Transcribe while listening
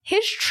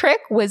his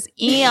trick was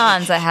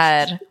eons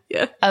ahead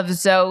of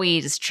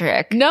Zoe's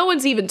trick. No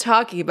one's even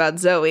talking about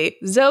Zoe.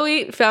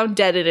 Zoe found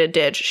dead in a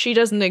ditch. She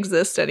doesn't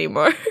exist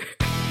anymore.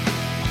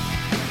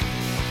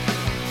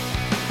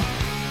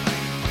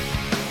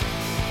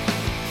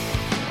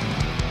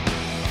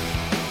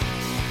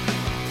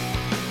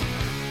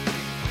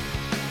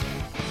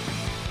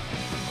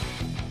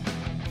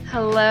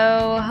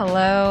 Hello,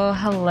 hello,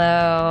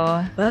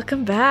 hello.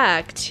 Welcome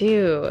back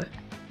to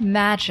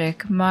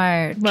Magic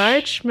March.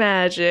 March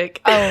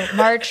Magic. Oh,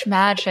 March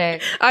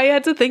Magic. I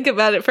had to think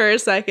about it for a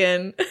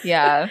second.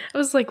 Yeah. I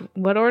was like,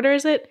 what order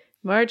is it?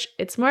 March.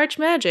 It's March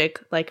Magic,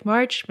 like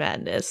March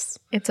Madness.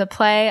 It's a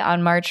play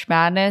on March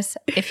Madness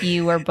if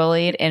you were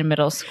bullied in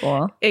middle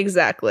school.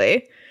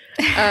 Exactly.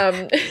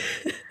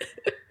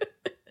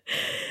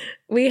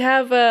 We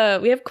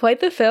have quite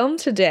the film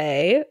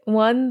today,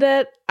 one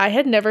that I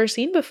had never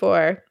seen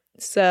before.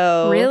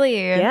 So really?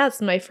 Yeah,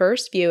 it's my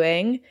first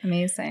viewing.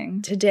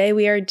 Amazing. Today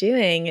we are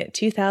doing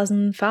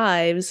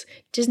 2005's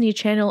Disney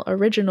Channel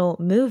original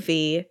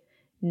movie,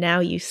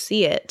 Now You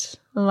See It.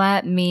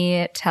 Let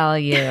me tell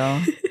you.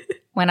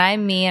 When I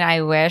mean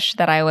I wish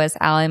that I was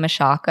Ally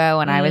Mashaka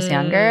when I was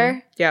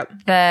younger. Yep.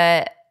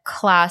 The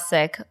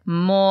classic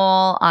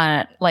mole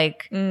on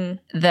like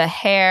the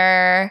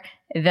hair,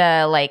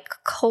 the like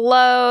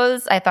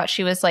clothes. I thought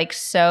she was like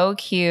so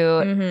cute.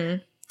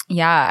 Mm-hmm.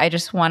 Yeah, I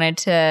just wanted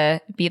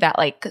to be that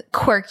like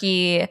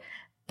quirky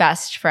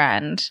best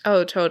friend.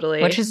 Oh,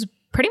 totally. Which is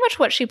pretty much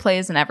what she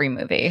plays in every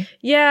movie.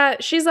 Yeah,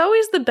 she's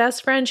always the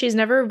best friend. She's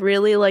never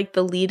really like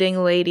the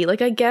leading lady.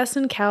 Like I guess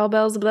in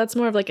Cowbells, but that's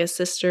more of like a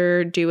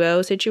sister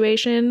duo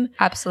situation.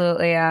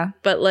 Absolutely, yeah.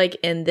 But like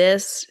in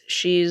this,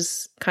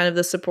 she's kind of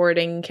the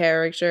supporting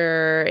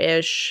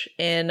character-ish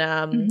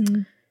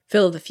in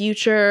Phil of the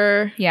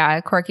Future.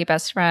 Yeah, quirky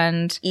best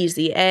friend.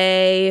 Easy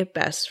A,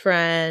 best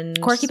friend.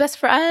 Quirky best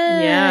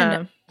friend.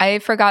 Yeah. I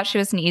forgot she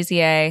was an Easy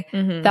A.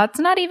 Mm-hmm. That's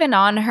not even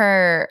on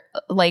her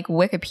like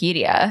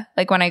Wikipedia.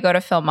 Like when I go to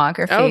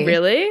filmography. Oh,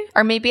 really?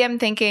 Or maybe I'm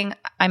thinking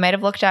I might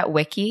have looked at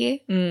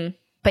Wiki. Mm.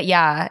 But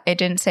yeah, it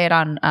didn't say it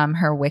on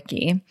her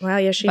Wiki. Wow,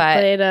 yeah, she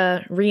played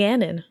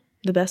Rhiannon,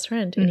 the best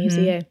friend in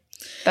Easy A.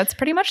 That's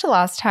pretty much the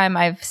last time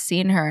I've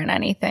seen her in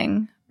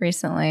anything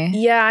recently.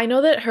 Yeah, I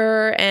know that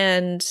her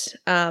and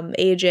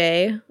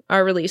AJ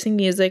are releasing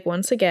music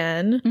once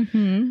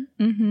again.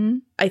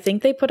 I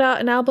think they put out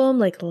an album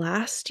like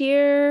last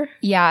year.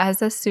 Yeah, it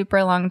has a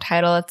super long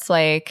title. It's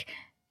like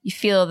you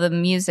feel the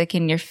music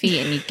in your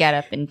feet and you get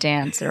up and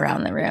dance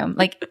around the room.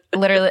 Like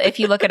literally, if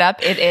you look it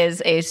up, it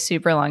is a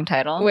super long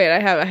title. Wait, I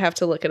have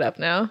to look it up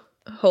now.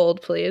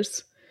 Hold,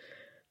 please.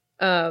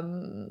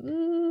 Okay.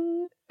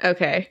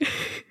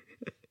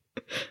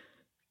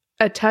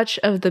 A touch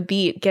of the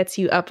beat gets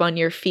you up on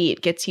your feet,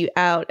 gets you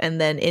out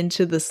and then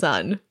into the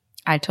sun.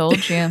 I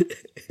told you.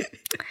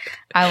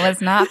 I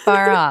was not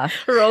far off.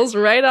 Rolls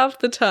right off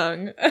the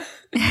tongue.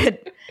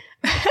 It's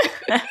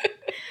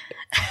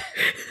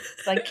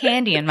like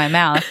candy in my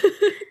mouth.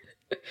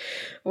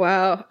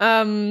 Wow.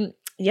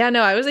 Yeah,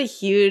 no, I was a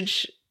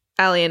huge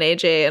Ally and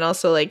AJ and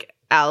also like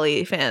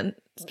Ally fan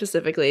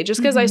specifically,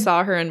 just because I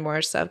saw her in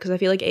more stuff because I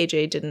feel like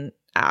AJ didn't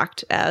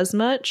act as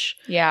much.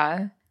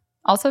 Yeah.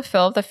 Also,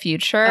 Phil of the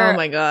Future. Oh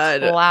my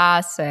god,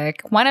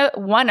 classic! One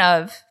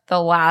of the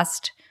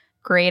last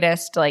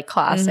greatest like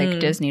classic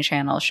Disney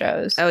Channel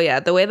shows. Oh yeah,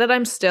 the way that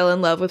I'm still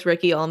in love with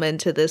Ricky Ullman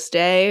to this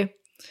day.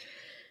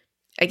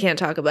 I can't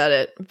talk about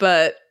it,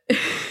 but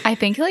I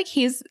think like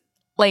he's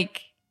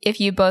like if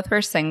you both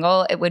were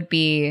single, it would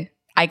be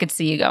I could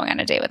see you going on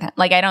a date with him.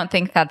 Like I don't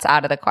think that's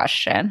out of the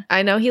question.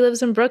 I know he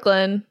lives in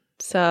Brooklyn,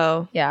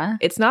 so yeah,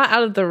 it's not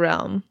out of the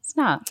realm. It's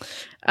not.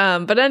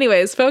 But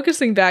anyways,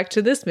 focusing back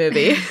to this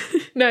movie,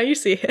 Now You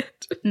See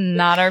It.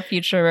 Not our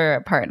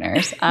future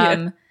partners.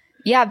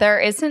 Yeah, there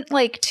isn't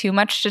like too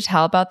much to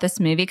tell about this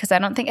movie because I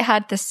don't think it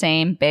had the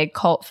same big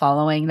cult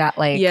following that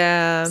like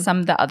some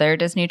of the other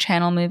Disney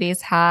Channel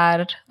movies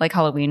had, like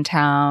Halloween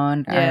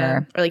Town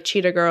or like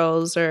Cheetah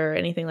Girls or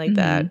anything like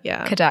that.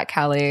 Yeah. Cadet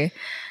Kelly.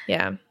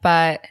 Yeah.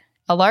 But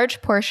a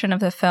large portion of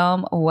the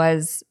film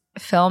was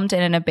filmed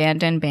in an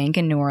abandoned bank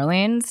in New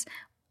Orleans.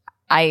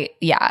 I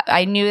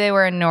knew they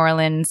were in New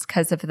Orleans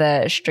because of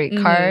the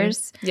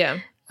streetcars. Yeah.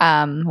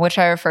 Which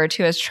I refer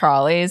to as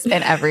trolleys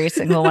in every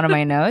single one of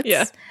my notes.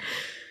 Yeah.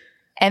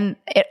 And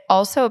it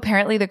also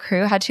apparently the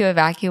crew had to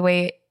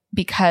evacuate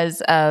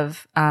because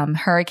of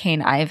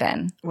Hurricane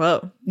Ivan.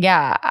 Whoa.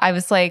 Yeah. I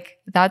was like,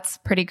 that's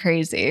pretty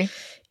crazy.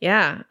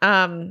 Yeah.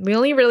 We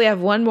only really have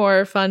one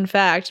more fun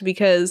fact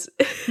because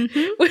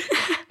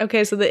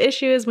okay, so the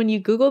issue is when you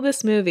Google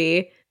this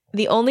movie,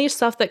 the only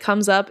stuff that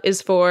comes up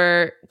is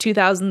for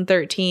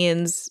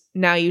 2013's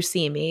Now You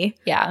See Me.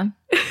 Yeah.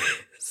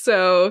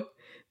 So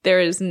there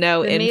is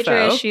no info. The major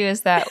issue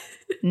is that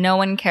no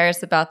one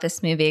cares about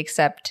this movie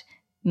except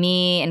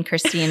me and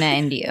Christina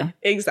and you.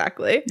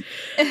 Exactly.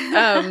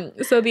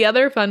 So the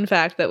other fun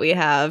fact that we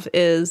have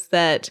is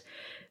that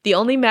the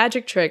only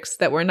magic tricks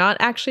that were not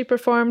actually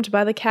performed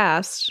by the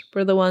cast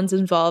were the ones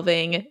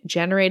involving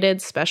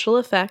generated special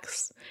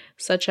effects,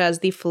 such as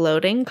the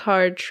floating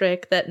card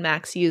trick that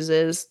Max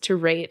uses to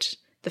rate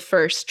the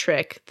first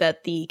trick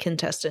that the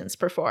contestants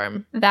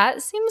perform.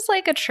 That seems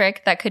like a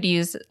trick that could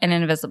use an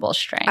invisible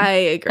string. I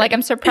agree. Like,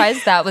 I'm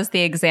surprised that was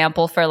the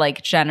example for,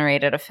 like,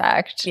 generated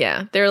effect.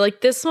 Yeah. They're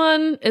like, this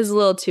one is a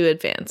little too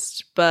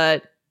advanced,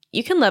 but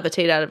you can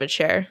levitate out of a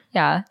chair.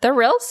 Yeah. The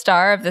real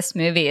star of this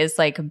movie is,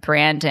 like,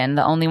 Brandon,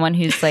 the only one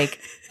who's, like,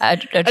 a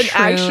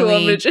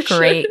truly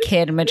great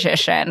kid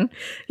magician.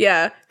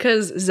 Yeah,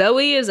 because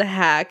Zoe is a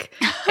hack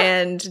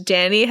and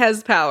Danny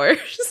has powers,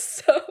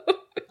 so...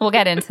 We'll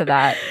get into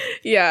that.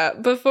 Yeah.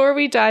 Before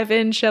we dive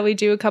in, shall we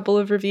do a couple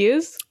of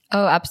reviews?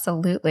 Oh,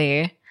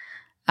 absolutely.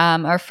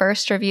 Our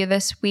first review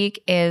this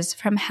week is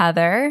from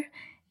Heather,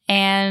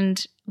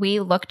 and we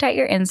looked at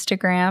your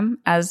Instagram,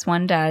 as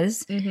one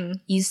does. Mm-hmm.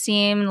 You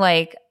seem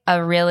like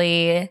a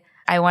really,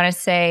 I want to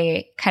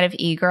say, kind of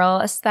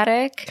e-girl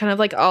aesthetic. Kind of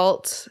like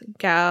alt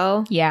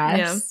gal. Yes.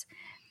 Yeah.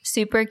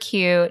 Super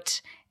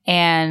cute.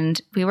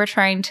 And we were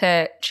trying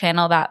to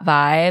channel that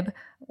vibe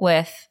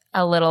with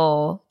a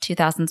little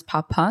 2000s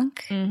pop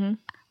punk, the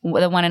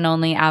one and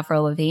only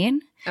Avril Lavigne.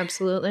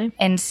 Absolutely.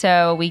 And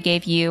so we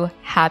gave you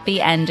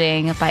Happy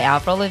Ending by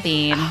Avril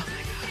Lavigne. Oh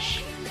my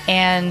gosh.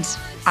 And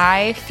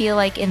I feel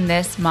like in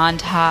this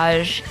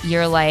montage,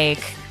 you're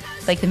like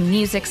the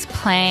music's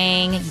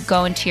playing, you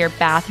go into your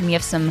bathroom, you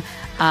have some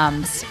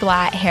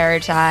splat hair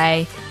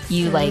dye.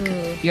 You're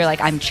like,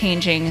 I'm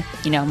changing,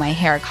 my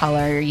hair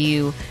color.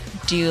 You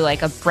do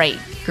like a bright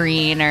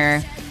green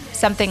or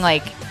something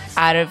like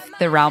out of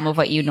the realm of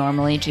what you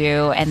normally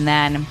do, and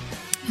then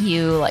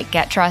you like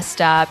get dressed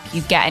up,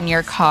 you get in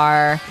your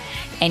car,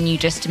 and you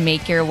just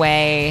make your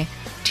way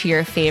to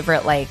your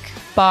favorite like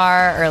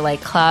bar or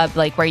like club,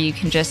 like where you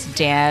can just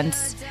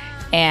dance,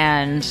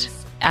 and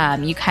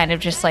you kind of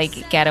just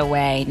like get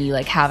away and you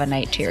like have a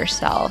night to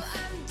yourself.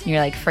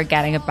 You're like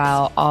forgetting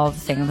about all the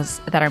things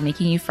that are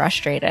making you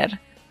frustrated.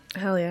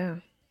 Hell yeah.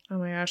 Oh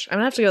my gosh. I'm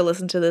gonna have to go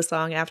listen to this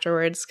song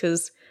afterwards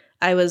because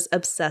I was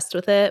obsessed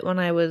with it when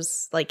I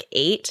was like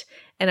 8.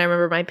 And I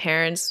remember my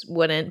parents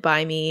wouldn't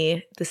buy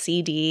me the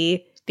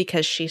CD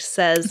because she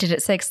says... Did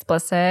it say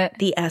explicit?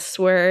 The S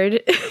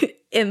word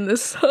in the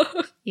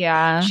song.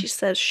 Yeah. She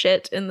says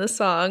shit in the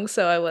song,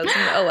 so I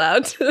wasn't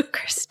allowed to.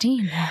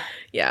 Christina.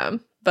 Yeah,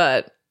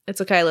 but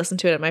it's okay. I listened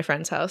to it at my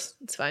friend's house.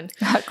 It's fine.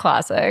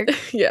 Classic.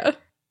 Yeah.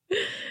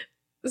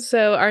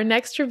 So our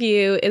next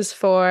review is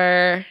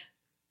for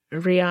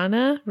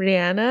Rihanna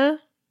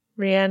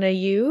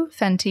Yu.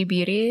 Fenty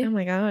Beauty. Oh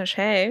my gosh,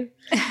 hey.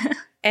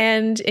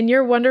 And in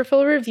your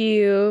wonderful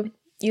review,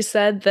 you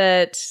said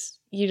that,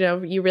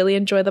 you really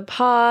enjoy the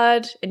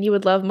pod and you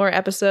would love more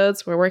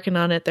episodes. We're working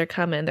on it. They're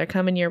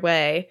coming your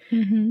way.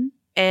 Mm-hmm.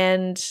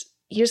 And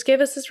you just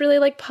gave us this really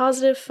like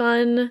positive,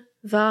 fun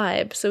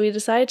vibe. So we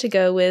decided to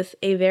go with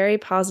a very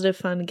positive,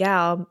 fun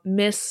gal,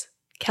 Miss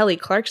Kelly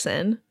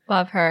Clarkson.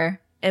 Love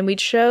her. And we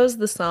chose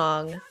the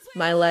song,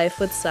 My Life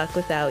Would Suck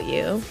Without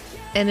You.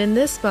 And in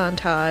this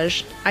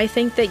montage, I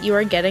think that you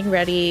are getting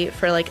ready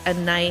for like a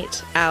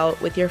night out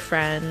with your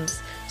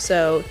friends.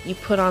 So you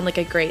put on like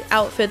a great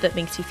outfit that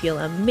makes you feel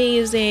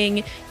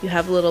amazing. You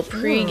have a little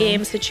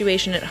pregame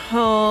situation at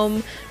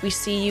home. We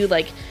see you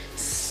like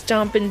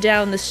stomping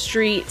down the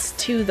streets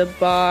to the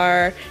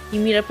bar.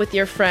 You meet up with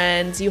your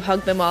friends. You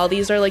hug them all.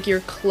 These are like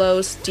your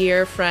close,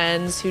 dear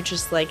friends who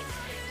just like,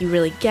 you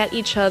really get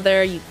each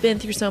other. You've been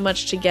through so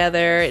much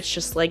together. It's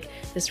just like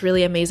this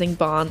really amazing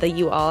bond that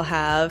you all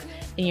have.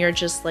 And you're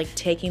just like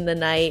taking the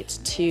night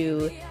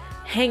to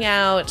hang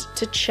out,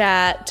 to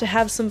chat, to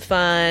have some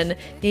fun.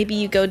 Maybe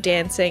you go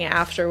dancing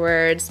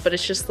afterwards, but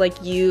it's just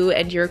like you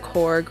and your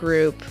core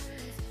group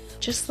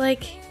just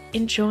like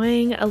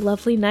enjoying a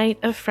lovely night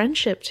of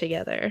friendship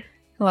together.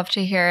 Love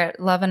to hear it.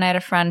 Love a night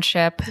of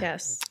friendship.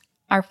 Yes.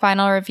 Our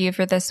final review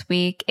for this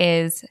week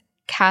is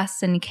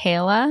Cass and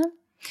Kayla.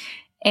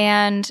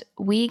 And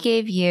we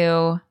gave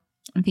you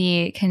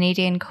the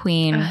Canadian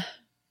Queen.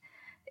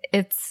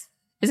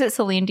 Is it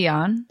Celine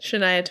Dion?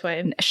 Shania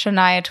Twain.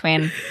 Shania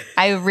Twain.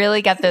 I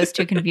really get those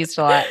two confused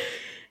a lot.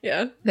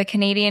 Yeah. The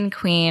Canadian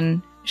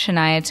Queen,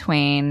 Shania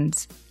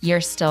Twain's You're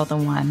Still the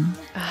One.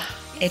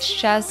 It's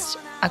just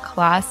a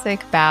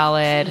classic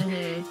ballad.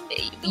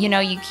 Mm-hmm.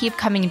 You keep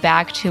coming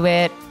back to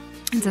it.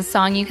 It's a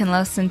song you can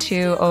listen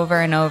to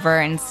over and over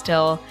and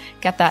still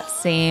get that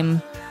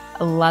same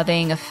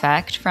loving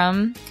effect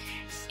from.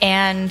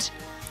 And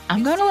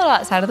I'm going a little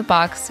outside of the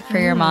box for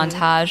your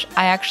montage.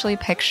 I actually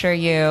picture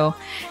you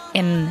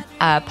in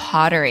a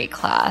pottery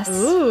class.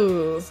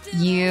 Ooh.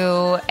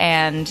 You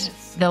and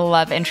the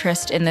love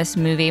interest in this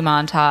movie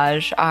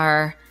montage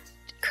are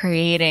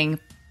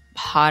creating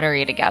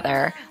pottery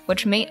together,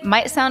 which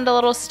might sound a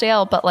little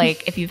stale, but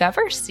like if you've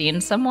ever seen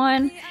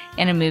someone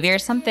in a movie or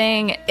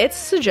something, it's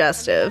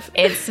suggestive.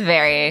 It's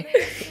very.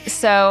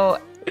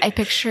 So I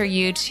picture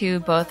you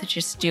two both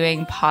just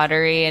doing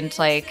pottery, and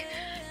like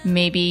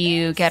maybe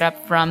you get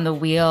up from the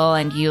wheel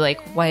and you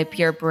like wipe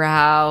your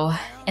brow,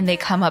 and they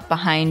come up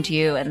behind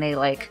you and they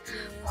like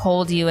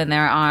hold you in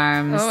their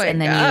arms,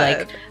 and then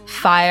you like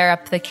fire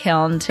up the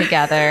kiln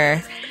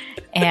together,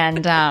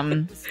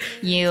 and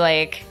you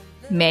like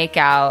make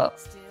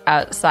out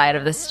outside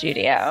of the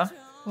studio.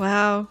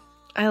 Wow.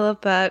 I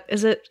love that.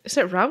 Is it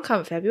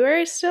rom-com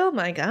February still?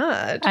 My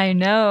God. I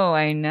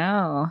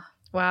know.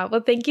 Wow.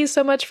 Well, thank you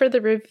so much for the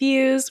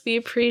reviews. We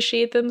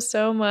appreciate them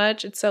so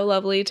much. It's so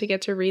lovely to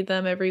get to read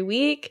them every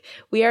week.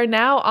 We are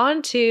now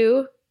on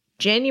to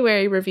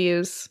January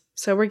reviews.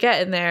 So we're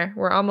getting there.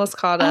 We're almost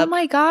caught up. Oh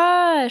my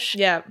gosh.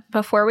 Yeah.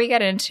 Before we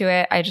get into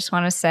it, I just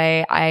want to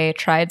say I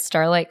tried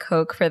Starlight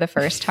Coke for the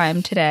first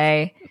time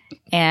today.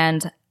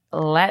 And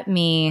let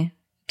me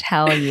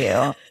tell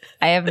you,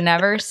 I have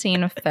never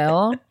seen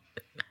Phil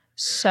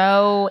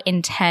so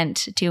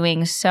intent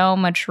doing so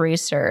much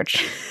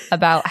research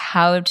about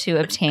how to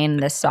obtain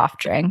this soft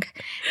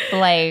drink.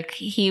 Like,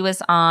 he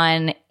was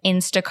on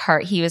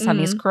Instacart, he was on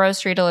these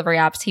grocery delivery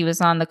apps, he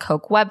was on the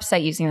Coke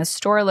website using the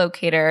store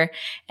locator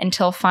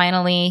until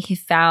finally he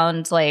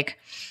found like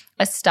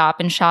a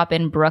Stop and Shop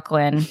in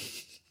Brooklyn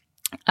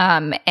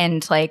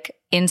and like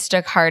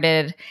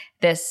Instacarted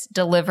this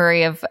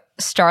delivery of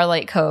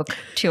Starlight Coke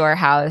to our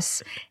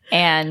house.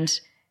 And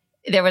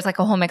there was like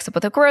a whole mix up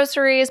with the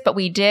groceries, but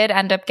we did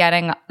end up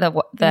getting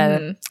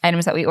the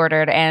items that we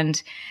ordered,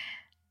 and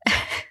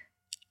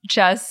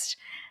just,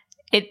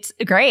 it's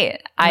great. Yeah.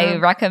 I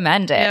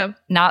recommend it. Yeah.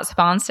 Not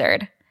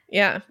sponsored.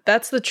 Yeah,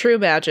 that's the true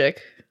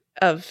magic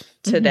of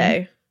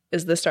today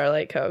is the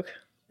Starlight Coke.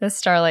 The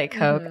Starlight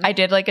Coke. I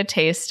did like a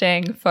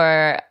tasting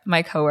for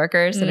my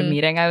coworkers at a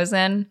meeting I was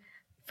in.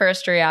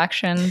 First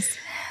reactions.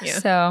 Yeah.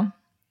 So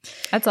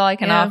that's all I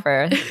can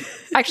offer.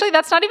 Actually,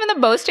 that's not even the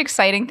most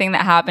exciting thing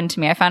that happened to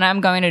me. I found out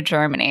I'm going to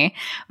Germany,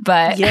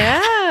 but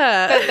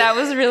but that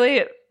was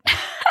really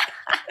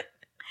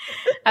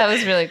that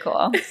was really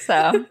cool.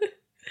 So,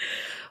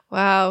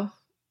 wow,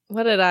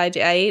 what did I do?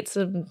 I ate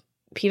some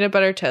peanut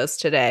butter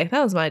toast today.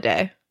 That was my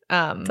day.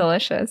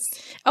 Delicious.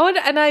 Oh,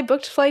 and I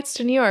booked flights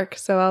to New York,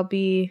 so I'll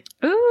be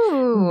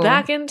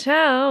back in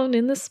town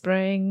in the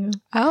spring.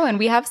 Oh, and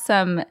we have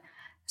some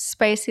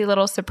spicy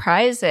little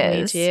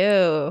surprises. We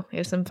do. We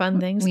have some fun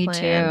things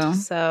planned.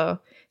 So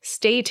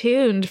stay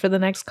tuned for the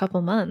next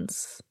couple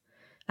months.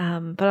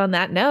 But on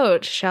that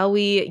note, shall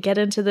we get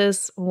into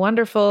this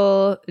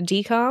wonderful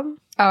DCOM?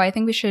 Oh, I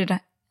think we should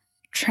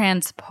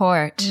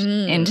transport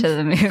into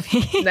the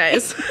movie.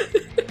 Nice.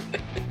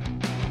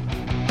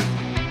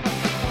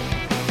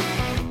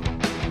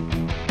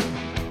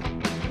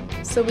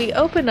 So we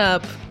open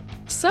up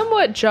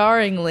somewhat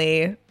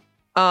jarringly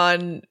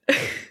on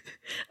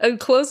a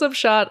close-up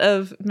shot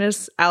of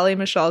Miss Allie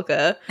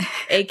Michalka,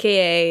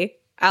 a.k.a.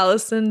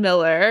 Allison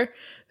Miller,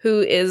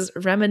 who is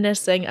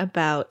reminiscing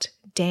about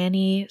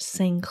Danny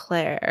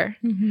Sinclair.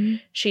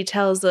 She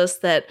tells us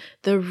that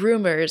the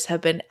rumors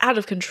have been out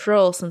of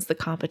control since the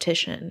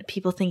competition.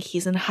 People think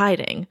he's in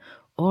hiding,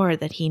 or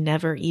that he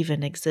never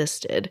even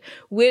existed,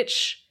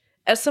 which,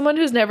 as someone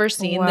who's never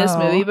seen this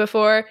movie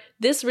before,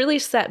 this really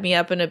set me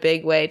up in a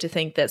big way to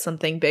think that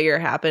something bigger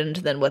happened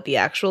than what the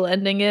actual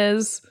ending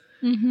is.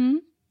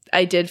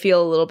 I did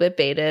feel a little bit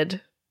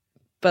baited,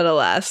 but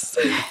alas.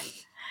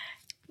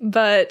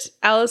 But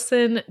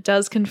Allison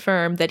does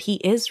confirm that he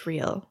is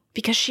real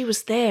because she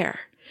was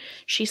there.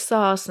 She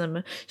saw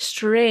some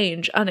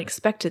strange,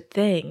 unexpected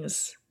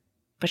things,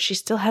 but she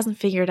still hasn't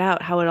figured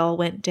out how it all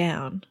went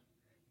down.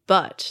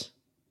 But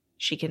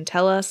she can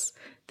tell us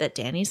that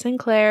Danny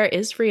Sinclair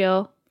is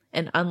real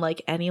and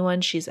unlike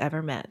anyone she's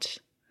ever met.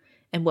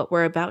 And what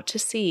we're about to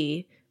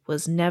see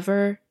was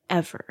never,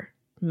 ever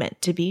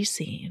meant to be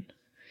seen.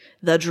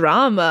 The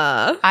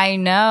drama. I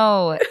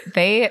know.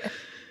 They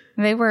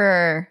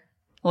were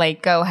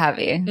like, go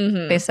heavy.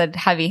 They said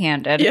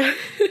heavy-handed. Yeah.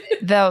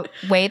 The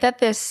way that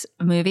this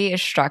movie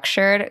is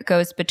structured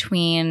goes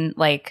between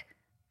like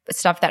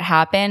stuff that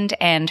happened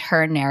and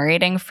her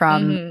narrating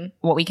from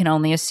what we can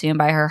only assume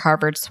by her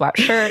Harvard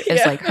sweatshirt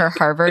is like her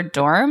Harvard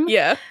dorm.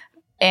 Yeah.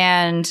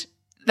 And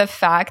the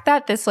fact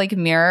that this like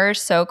mirrors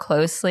so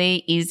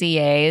closely Easy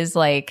A's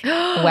like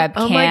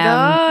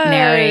webcam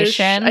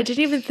narration. I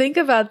didn't even think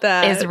about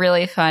that. Is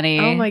really funny.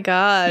 Oh my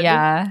God.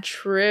 Yeah.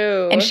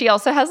 True. And she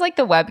also has like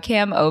the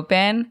webcam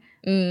open.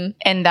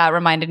 And that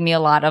reminded me a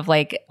lot of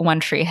like One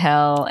Tree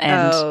Hill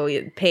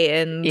and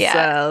Peyton's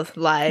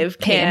live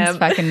cam. Peyton's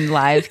fucking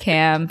live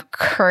cam.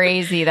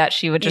 Crazy that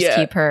she would just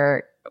keep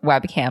her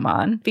webcam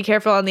on. Be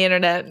careful on the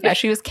internet. Yeah,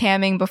 she was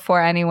camming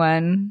before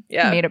anyone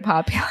made it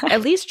popular.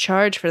 At least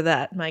charge for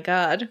that. My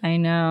God. I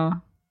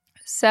know.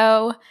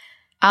 So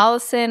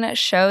Allison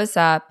shows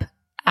up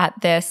at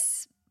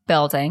this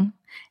building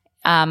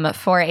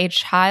for a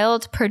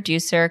child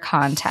producer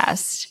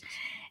contest.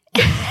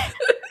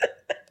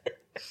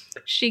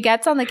 She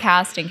gets on the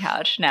casting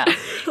couch. No,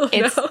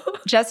 it's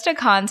just a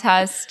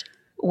contest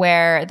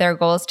where their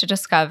goal is to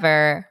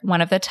discover one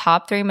of the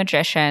top 3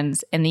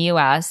 magicians in the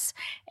US,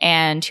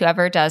 and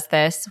whoever does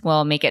this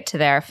will make it to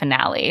their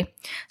finale.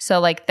 So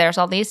like there's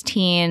all these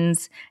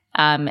teens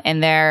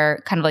and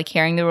they're kind of like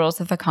hearing the rules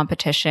of the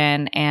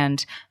competition,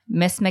 and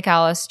Miss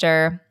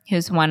McAllister,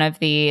 who's one of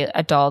the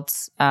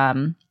adults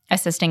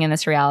assisting in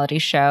this reality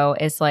show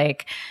is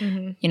like,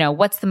 you know,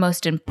 what's the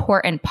most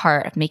important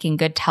part of making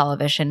good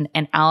television?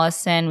 And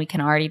Allison, we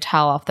can already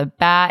tell off the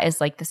bat, is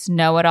like this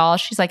know-it-all.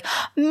 She's like,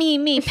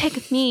 me,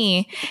 pick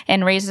me,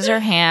 and raises her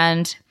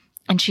hand.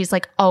 And she's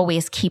like,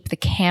 always keep the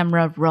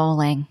camera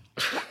rolling.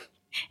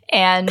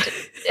 And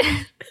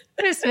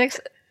Miss,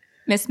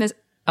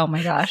 oh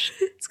my gosh,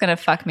 it's going to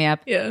fuck me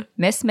up. Yeah.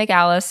 Miss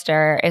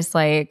McAllister is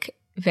like,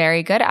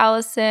 very good,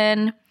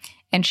 Allison.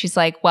 And she's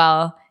like,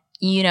 well,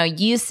 you know,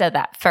 you said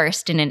that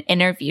first in an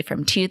interview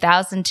from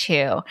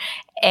 2002.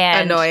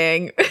 And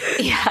annoying.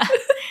 Yeah.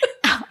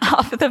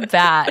 Off the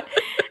bat.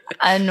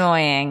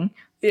 Annoying.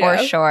 For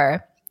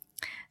sure.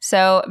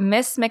 So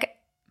it's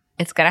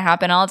going to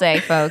happen all day,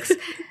 folks.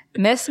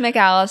 Miss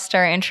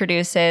McAllister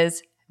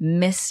introduces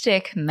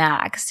Mystic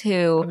Max,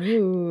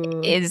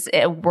 who is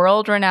a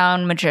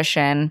world-renowned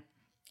magician.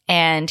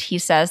 And he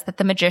says that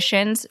the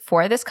magicians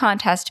for this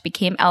contest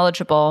became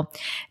eligible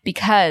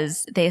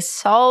because they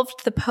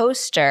solved the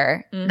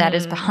poster that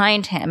is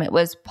behind him. It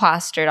was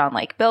plastered on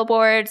like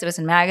billboards. It was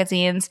in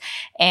magazines.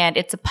 And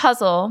it's a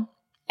puzzle.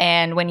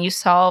 And when you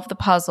solve the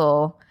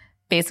puzzle,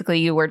 basically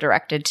you were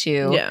directed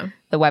to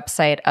the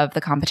website of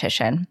the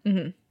competition.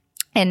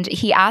 And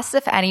he asked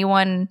if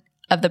anyone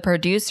of the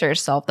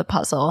producers solved the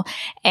puzzle.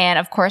 And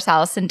of course,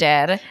 Allison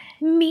did.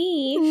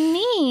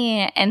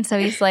 Me. And so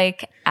he's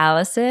like,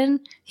 Allison?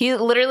 He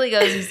literally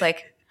goes, he's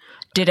like,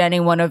 did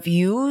any one of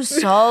you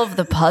solve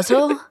the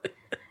puzzle?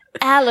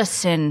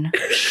 Allison,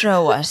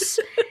 show us.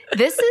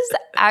 This is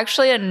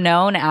actually a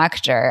known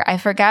actor. I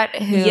forget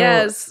who.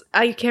 Yes,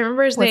 I can't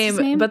remember his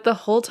name, but the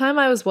whole time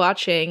I was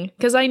watching,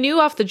 because I knew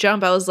off the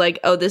jump, I was like,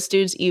 oh, this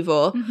dude's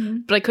evil.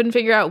 But I couldn't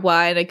figure out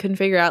why, and I couldn't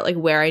figure out like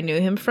where I knew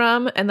him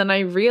from. And then I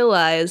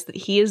realized that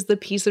he is the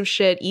piece of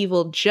shit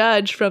evil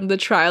judge from the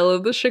trial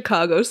of the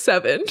Chicago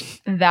 7.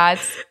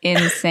 That's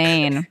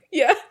insane.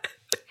 Yeah.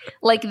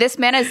 Like, this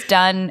man has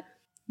done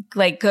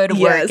like good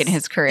work in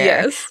his career.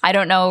 Yes. I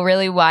don't know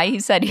really why he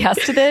said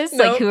yes to this,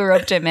 like who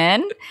roped him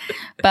in,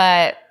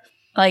 but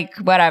like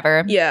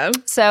whatever. Yeah.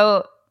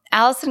 So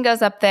Allison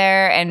goes up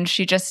there and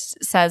she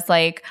just says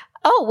like,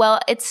 oh,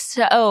 well, it's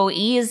so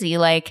easy.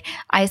 Like,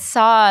 I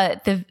saw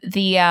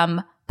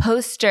the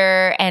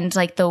poster and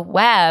like the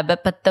web,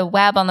 but the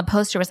web on the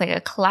poster was like a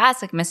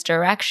classic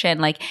misdirection.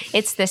 Like,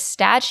 it's this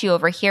statue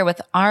over here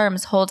with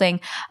arms holding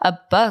a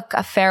book,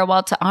 A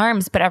Farewell to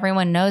Arms, but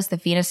everyone knows the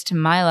Venus de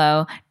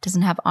Milo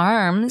doesn't have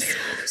arms.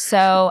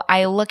 So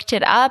I looked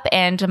it up,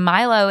 and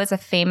Milo is a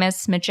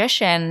famous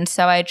magician.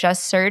 So I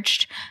just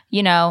searched,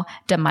 you know,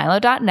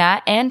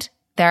 demilo.net, and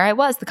there I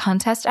was, the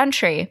contest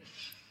entry.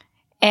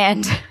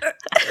 And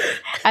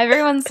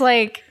everyone's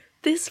like,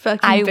 this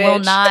fucking I bitch. will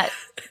not.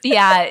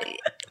 Yeah.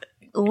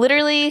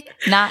 Literally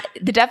not.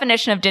 The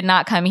definition of did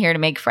not come here to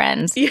make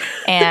friends. Yeah.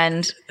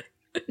 And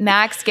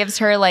Max gives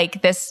her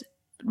like this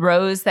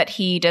rose that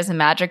he does a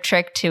magic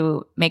trick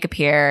to make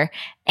appear.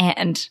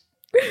 And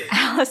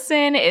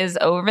Allison is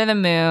over the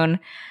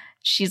moon.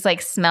 She's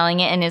like smelling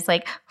it and is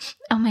like,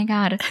 oh my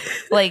God,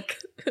 like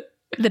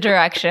the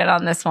direction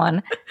on this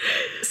one.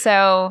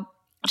 So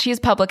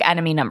she's public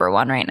enemy number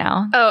 1 right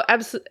now. Oh,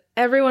 absolutely.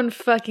 Everyone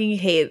fucking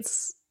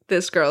hates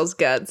this girl's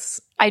guts.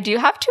 I do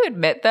have to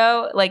admit,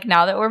 though, like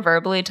now that we're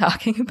verbally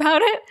talking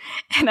about it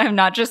and I'm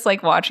not just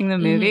like watching the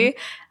movie,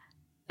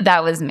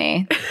 that was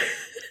me.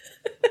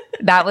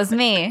 That was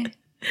me.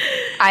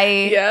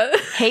 I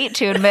hate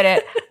to admit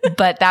it,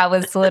 but that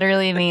was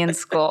literally me in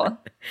school.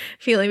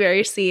 Feeling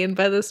very seen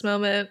by this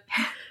moment.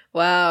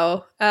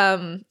 Wow.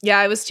 Yeah,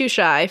 I was too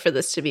shy for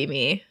this to be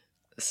me.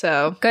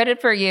 So good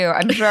for you.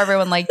 I'm sure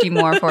everyone liked you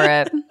more for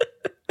it.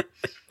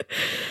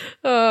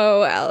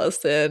 Oh,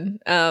 Allison.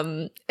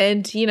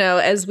 And, you know,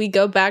 as we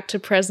go back to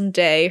present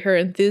day, her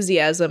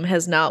enthusiasm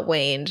has not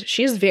waned.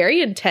 She's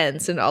very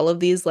intense in all of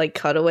these, like,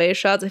 cutaway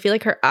shots. I feel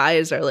like her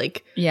eyes are,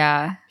 like,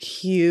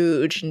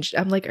 huge. And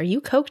I'm like, are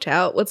you coked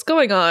out? What's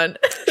going on?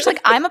 She's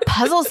like, I'm a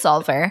puzzle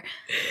solver.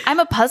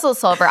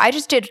 I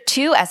just did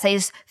 2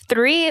 essays,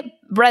 read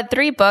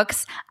 3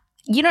 books.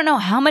 You don't know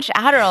how much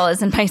Adderall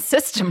is in my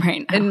system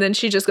right now. And then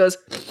she just goes,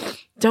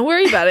 don't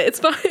worry about it. It's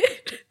fine.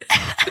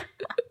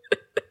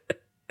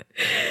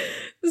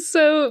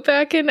 So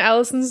back in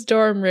Allison's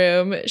dorm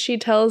room, she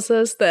tells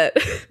us that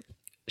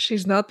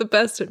she's not the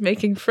best at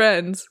making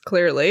friends,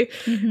 clearly.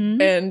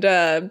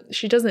 And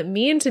she doesn't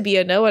mean to be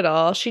a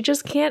know-it-all. She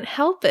just can't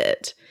help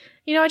it.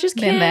 You know, I just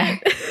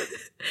can't.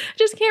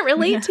 Just can't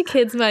relate to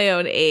kids my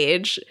own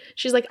age.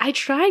 She's like, I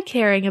tried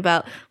caring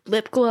about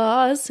lip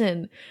gloss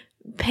and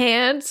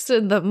pants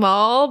in the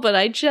mall, but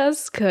I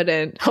just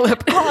couldn't.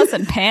 Lip gloss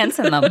and pants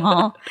in the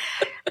mall.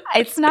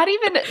 It's not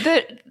even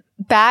the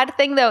bad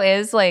thing, though,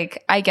 is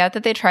like, I get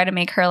that they try to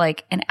make her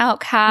like an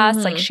outcast,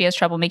 like she has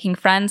trouble making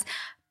friends,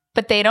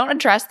 but they don't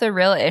address the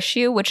real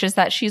issue, which is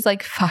that she's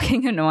like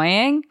fucking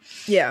annoying.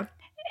 Yeah.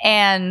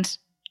 And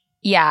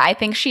yeah, I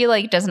think she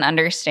like doesn't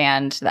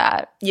understand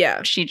that.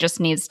 Yeah. She just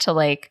needs to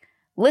like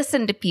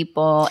listen to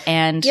people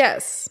and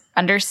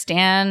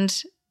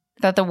understand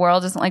that the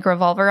world doesn't like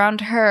revolve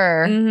around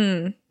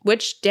her.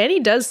 Which Danny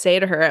does say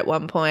to her at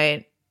one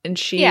point. And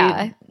she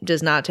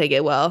does not take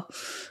it well.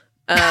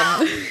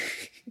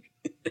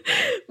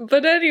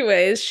 But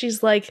anyways,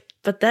 she's like,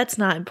 but that's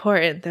not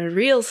important. The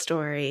real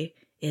story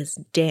is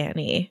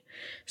Danny.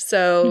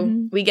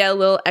 So we get a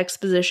little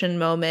exposition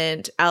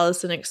moment.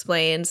 Allison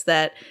explains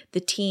that the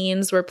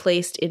teens were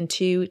placed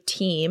into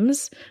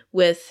teams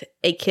with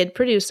a kid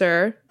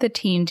producer. The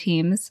teen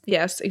teams.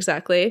 Yes,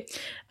 exactly.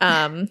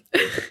 A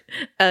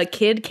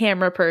kid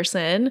camera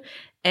person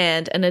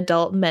and an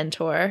adult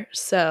mentor.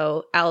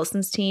 So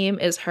Allison's team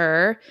is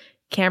her,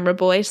 camera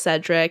boy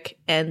Cedric,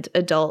 and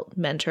adult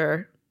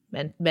mentor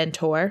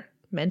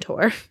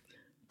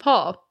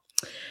Paul.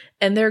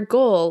 And their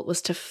goal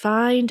was to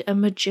find a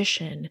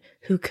magician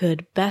who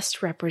could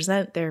best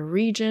represent their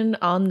region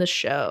on the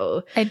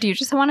show. I do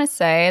just want to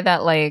say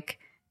that, like,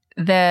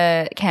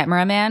 the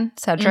cameraman,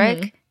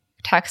 Cedric,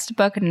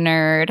 textbook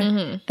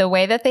nerd, the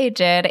way that they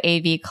did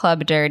AV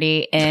Club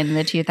Dirty in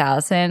the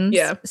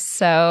 2000s,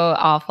 so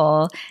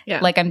awful.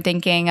 Yeah. Like, I'm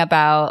thinking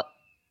about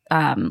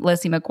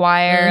Lizzie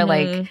McGuire,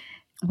 like,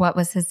 what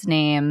was his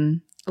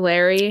name?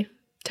 Larry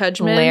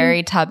Tudgman.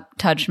 Larry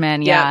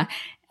Tudgman, yeah.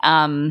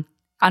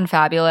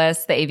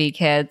 Unfabulous, the AV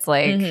Kids,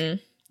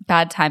 like,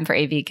 bad time for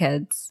AV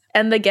Kids.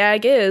 And the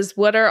gag is,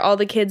 what are all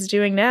the kids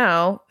doing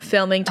now?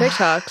 Filming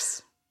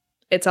TikToks.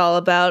 It's all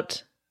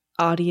about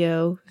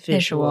audio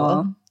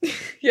visual.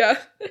 Yeah.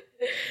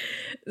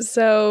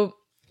 So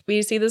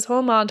we see this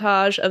whole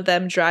montage of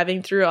them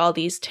driving through all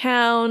these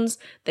towns.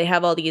 They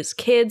have all these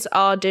kids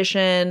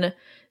audition.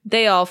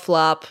 They all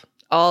flop.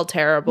 All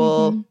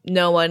terrible.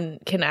 No one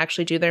can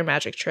actually do their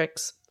magic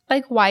tricks.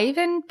 Like, why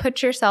even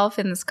put yourself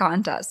in this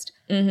contest?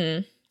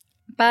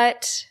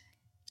 But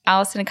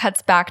Allison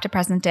cuts back to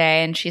present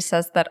day, and she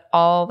says that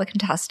all the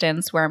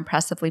contestants were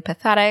impressively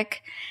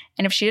pathetic,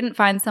 and if she didn't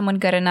find someone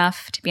good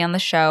enough to be on the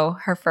show,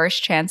 her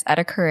first chance at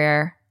a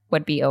career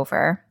would be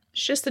over.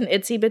 She's just an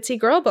itsy-bitsy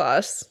girl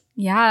boss.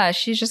 Yeah,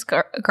 she's just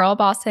girl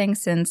bossing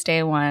since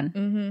day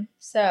one.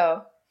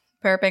 So,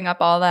 burping up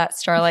all that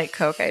Starlight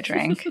Coke I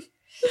drank.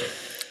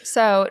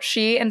 So,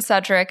 she and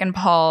Cedric and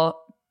Paul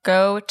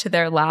go to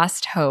their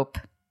last hope,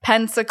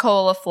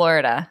 Pensacola,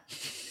 Florida.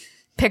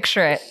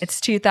 Picture it.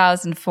 It's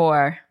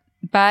 2004.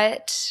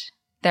 But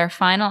their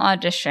final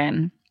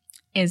audition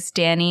is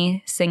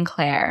Danny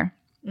Sinclair.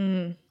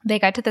 They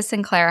got to the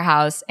Sinclair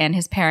house and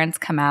his parents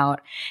come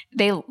out.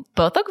 They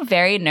both look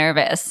very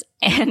nervous.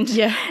 And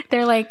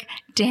they're like,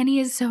 Danny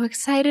is so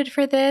excited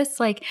for this.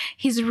 Like,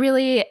 he's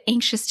really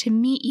anxious to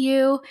meet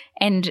you.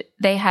 And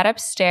they head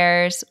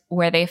upstairs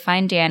where they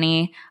find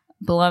Danny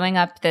blowing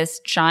up this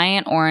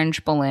giant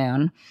orange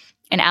balloon.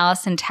 And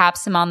Allison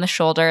taps him on the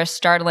shoulder,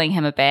 startling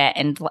him a bit.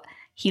 And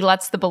he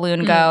lets the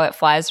balloon go. It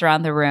flies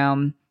around the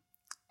room.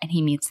 And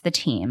he meets the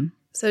team.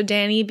 So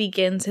Danny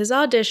begins his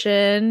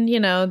audition. You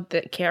know,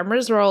 the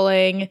camera's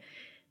rolling.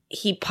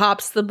 He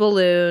pops the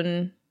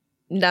balloon.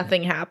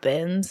 Nothing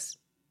happens.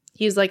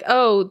 He's like,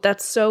 oh,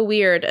 that's so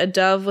weird. A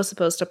dove was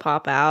supposed to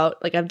pop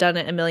out. Like, I've done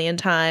it a million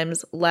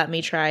times. Let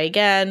me try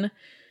again.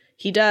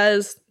 He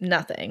does.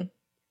 Nothing.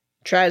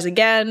 Tries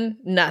again.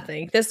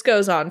 Nothing. This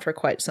goes on for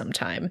quite some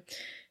time.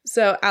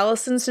 So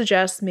Allison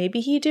suggests maybe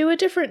he do a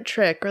different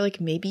trick, or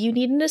like maybe you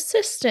need an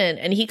assistant.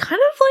 And he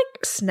kind of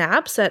like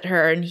snaps at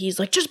her and he's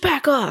like, just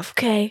back off,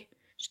 okay?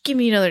 Just give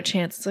me another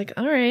chance. It's like,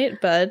 all right,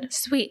 bud.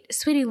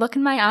 Sweetie, look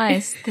in my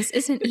eyes. This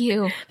isn't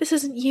you. This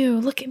isn't you.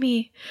 Look at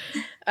me.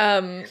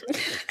 Oh my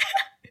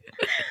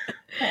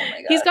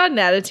God. He's got an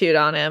attitude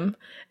on him.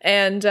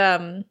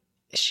 And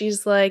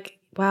she's like,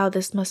 wow,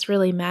 this must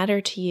really matter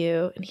to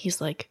you. And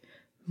he's like,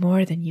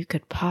 more than you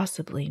could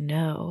possibly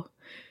know.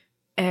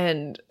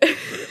 And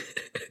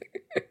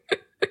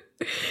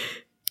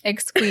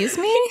excuse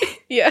me?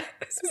 Yeah.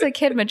 This is a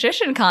kid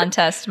magician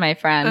contest, my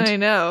friend. I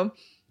know.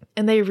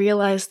 And they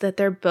realize that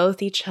they're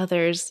both each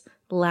other's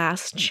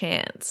last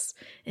chance.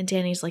 And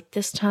Danny's like,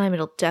 this time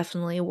it'll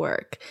definitely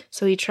work.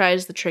 So he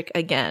tries the trick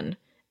again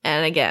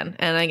and again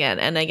and again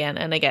and again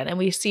and again. And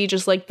we see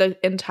just like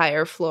the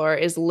entire floor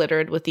is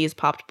littered with these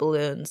popped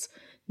balloons.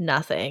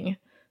 Nothing.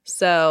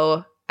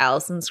 So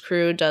Allison's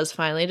crew does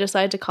finally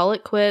decide to call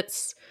it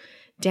quits.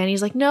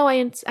 Danny's like, no,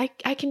 I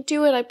can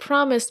do it, I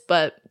promise,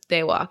 but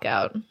they walk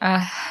out.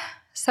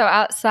 So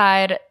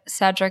outside,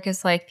 Cedric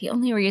is like, the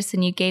only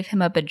reason you gave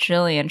him a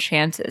bajillion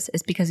chances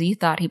is because you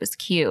thought he was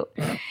cute.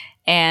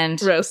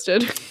 And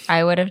roasted.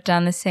 I would have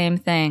done the same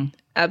thing.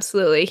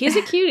 Absolutely. He's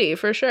a cutie,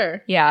 for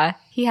sure. Yeah.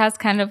 He has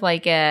kind of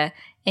like an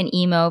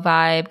emo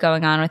vibe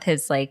going on with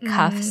his like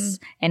cuffs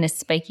and his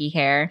spiky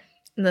hair.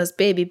 And those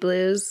baby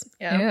blues.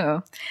 Yeah.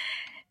 Ew.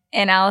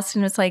 And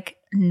Allison was like,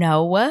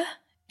 no,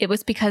 it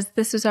was because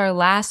this was our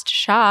last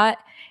shot.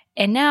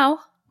 And now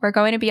we're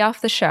going to be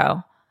off the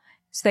show.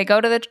 So they go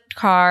to the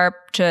car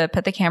to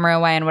put the camera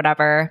away and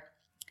whatever.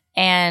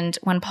 And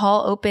when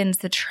Paul opens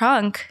the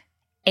trunk,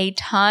 a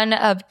ton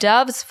of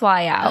doves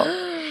fly out.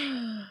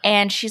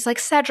 And she's like,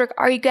 Cedric,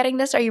 are you getting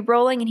this? Are you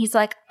rolling? And he's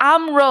like,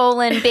 I'm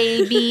rolling,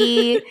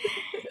 baby.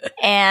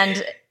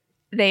 And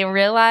they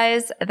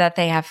realize that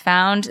they have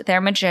found their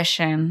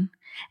magician.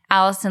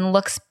 Allison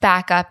looks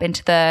back up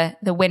into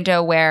the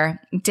window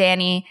where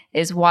Danny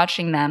is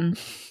watching them.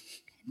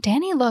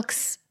 Danny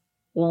looks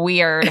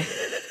weird.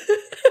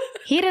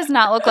 He does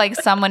not look like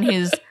someone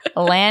who's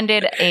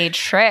landed a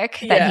trick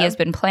that he has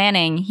been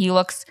planning. He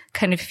looks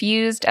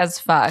confused as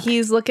fuck.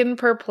 He's looking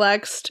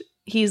perplexed.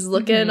 He's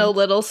looking a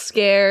little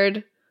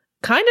scared,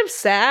 kind of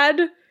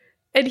sad.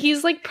 And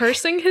he's like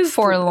pursing his...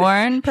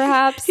 Forlorn,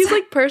 perhaps? He's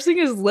like pursing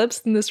his lips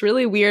in this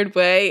really weird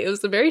way. It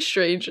was a very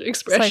strange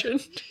expression.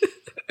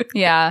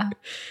 Yeah.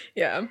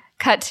 Yeah.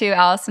 Cut to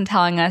Allison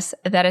telling us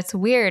that it's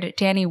weird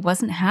Danny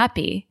wasn't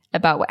happy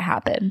about what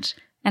happened.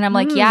 And I'm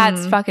like, yeah,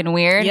 it's fucking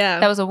weird. Yeah.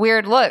 That was a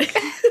weird look.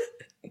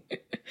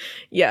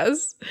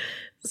 Yes.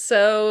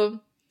 So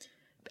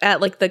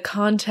at like the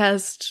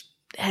contest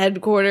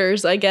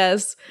headquarters, I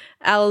guess,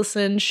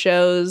 Allison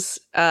shows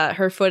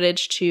her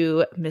footage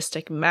to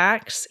Mystic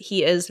Max.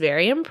 He is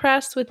very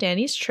impressed with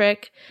Danny's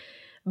trick.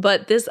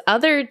 But this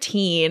other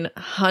teen,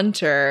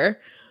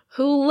 Hunter,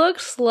 who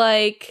looks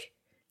like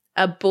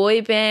a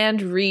boy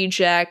band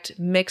reject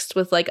mixed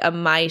with like a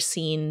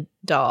Mycene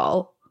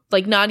doll.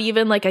 Like not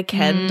even like a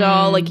Ken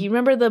doll. Like you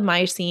remember the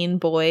Mycene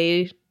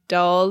boy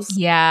dolls?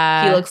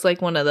 Yeah. He looks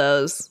like one of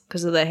those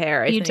because of the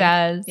hair, I think. He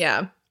does.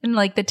 Yeah. And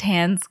like the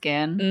tan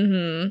skin.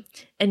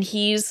 Mm-hmm. And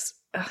he's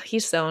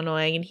so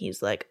annoying. And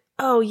he's like,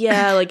 oh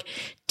yeah, like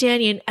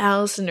Danny and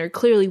Allison are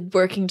clearly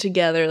working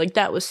together. Like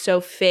that was so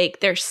fake.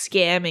 They're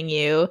scamming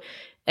you.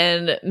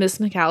 And Miss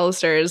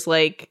McAllister is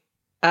like,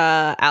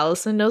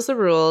 Allison knows the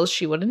rules.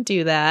 She wouldn't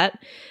do that.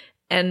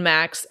 And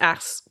Max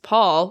asks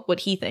Paul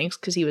what he thinks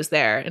because he was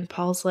there. And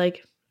Paul's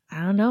like,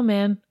 I don't know,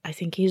 man. I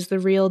think he's the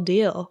real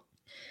deal.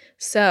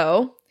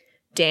 So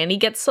Danny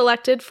gets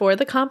selected for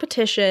the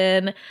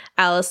competition.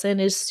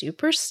 Allison is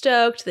super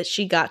stoked that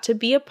she got to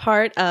be a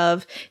part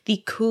of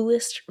the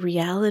coolest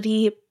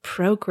reality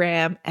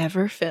program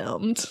ever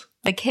filmed.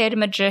 The Kid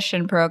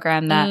Magician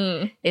program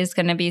that is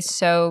going to be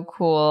so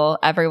cool.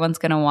 Everyone's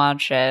going to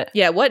watch it.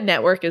 Yeah, what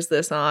network is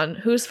this on?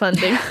 Who's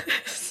funding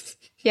this?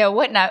 Yeah,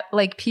 what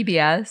like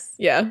PBS?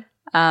 Yeah.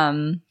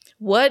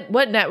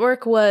 What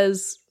network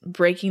was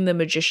Breaking the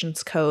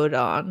Magician's Code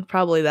on?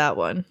 Probably that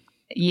one.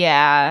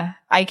 Yeah,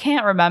 I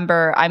can't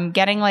remember. I'm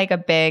getting like a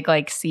big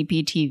like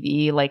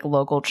CPTV like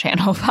local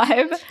channel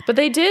vibe. But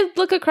they did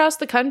look across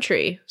the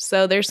country,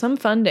 so there's some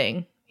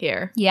funding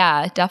here.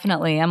 Yeah,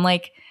 definitely. I'm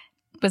like,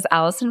 was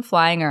Allison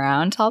flying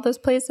around to all those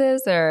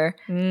places, or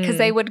because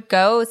they would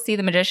go see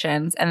the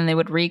magicians and then they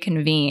would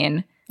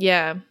reconvene.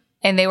 Yeah.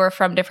 And they were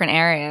from different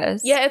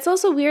areas. Yeah, it's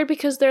also weird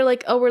because they're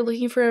like, oh, we're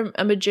looking for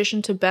a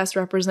magician to best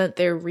represent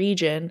their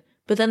region.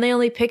 But then they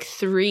only pick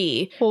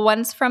 3. Well,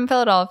 one's from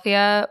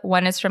Philadelphia,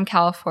 one is from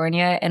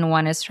California, and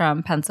one is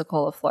from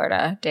Pensacola,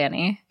 Florida,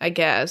 Danny. I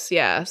guess,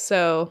 yeah.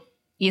 So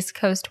East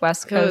Coast,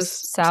 West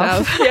Coast,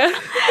 South. Yeah,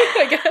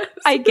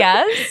 I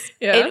guess.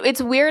 Yeah.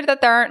 It's weird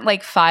that there aren't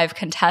like 5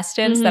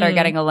 contestants that are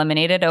getting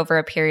eliminated over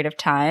a period of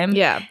time.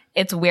 Yeah.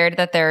 It's weird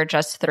that there are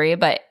just 3,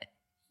 but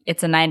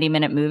it's a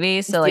 90-minute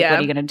movie, so like what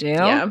are you going to do?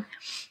 Yeah.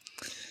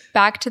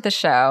 Back to the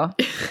show.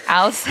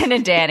 Allison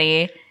and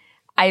Danny.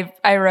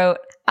 I wrote,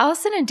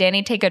 Allison and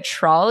Danny take a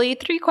trolley,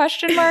 3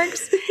 question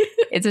marks.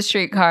 It's a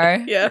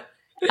streetcar. Yeah.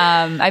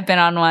 I've been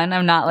on one.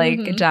 I'm not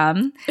like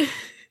dumb.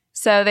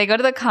 So they go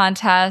to the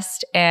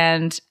contest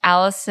and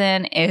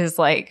Allison is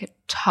like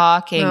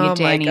talking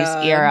Danny's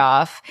ear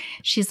off.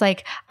 She's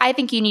like, I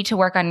think you need to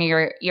work on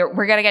your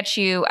we're going to get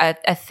you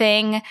a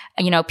thing.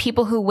 You know,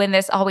 people who win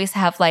this always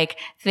have like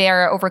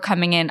they're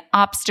overcoming an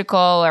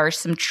obstacle or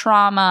some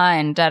trauma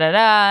and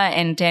da-da-da.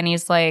 And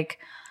Danny's like,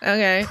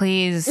 okay,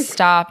 please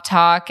stop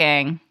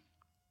talking.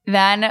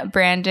 Then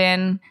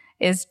Brandon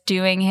is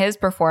doing his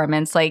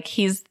performance. Like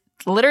he's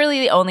literally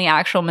the only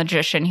actual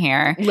magician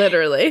here.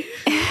 Literally.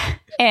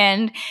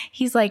 And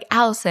he's like,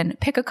 Allison,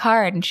 pick a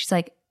card. And she's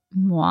like,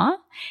 moi?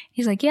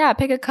 He's like, yeah,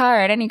 pick a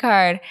card, any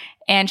card.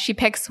 And she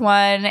picks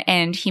one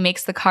and he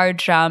makes the card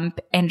jump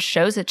and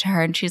shows it to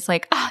her. And she's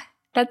like, oh,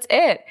 that's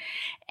it.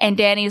 And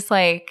Danny's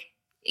like,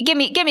 give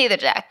me the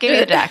deck. Give me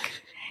the deck.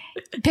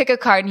 Pick a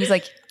card. And he's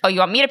like, oh, you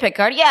want me to pick a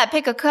card? Yeah,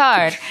 pick a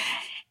card.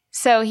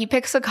 So he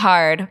picks a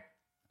card,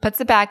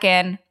 puts it back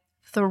in,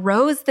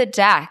 throws the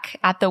deck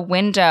at the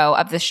window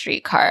of the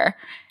streetcar.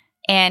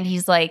 And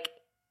he's like,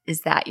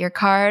 is that your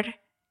card?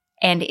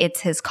 And it's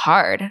his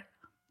card.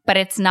 But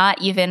it's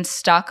not even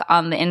stuck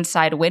on the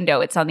inside window.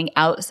 It's on the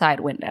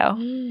outside window.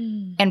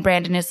 And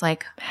Brandon is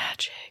like,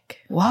 magic.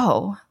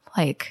 Whoa.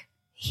 Like,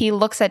 he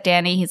looks at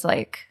Danny. He's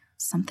like,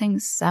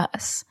 something's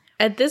sus.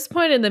 At this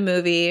point in the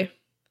movie,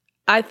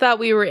 I thought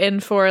we were in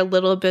for a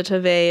little bit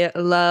of a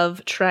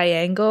love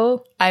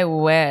triangle. I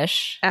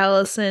wish.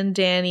 Allison,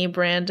 Danny,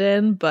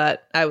 Brandon,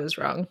 but I was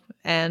wrong.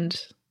 And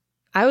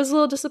I was a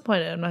little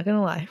disappointed, I'm not going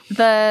to lie.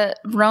 The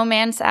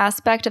romance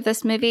aspect of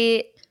this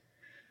movie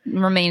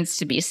remains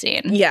to be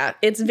seen. Yeah,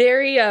 it's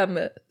very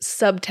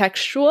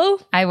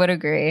subtextual. I would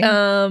agree.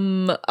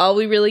 All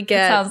we really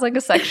get... It sounds like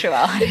a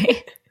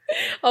sexuality.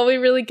 All we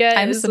really get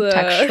I'm is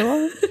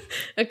subtextual.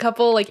 A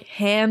couple like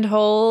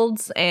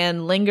handholds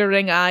and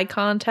lingering eye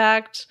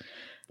contact.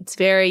 It's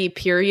very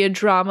period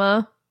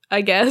drama.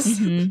 I guess.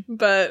 Mm-hmm.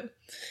 But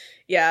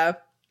yeah.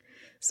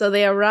 So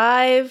they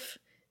arrive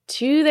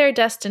to their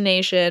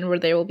destination where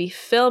they will be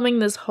filming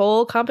this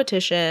whole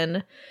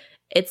competition.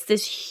 It's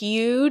this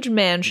huge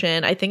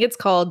mansion. I think it's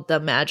called the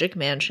Magic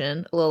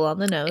Mansion. A little on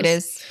the nose. It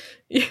is.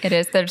 It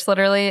is. There's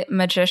literally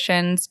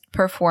magicians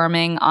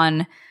performing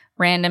on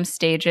random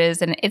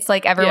stages. And it's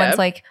like everyone's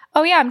like,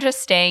 oh, yeah, I'm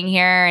just staying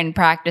here and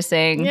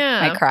practicing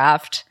my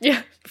craft.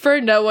 Yeah.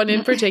 For no one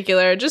in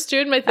particular. Just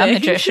doing my thing. A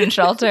magician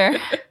shelter.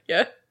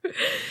 Yeah.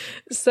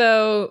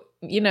 So,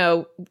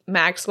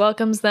 Max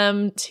welcomes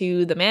them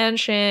to the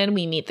mansion.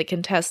 We meet the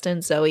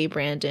contestants, Zoe,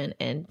 Brandon,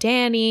 and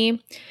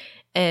Danny.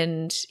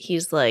 And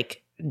he's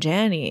like,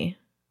 Danny,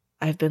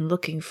 I've been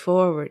looking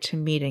forward to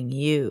meeting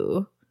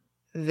you.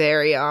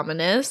 Very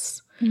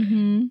ominous.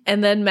 Mm-hmm.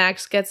 And then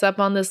Max gets up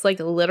on this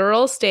like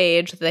literal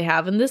stage that they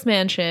have in this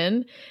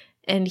mansion.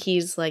 And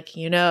he's like,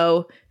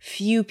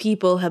 few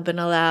people have been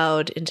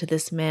allowed into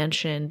this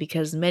mansion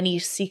because many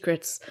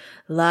secrets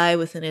lie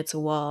within its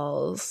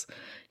walls.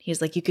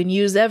 He's like, you can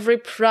use every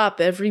prop,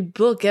 every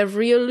book,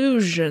 every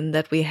illusion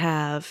that we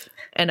have.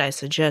 And I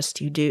suggest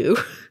you do.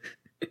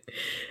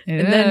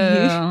 And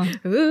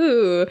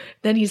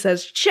then he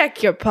says,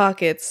 check your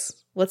pockets.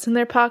 What's in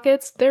their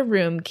pockets? Their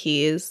room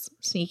keys.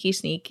 Sneaky,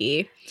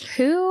 sneaky.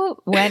 Who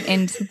went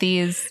into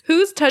these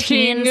Who's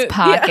touching teens'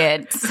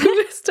 pockets? Yeah.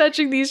 Who's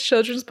touching these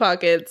children's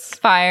pockets?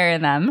 Fire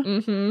them.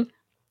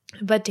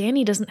 Mm-hmm. But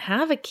Danny doesn't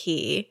have a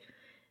key.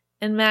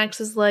 And Max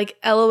is like,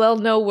 LOL,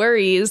 no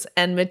worries,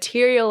 and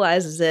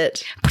materializes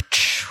it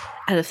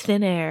out of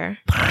thin air.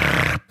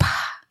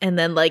 And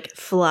then, like,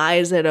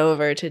 flies it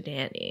over to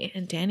Danny.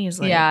 And Danny's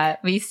like... Yeah,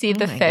 we see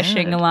the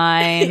fishing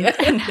line.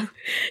 Yeah.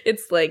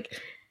 It's, like,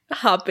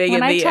 hopping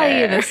in the air. When I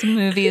tell you this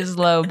movie is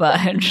low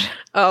budge.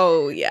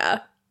 Oh,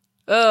 yeah.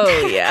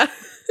 Oh, yeah.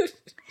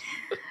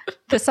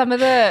 Some of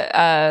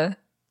the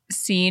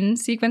scene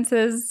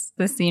sequences,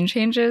 the scene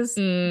changes,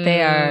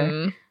 they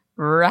are...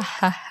 rough.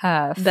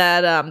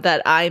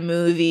 That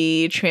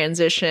iMovie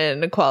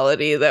transition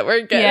quality that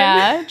we're getting.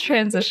 Yeah,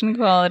 transition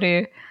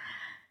quality.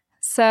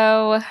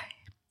 So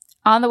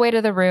on the way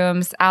to the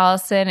rooms,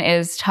 Allison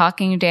is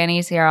talking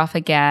Danny's ear off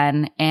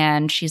again.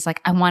 And she's like,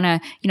 I want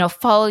to,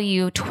 follow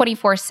you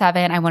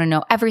 24/7. I want to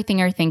know everything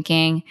you're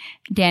thinking.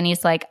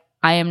 Danny's like,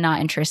 I am not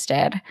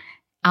interested.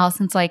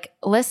 Allison's like,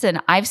 listen,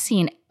 I've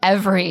seen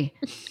every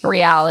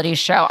reality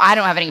show. I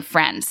don't have any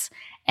friends.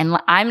 And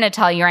I'm going to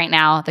tell you right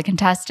now, the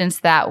contestants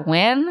that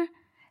win,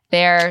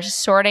 they're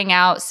sorting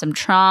out some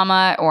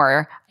trauma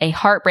or a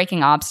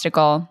heartbreaking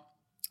obstacle.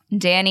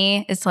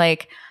 Danny is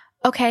like,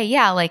 okay,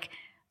 yeah, like,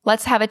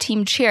 let's have a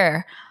team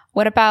cheer.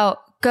 What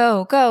about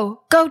go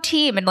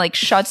team? And like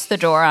shuts the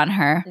door on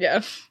her.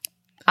 Yeah.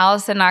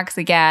 Allison knocks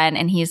again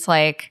and he's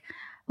like,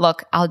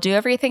 look, I'll do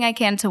everything I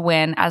can to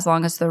win as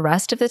long as the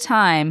rest of the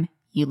time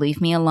you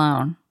leave me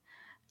alone.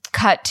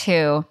 Cut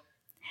to...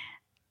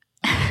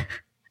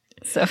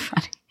 So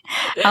funny.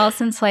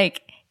 Allison's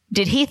like,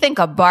 did he think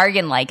a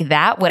bargain like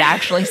that would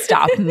actually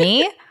stop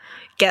me?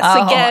 Guess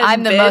again,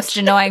 I'm the bitch. most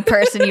annoying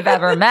person you've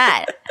ever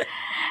met.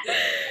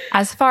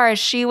 As far as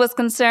she was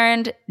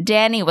concerned,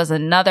 Danny was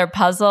another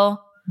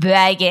puzzle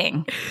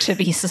begging to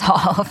be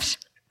solved.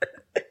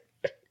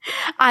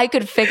 I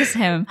could fix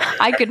him.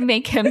 I could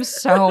make him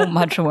so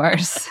much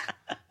worse.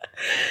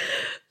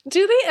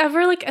 Do they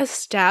ever like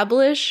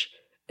establish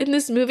in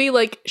this movie,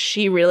 like,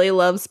 she really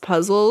loves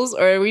puzzles,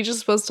 or are we just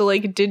supposed to,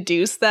 like,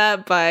 deduce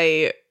that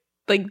by,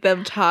 like,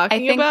 them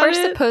talking about it? I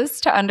think we're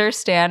supposed to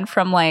understand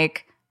from,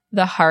 like,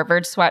 the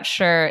Harvard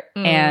sweatshirt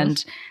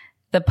and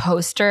the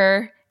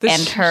poster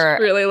and her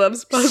really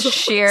loves puzzles.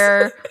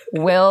 Sheer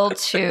will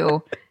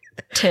to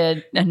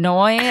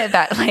annoy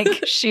that,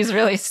 like, she's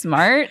really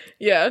smart.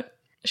 Yeah.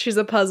 She's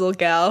a puzzle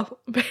gal,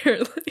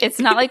 apparently. It's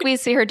not like we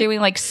see her doing,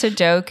 like,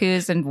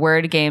 Sudokus and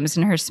word games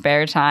in her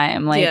spare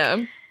time. Like,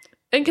 yeah.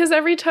 And because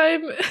every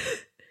time,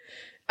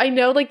 I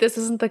know, like, this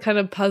isn't the kind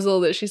of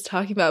puzzle that she's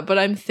talking about, but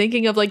I'm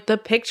thinking of, like, the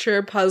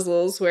picture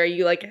puzzles where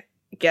you, like,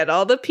 get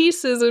all the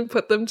pieces and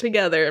put them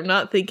together. I'm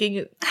not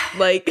thinking,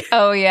 like...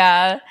 Oh,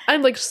 yeah.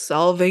 I'm, like,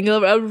 solving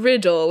a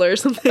riddle or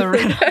something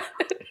like that.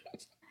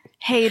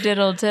 Hey,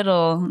 diddle,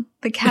 diddle.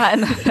 The cat.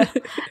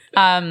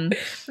 I'm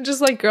just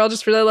like, girl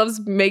just really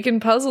loves making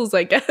puzzles,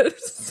 I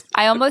guess.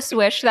 I almost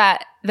wish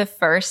that the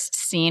first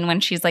scene when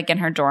she's, like, in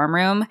her dorm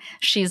room,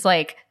 she's,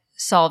 like...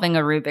 solving a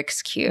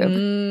Rubik's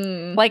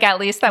Cube. Like, at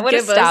least that would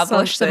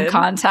establish some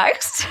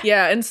context.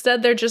 Yeah,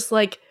 instead they're just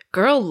like,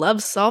 girl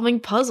loves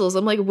solving puzzles.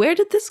 I'm like, where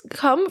did this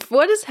come from?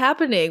 What is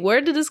happening? Where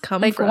did this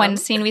come from? Like, one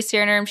scene we see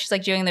her in her room, she's,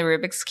 like, doing the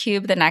Rubik's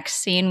Cube. The next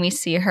scene we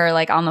see her,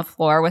 like, on the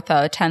floor with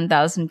a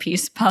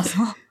 10,000-piece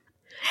puzzle.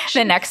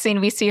 The next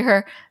scene we see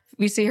her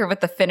with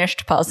the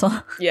finished puzzle.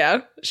 Yeah.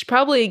 She's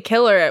probably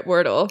killer at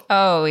Wordle.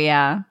 Oh,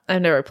 yeah.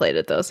 I've never played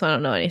it, though, so I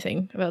don't know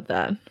anything about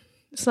that.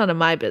 It's none of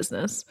my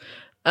business.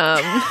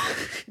 Back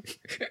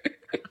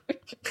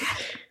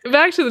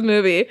to the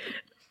movie.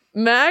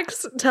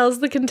 Max tells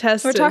the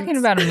contestants... We're talking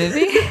about a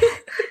movie?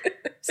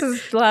 This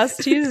is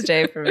last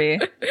Tuesday for me.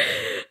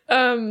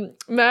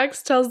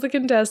 Max tells the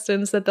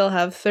contestants that they'll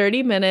have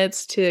 30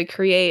 minutes to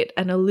create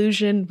an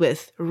illusion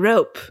with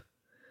rope,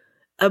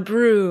 a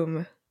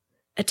broom,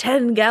 a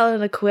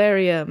 10-gallon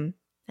aquarium,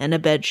 and a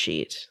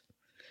bedsheet.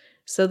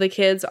 So the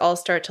kids all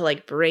start to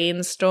like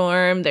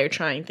brainstorm. They're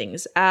trying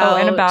things out. Oh,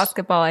 and a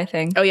basketball, I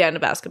think. Oh, yeah, and a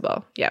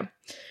basketball. Yeah.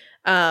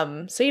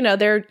 So, you know,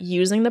 they're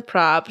using the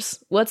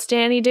props. What's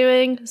Danny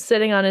doing?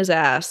 Sitting on his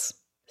ass,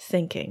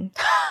 thinking.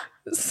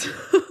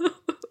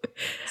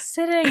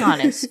 Sitting on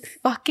his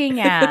fucking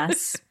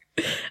ass.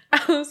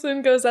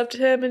 Allison goes up to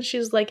him and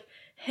she's like,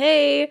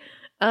 hey,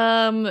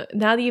 now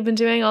that you've been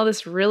doing all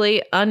this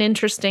really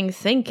uninteresting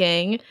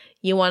thinking,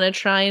 you want to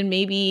try and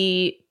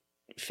maybe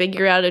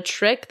figure out a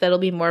trick that'll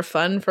be more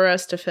fun for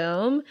us to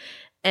film?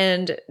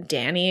 And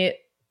Danny,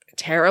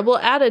 terrible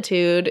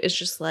attitude, is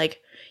just like,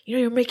 you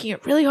know, you're making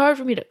it really hard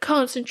for me to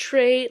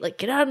concentrate, like,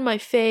 get out of my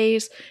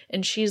face.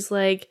 And she's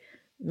like,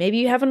 maybe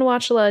you haven't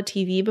watched a lot of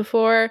TV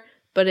before,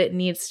 but it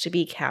needs to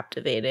be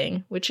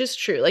captivating, which is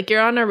true. Like,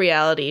 you're on a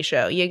reality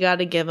show. You got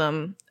to give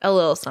them a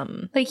little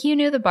something. Like, you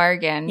knew the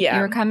bargain. Yeah.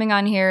 You were coming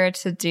on here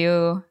to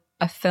do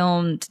a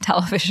filmed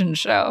television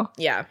show.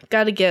 Yeah.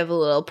 Got to give a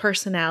little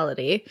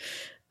personality.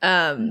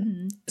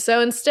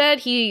 So instead,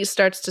 he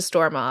starts to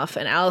storm off,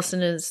 and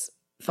Allison is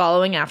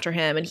following after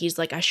him, and he's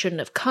like, I shouldn't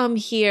have come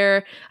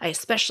here. I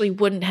especially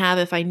wouldn't have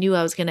if I knew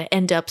I was going to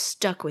end up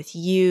stuck with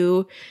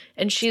you.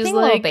 And she's like,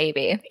 little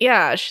baby.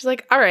 Yeah. She's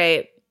like, all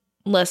right,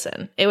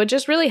 listen, it would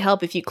just really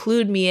help if you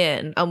clued me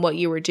in on what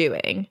you were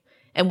doing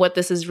and what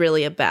this is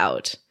really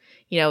about.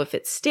 You know, if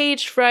it's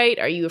stage fright,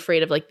 are you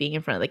afraid of like being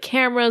in front of the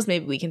cameras?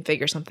 Maybe we can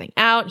figure something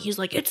out. And he's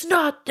like, it's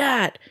not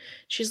that.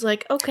 She's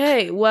like,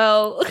 okay,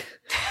 well,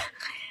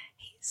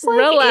 he's like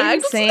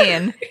relax.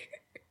 Insane.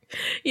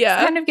 Yeah.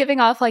 It's kind of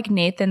giving off like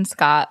Nathan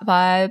Scott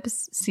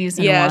vibes,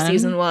 season 1. Yeah,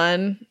 season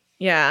 1.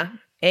 Yeah.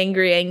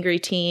 Angry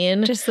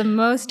teen. Just the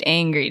most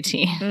angry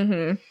teen.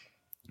 Mm-hmm.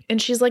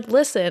 And she's like,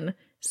 listen,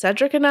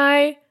 Cedric and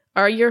I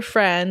are your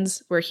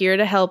friends. We're here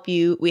to help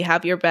you. We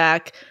have your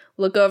back.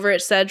 Look over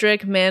at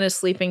Cedric. Man is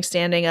sleeping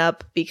standing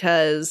up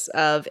because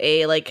of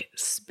a like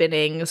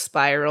spinning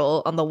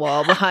spiral on the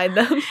wall behind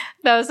them.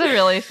 That was a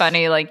really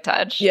funny like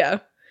touch. Yeah.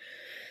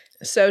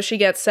 So she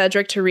gets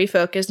Cedric to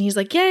refocus, and he's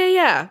like,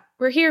 yeah.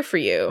 We're here for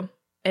you.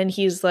 And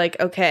he's like,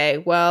 okay,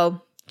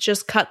 well,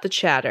 just cut the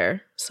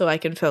chatter so I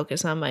can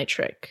focus on my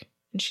trick.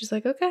 And she's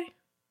like, okay,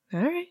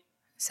 all right.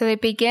 So they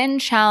begin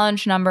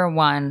challenge number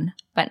 1,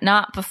 but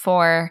not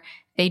before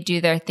they do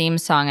their theme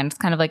song. And it's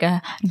kind of like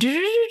a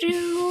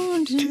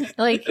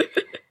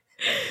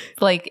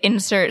like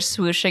insert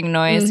swooshing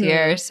noise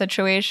here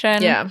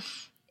situation. Yeah.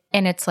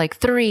 And it's like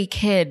 3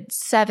 kids,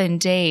 7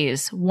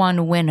 days,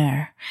 1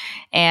 winner.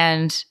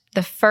 And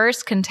the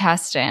first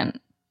contestant,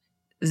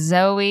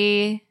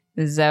 Zoe.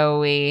 This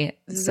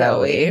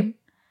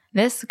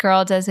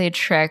girl does a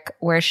trick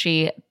where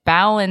she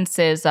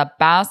balances a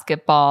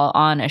basketball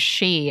on a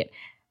sheet.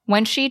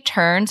 When she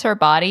turns her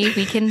body,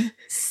 we can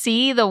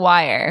see the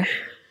wire.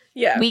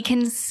 Yeah. We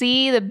can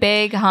see the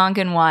big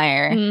honkin'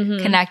 wire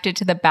connected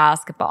to the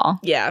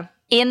basketball. Yeah.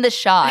 In the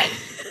shot.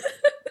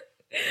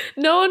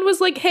 No one was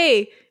like,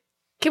 hey,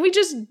 can we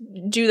just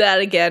do that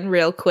again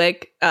real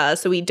quick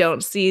so we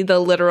don't see the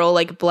literal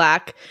like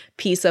black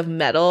piece of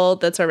metal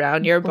that's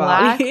around your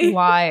body? Black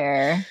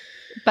wire.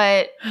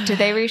 But did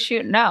they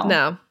reshoot?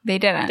 No, they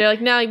didn't. They're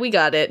like, no, we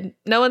got it.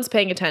 No one's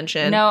paying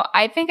attention. No,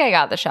 I think I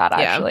got the shot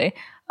actually.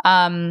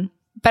 Yeah.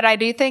 But I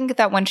do think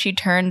that when she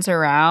turns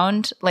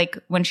around, like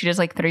when she does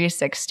like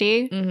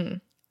 360,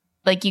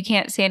 like you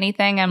can't see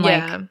anything. I'm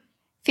like,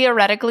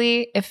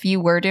 theoretically, if you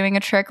were doing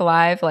a trick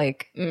live,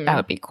 like that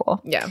would be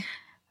cool. Yeah.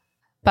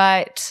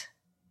 But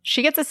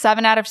she gets a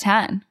 7 out of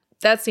 10.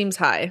 That seems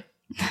high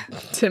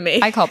to me.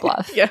 I call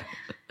bluff. Yeah.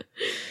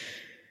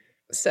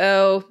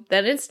 So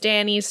then it's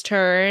Danny's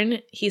turn.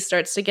 He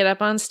starts to get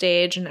up on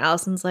stage, and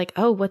Allison's like,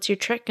 oh, what's your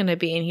trick going to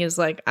be? And he's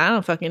like, I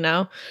don't fucking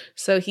know.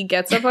 So he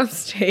gets up on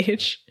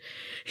stage.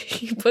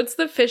 He puts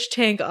the fish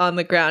tank on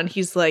the ground.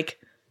 He's like,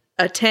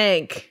 a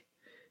tank.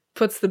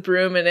 Puts the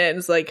broom in it and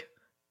is like,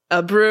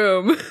 a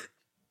broom.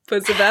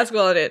 Puts the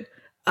basketball in it.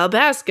 A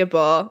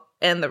basketball.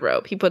 And the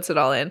rope. He puts it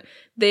all in.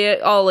 They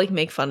all like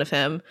make fun of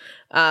him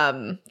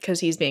because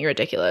he's being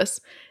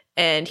ridiculous.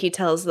 And he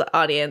tells the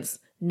audience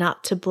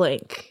not to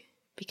blink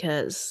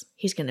because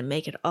he's going to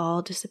make it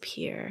all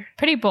disappear.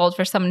 Pretty bold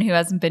for someone who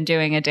hasn't been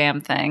doing a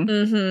damn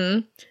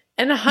thing.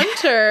 And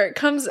Hunter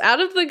comes out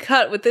of the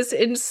cut with this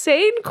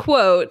insane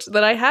quote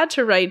that I had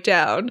to write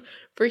down,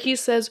 where he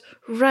says,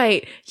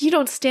 right, you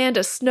don't stand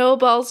a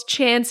snowball's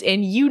chance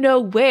in you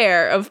know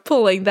where of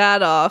pulling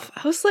that off.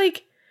 I was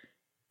like,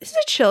 it's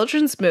a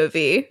children's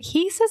movie.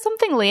 He says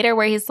something later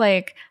where he's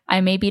like, I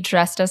may be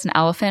dressed as an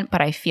elephant,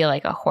 but I feel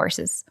like a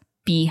horse's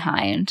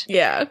behind.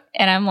 Yeah.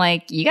 And I'm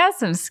like, you got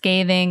some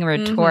scathing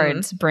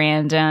retorts,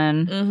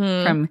 Brandon,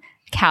 from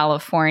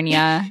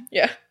California.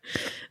 Yeah.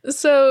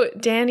 So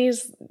Danny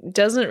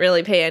doesn't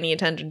really pay any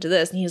attention to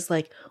this. And he's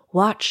like,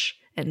 watch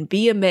and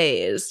be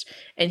amazed.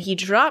 And he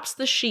drops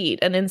the sheet.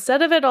 And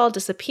instead of it all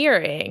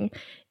disappearing,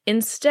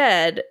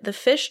 instead, the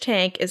fish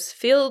tank is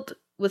filled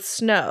with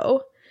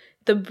snow.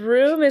 The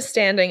broom is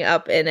standing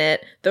up in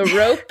it. The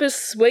rope is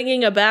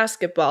swinging a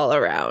basketball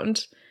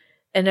around.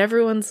 And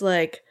everyone's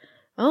like,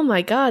 oh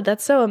my God,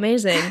 that's so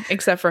amazing.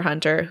 Except for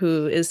Hunter,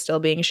 who is still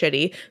being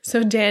shitty.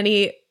 So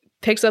Danny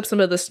picks up some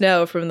of the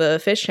snow from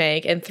the fish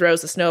tank and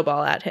throws a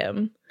snowball at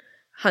him.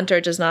 Hunter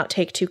does not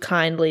take too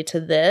kindly to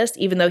this,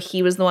 even though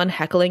he was the one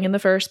heckling in the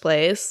first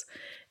place.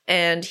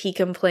 And he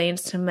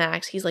complains to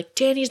Max. He's like,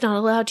 Danny's not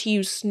allowed to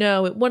use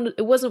snow. It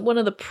wasn't one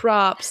of the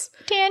props.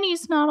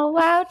 Danny's not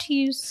allowed to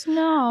use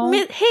snow.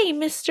 Hey,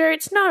 mister,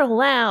 it's not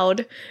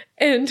allowed.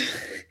 And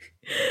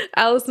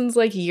Allison's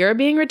like, you're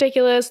being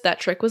ridiculous. That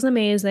trick was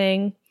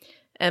amazing.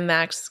 And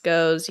Max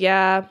goes,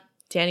 yeah,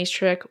 Danny's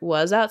trick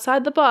was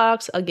outside the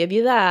box. I'll give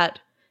you that.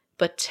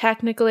 But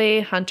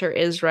technically, Hunter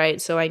is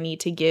right, so I need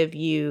to give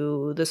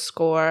you the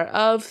score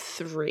of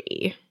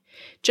 3.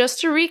 Just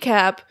to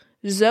recap,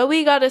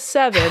 Zoe got a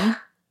 7,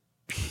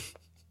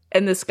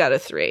 and this got a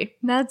 3.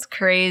 That's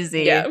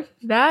crazy. Yeah.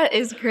 That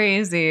is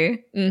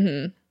crazy.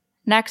 Mm-hmm.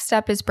 Next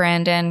up is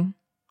Brandon.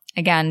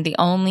 Again, the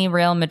only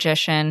real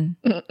magician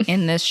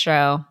in this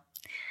show.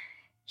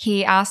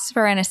 He asks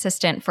for an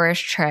assistant for his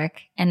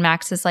trick, and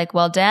Max is like,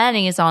 well,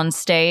 Danny's on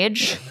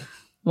stage.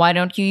 Why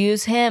don't you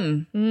use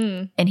him?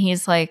 And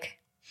he's like,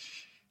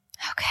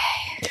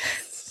 okay.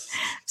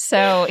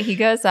 So he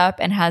goes up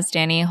and has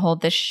Danny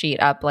hold this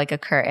sheet up like a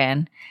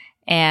curtain.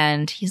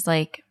 And he's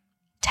like,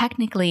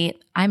 technically,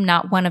 I'm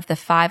not one of the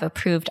 5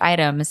 approved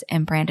items.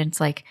 And Brandon's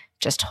like,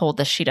 just hold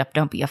the sheet up.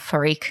 Don't be a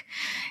freak.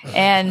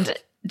 And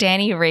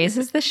Danny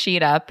raises the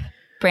sheet up.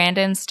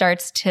 Brandon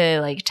starts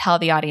to like tell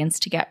the audience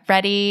to get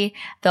ready.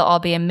 They'll all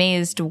be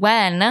amazed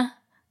when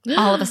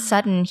all of a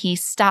sudden he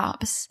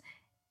stops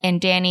and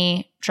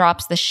Danny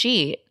drops the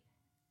sheet.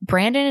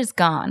 Brandon is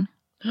gone.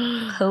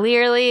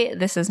 Clearly,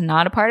 this is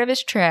not a part of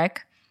his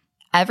trick.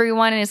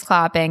 Everyone is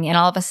clapping, and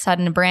all of a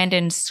sudden,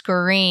 Brandon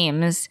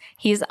screams.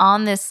 He's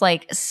on this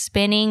like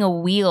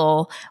spinning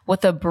wheel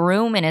with a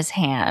broom in his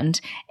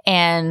hand,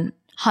 and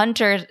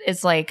Hunter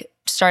is like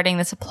starting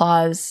this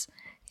applause.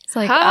 It's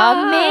like,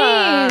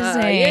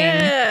 amazing.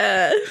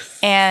 Yes.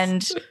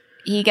 And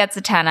he gets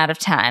a 10 out of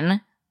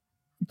 10.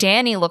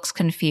 Danny looks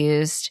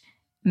confused.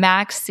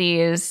 Max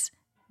sees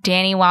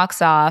Danny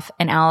walks off,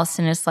 and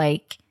Allison is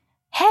like,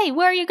 hey,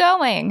 where are you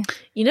going?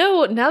 You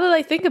know, now that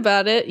I think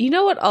about it, you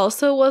know what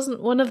also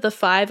wasn't one of the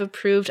 5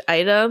 approved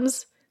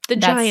items? The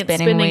giant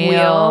spinning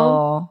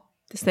wheel.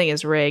 This thing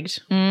is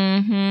rigged.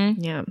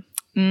 Mm-hmm. Yeah.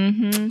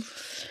 Mm-hmm.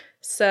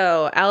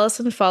 So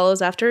Allison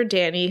follows after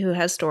Danny, who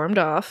has stormed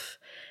off.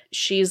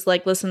 She's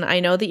like, listen,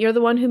 I know that you're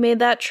the one who made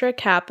that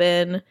trick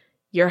happen.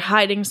 You're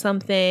hiding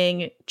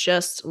something.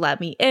 Just let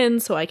me in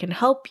so I can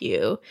help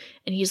you.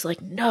 And he's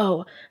like,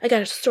 no, I got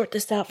to sort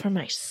this out for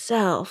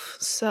myself.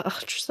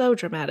 So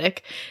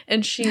dramatic.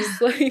 And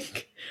she's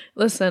like,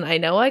 listen, I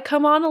know I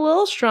come on a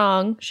little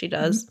strong. She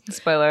does.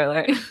 Spoiler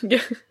alert.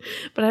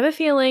 But I have a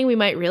feeling we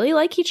might really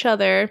like each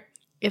other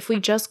if we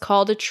just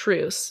called a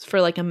truce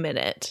for like a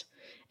minute.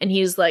 And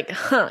he's like,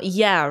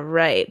 yeah,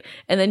 right.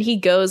 And then he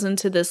goes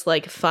into this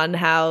like fun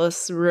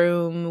house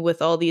room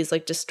with all these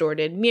like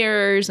distorted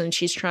mirrors, and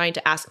she's trying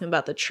to ask him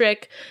about the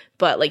trick,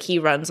 but like he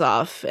runs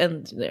off,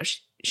 and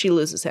she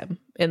loses him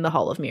in the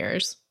Hall of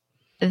Mirrors.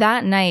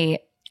 That night,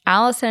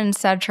 Allison and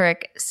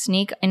Cedric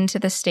sneak into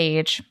the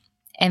stage,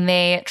 and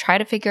they try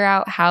to figure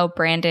out how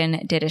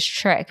Brandon did his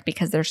trick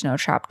because there's no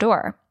trap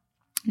door.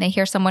 They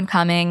hear someone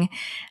coming,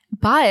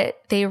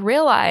 but they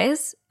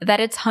realize that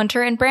it's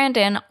Hunter and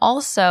Brandon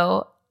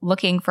also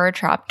looking for a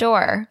trap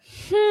door.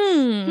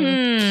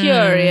 Curious.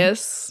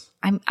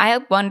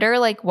 I wonder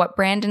like what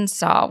Brandon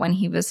saw when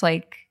he was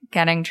like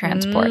getting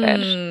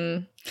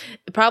transported.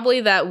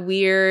 Probably that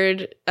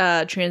weird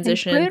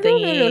transition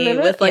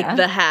thingy with like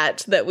the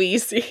hat that we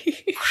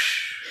see.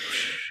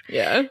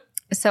 Yeah.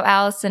 So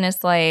Allison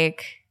is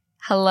like,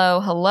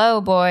 hello,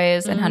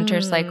 boys. And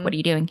Hunter's like, what are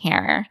you doing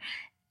here?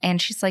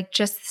 And she's like,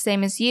 just the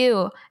same as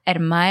you,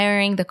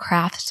 admiring the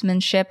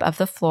craftsmanship of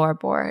the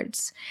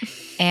floorboards.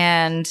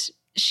 And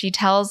she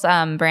tells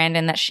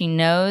Brandon that she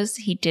knows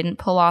he didn't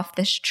pull off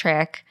this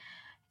trick,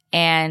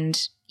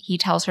 and he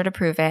tells her to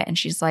prove it. And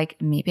she's like,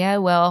 maybe I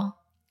will.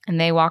 And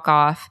they walk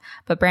off.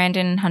 But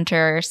Brandon and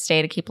Hunter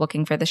stay to keep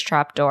looking for this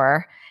trap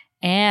door.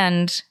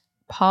 And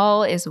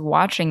Paul is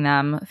watching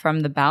them from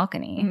the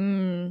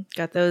balcony.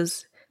 Got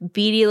those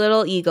beady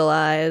little eagle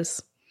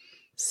eyes.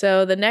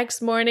 So the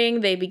next morning,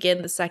 they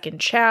begin the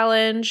second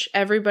challenge.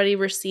 Everybody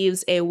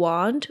receives a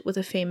wand with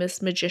a famous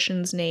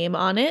magician's name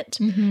on it.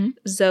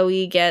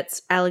 Zoe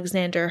gets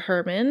Alexander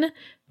Herman.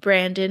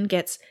 Brandon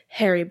gets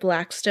Harry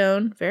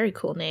Blackstone. Very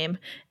cool name.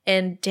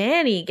 And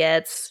Danny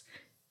gets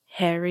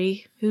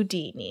Harry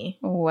Houdini.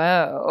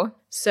 Whoa.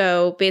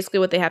 So basically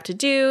what they have to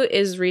do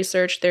is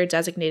research their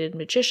designated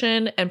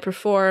magician and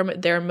perform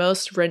their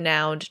most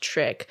renowned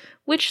trick,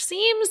 which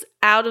seems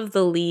out of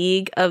the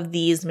league of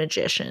these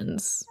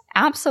magicians.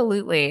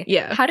 Absolutely.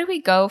 Yeah. How do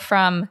we go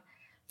from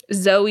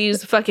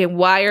Zoe's fucking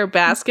wire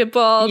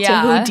basketball to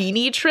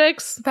Houdini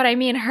tricks? But I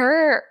mean,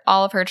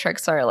 all of her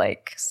tricks are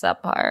like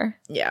subpar.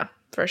 Yeah,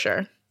 for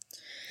sure.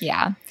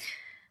 Yeah.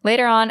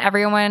 Later on,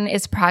 everyone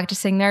is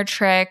practicing their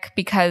trick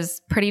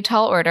because pretty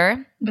tall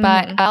order,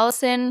 but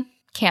Allison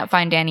can't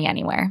find Danny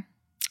anywhere.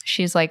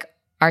 She's like,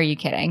 are you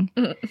kidding?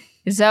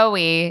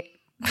 Zoe,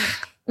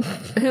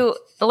 who,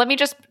 let me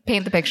just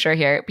paint the picture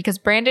here, because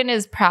Brandon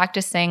is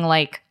practicing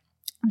like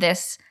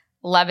this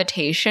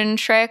levitation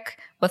trick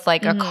with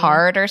like a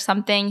card or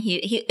something.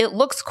 He it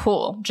looks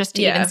cool just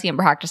to even see him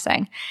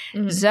practicing.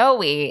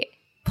 Zoe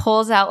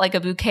pulls out like a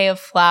bouquet of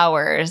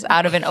flowers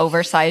out of an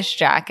oversized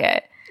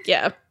jacket.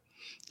 Yeah.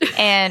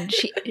 And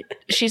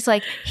she's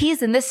like,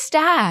 he's in the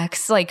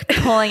stacks, like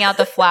pulling out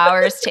the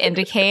flowers to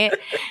indicate.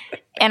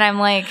 And I'm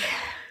like,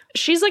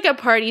 she's like a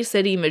Party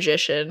City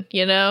magician,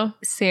 you know?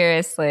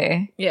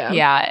 Seriously. Yeah.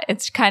 Yeah,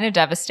 it's kind of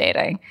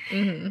devastating.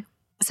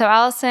 So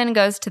Allison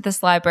goes to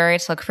this library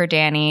to look for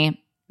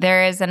Danny.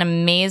 There is an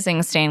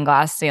amazing stained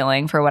glass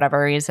ceiling for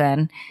whatever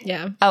reason.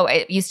 Yeah. Oh,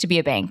 it used to be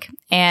a bank.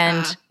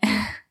 And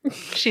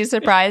she's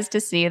surprised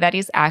to see that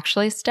he's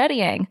actually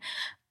studying.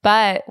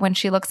 But when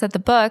she looks at the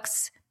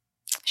books,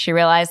 she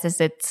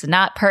realizes it's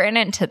not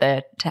pertinent to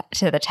the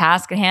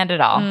task at hand at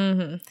all.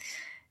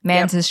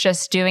 Mans is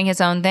just doing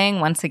his own thing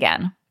once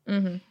again.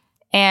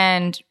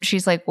 And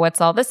she's like, what's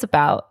all this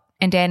about?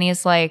 And Danny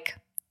is like,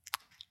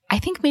 I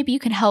think maybe you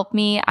can help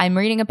me. I'm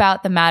reading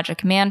about the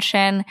Magic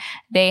Mansion.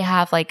 They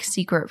have like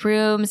secret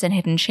rooms and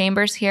hidden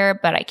chambers here,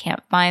 but I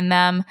can't find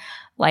them.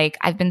 Like,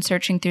 I've been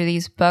searching through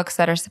these books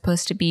that are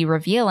supposed to be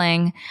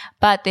revealing,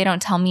 but they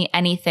don't tell me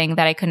anything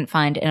that I couldn't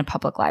find in a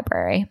public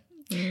library.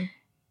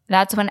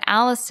 That's when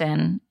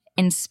Allison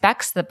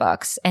inspects the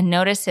books and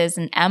notices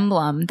an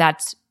emblem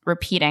that's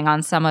repeating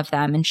on some of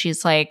them. And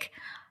she's like,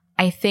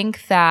 I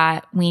think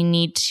that we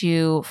need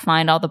to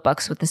find all the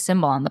books with the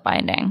symbol on the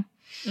binding.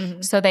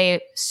 So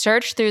they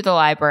search through the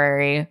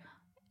library.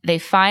 They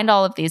find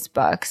all of these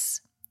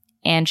books.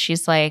 And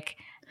she's like,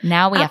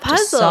 now we have to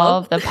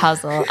solve the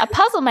puzzle. A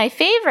puzzle, my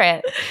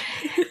favorite.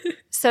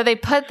 So they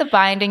put the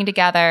binding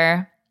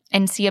together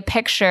and see a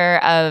picture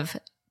of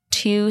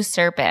two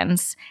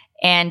serpents.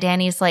 And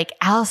Danny's like,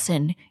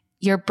 Allison,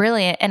 you're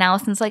brilliant. And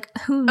Allison's like,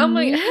 who me? Oh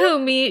my, who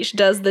me? She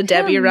does the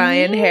Debbie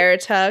Ryan hair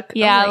tuck.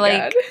 Yeah, oh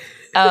like,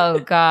 oh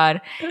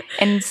God.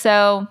 And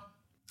so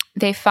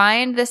they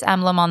find this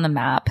emblem on the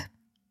map.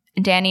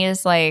 Danny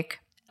is like,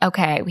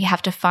 okay, we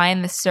have to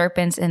find the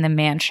serpents in the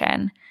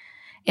mansion.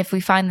 If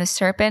we find the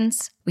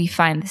serpents, we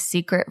find the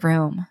secret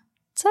room.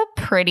 It's a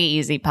pretty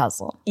easy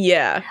puzzle.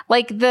 Yeah.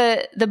 Like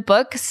the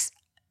book's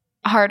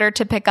harder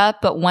to pick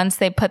up, but once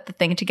they put the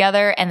thing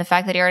together and the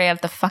fact that he already has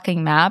the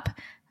fucking map,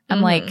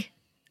 I'm like,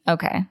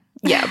 okay.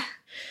 Yeah.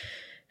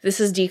 This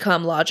is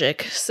decom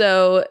logic.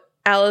 So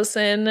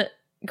Allison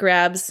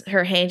grabs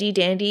her handy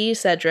dandy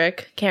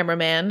Cedric,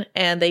 cameraman,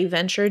 and they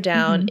venture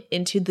down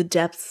into the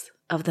depths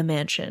of the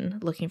mansion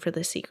looking for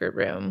the secret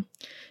room.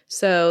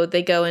 So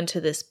they go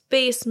into this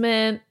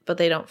basement, but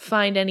they don't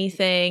find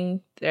anything.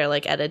 They're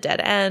like at a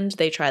dead end.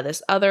 They try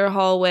this other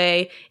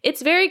hallway.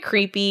 It's very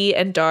creepy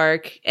and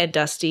dark and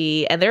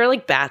dusty, and there are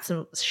like bats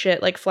and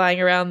shit like flying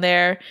around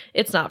there.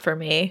 It's not for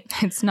me.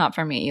 It's not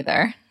for me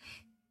either.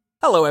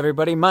 Hello,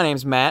 everybody. My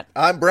name's Matt.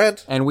 I'm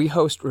Brent. And we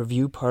host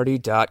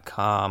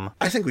ReviewParty.com.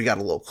 I think we got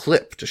a little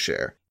clip to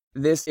share.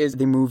 This is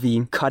the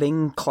movie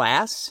Cutting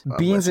Class.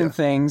 Beans and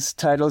Things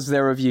titles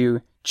their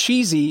review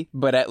cheesy,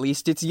 but at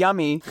least it's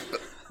yummy.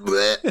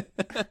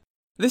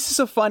 This is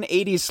a fun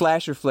 80s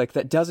slasher flick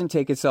that doesn't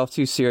take itself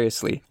too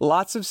seriously.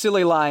 Lots of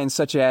silly lines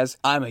such as,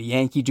 I'm a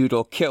Yankee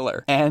Doodle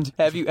killer, and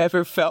have you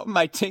ever felt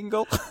my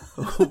tingle?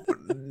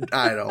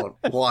 I don't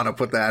want to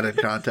put that in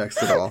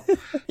context at all.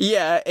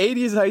 Yeah,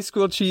 80s high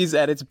school cheese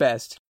at its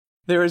best.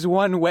 There is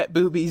one wet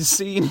boobies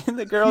scene in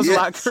the girls'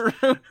 locker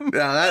room.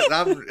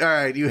 All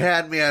right, you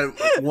had me at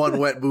one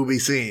wet boobie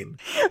scene.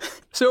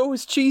 So it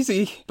was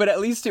cheesy, but at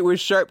least it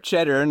was sharp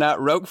cheddar, not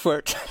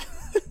Roquefort.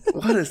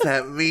 What does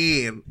that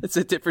mean? It's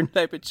a different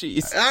type of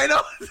cheese. I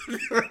know it's a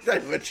different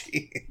type of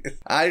cheese.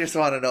 I just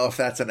want to know if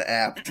that's an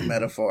apt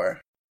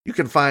metaphor. You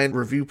can find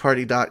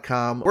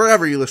ReviewParty.com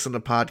wherever you listen to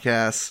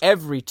podcasts.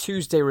 Every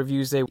Tuesday,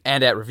 Reviewsday,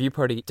 and at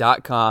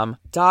ReviewParty.com.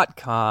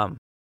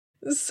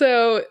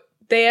 So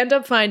they end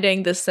up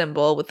finding the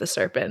symbol with the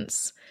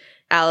serpents.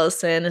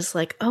 Allison is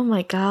like, oh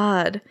my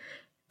God,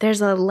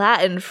 there's a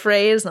Latin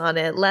phrase on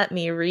it. Let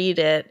me read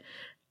it.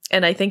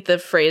 And I think the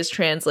phrase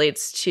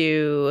translates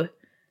to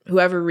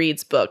whoever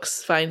reads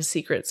books finds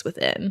secrets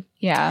within.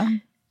 Yeah.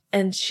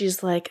 And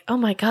she's like, oh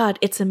my God,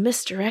 it's a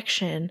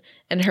misdirection.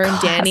 And her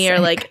and Danny are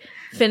like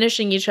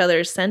finishing each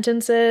other's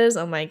sentences.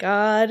 Oh my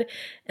God.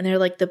 And they're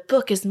like, the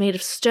book is made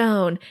of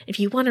stone. If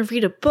you want to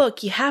read a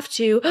book, you have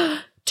to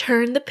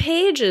turn the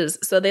pages.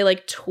 So they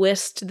like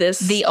twist this.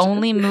 The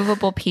only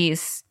movable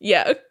piece.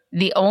 Yeah.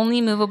 The only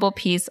movable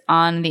piece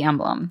on the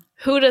emblem.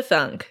 Who'da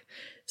thunk?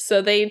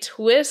 So they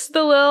twist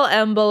the little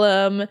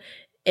emblem.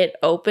 It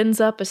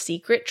opens up a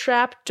secret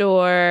trap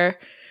door.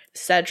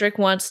 Cedric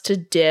wants to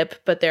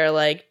dip, but they're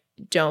like,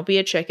 don't be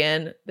a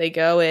chicken. They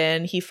go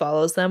in. He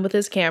follows them with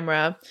his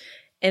camera.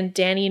 And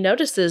Danny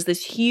notices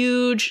this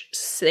huge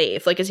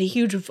safe, like it's a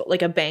huge,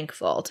 like a bank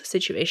vault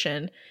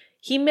situation.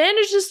 He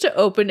manages to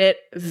open it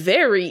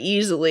very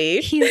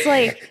easily. He's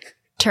like,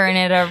 turn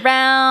it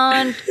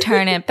around,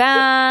 turn it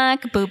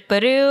back,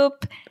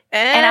 boop-a-doop.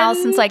 And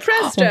Allison's like,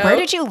 well, where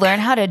did you learn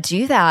how to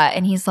do that?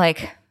 And he's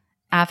like,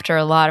 after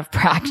a lot of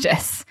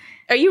practice.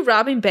 Are you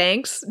robbing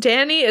banks,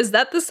 Danny? Is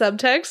that the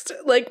subtext?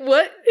 Like,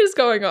 what is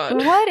going on?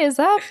 What is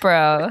up,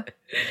 bro?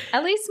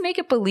 At least make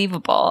it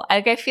believable.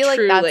 Like, I feel like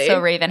That's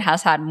So Raven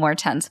has had more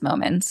tense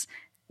moments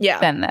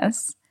than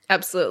this.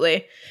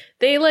 Absolutely.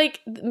 They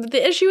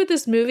the issue with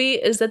this movie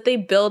is that they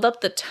build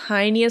up the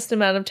tiniest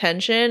amount of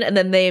tension and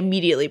then they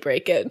immediately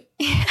break it.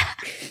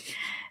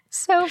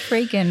 So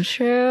freaking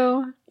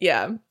true.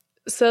 Yeah.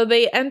 So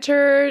they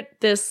enter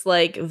this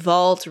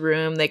vault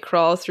room. They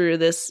crawl through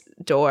this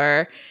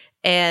door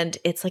and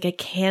it's like a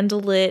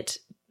candlelit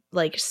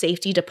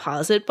safety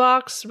deposit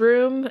box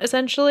room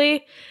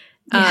essentially.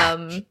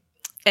 And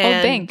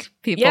bank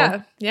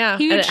people. Yeah.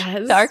 Huge.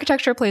 The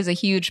architecture plays a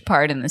huge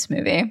part in this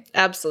movie.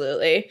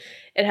 Absolutely.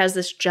 It has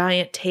this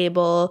giant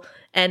table,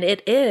 and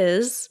it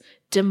is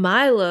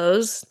Antonio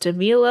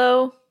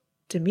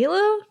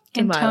DeMilo.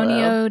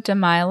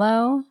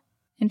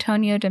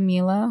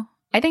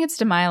 I think it's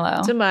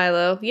DeMilo.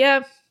 DeMilo,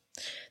 yeah.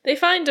 They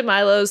find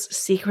DeMilo's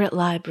secret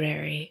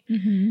library.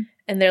 Mm-hmm.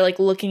 And they're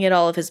looking at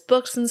all of his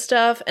books and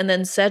stuff. And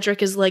then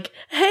Cedric is like,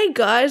 hey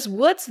guys,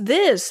 what's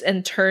this?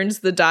 And turns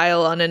the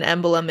dial on an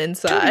emblem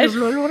inside.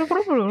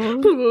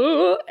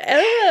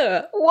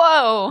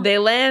 Whoa. They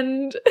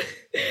land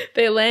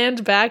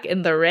back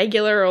in the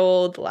regular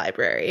old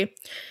library.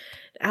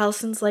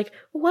 Allison's like,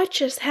 what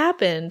just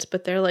happened?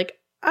 But they're like,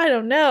 I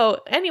don't know.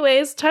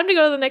 Anyways, time to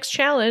go to the next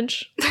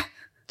challenge.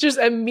 Just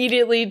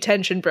immediately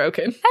tension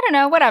broken. I don't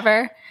know,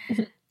 whatever.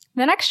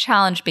 The next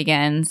challenge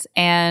begins,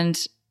 and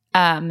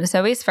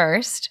Zoe's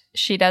first.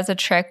 She does a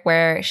trick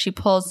where she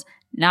pulls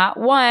not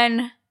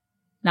one,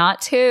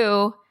 not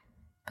two,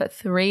 but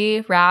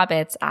 3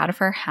 rabbits out of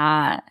her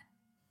hat.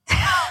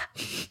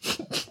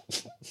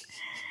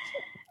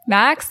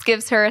 Max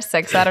gives her a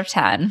 6 out of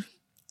 10.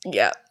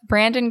 Yeah.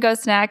 Brandon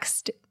goes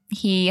next.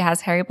 He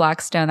has Harry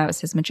Blackstone. That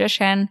was his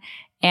magician.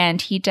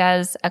 And he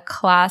does a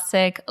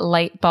classic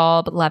light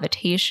bulb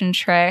levitation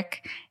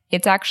trick.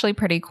 It's actually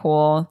pretty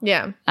cool.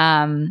 Yeah.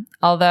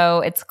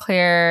 Although it's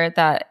clear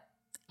that,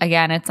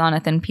 again, it's on a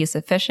thin piece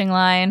of fishing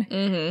line.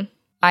 Mm-hmm.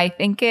 I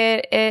think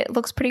it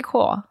looks pretty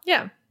cool.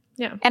 Yeah.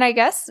 Yeah. And I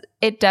guess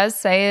it does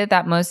say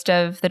that most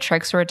of the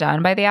tricks were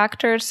done by the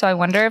actors. So I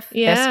wonder if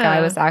this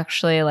guy was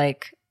actually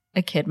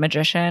a kid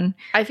magician.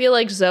 I feel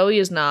like Zoe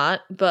is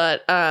not,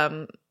 but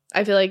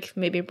I feel like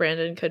maybe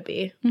Brandon could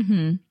be.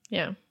 Mm-hmm.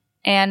 Yeah.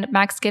 And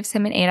Max gives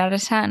him an 8 out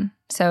of 10.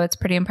 So it's a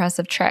pretty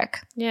impressive trick.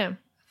 Yeah.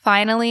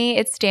 Finally,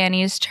 it's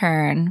Danny's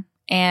turn.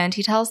 And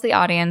he tells the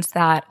audience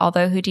that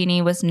although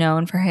Houdini was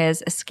known for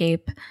his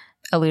escape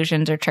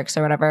illusions or tricks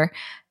or whatever,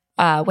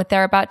 what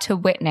they're about to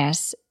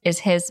witness is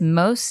his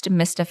most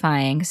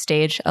mystifying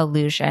stage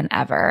illusion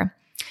ever.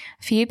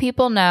 Few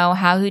people know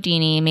how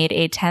Houdini made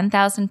a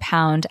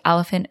 10,000-pound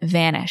elephant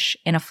vanish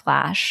in a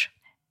flash.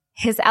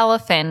 His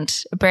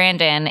elephant,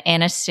 Brandon,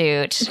 in a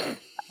suit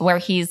where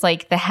he's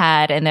the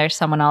head and there's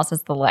someone else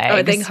as the legs. Oh,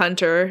 I think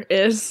Hunter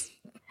is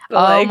the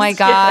legs. Oh my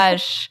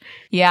gosh.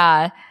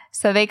 Yeah.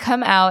 So they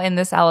come out in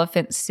this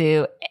elephant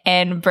suit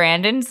and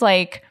Brandon's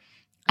like,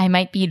 I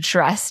might be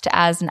dressed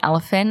as an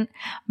elephant,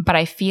 but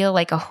I feel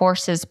like a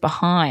horse is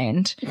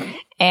behind.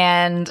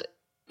 And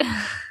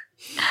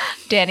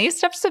Danny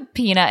stuffs a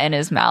peanut in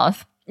his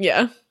mouth.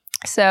 Yeah.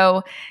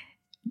 So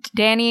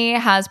Danny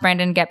has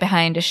Brandon get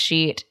behind a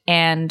sheet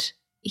and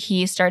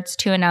he starts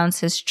to announce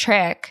his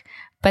trick,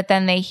 but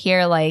then they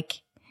hear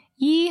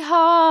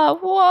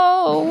yeehaw,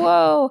 whoa,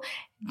 whoa.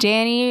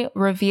 Danny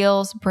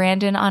reveals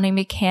Brandon on a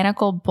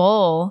mechanical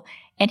bull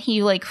and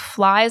he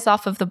flies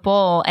off of the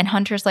bull and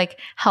Hunter's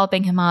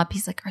helping him up.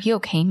 He's like, are you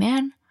okay,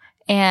 man?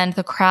 And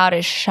the crowd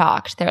is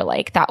shocked. They're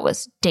like, that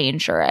was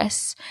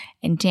dangerous.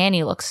 And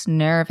Danny looks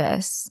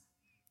nervous.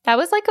 That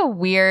was a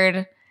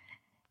weird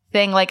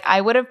thing.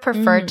 I would have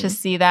preferred to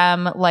see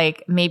them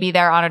maybe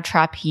they're on a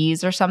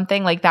trapeze or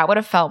something. That would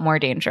have felt more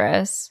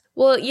dangerous.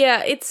 Well,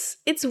 yeah, it's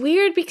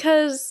weird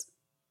because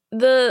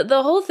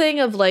the whole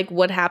thing of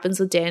what happens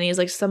with Danny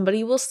is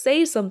somebody will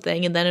say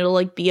something and then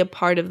it'll be a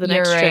part of the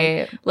next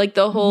trick.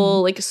 The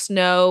whole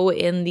snow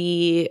in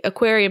the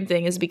aquarium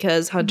thing is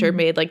because Hunter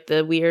made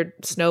the weird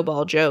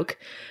snowball joke.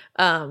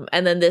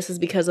 And then this is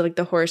because of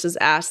the horse's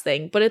ass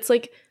thing. But it's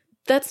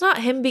that's not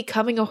him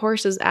becoming a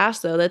horse's ass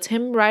though. That's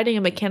him riding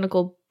a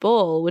mechanical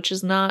bull, which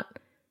is not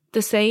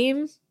the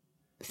same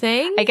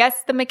thing. I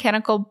guess the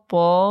mechanical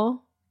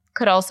bull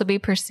could also be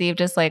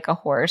perceived as a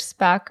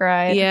horseback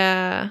ride.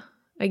 Yeah.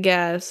 I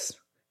guess.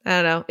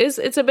 I don't know.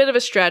 It's a bit of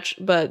a stretch,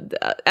 but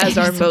as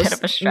are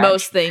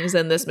most things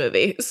in this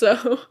movie.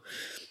 So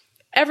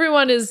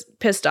everyone is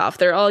pissed off.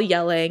 They're all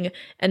yelling,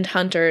 and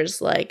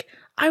Hunter's like,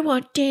 I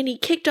want Danny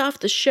kicked off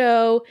the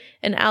show.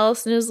 And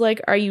Allison is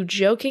like, are you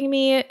joking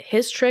me?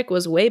 His trick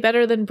was way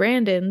better than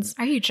Brandon's.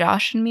 Are you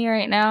joshing me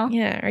right now?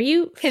 Yeah. Are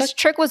you? His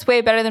trick was way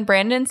better than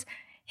Brandon's.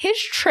 His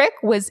trick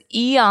was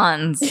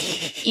eons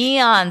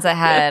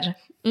ahead.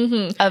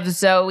 of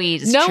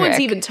Zoe's No trick. one's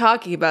even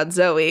talking about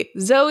Zoe.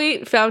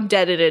 Zoe found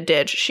dead in a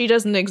ditch. She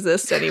doesn't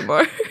exist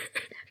anymore.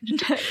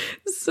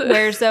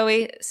 Where's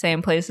Zoe?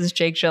 Same place as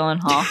Jake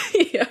Gyllenhaal.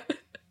 Yeah.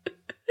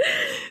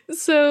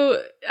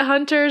 So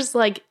Hunter's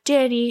like,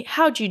 Danny,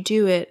 how'd you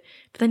do it?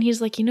 But then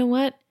he's like, you know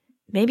what?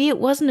 Maybe it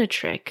wasn't a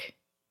trick.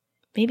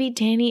 Maybe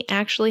Danny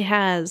actually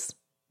has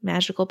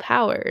magical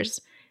powers.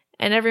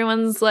 And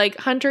everyone's like,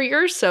 Hunter,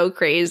 you're so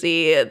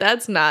crazy.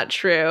 That's not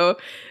true.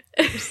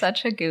 You're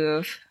such a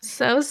goof.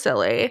 So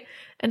silly.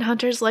 And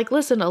Hunter's like,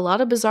 listen, a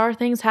lot of bizarre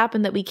things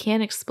happen that we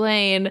can't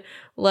explain.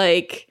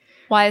 Like,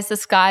 why is the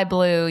sky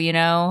blue, you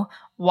know?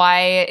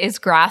 Why is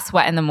grass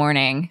wet in the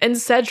morning? And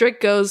Cedric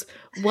goes,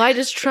 why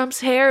does Trump's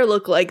hair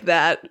look like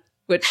that?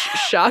 Which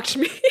shocked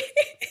me.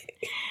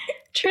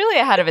 Truly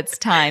ahead of its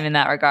time in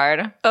that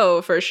regard.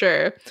 Oh, for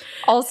sure.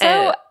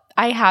 Also,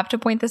 I have to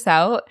point this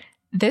out.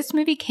 This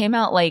movie came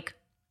out like,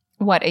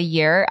 what, a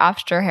year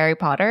after Harry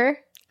Potter?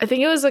 I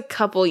think it was a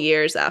couple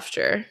years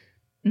after.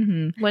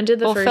 Mm-hmm. When did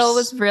the first... Phil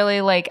was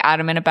really like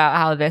adamant about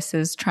how this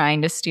is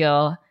trying to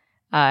steal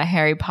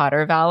Harry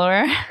Potter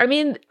valor. I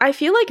mean, I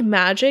feel like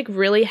magic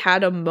really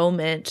had a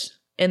moment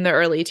in the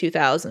early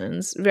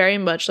 2000s, very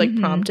much like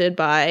prompted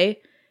by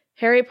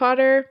Harry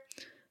Potter.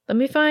 Let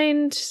me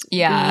find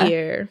the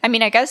year. I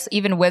mean, I guess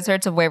even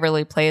Wizards of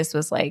Waverly Place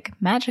was like,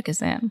 magic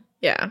is in.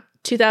 Yeah.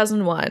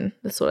 2001.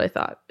 That's what I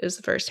thought is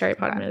the first Harry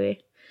Potter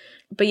movie.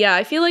 But yeah,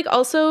 I feel like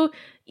also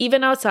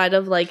even outside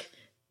of like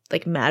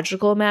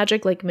magical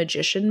magic, like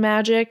magician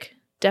magic,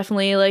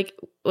 definitely like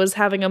was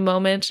having a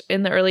moment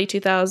in the early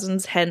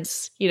 2000s.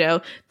 Hence, you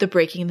know, the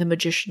Breaking the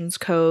Magician's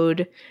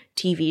Code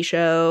TV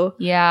show.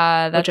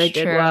 Yeah, that's which I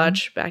did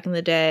watch back in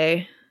the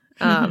day.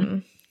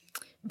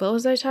 What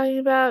was I talking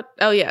about?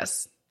 Oh,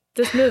 yes.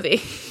 This movie.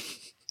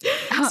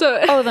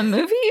 The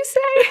movie you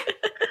say?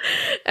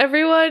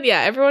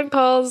 Everyone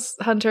calls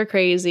Hunter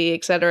crazy,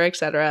 etc.,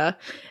 etc.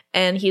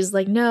 And he's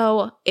like,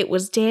 no, it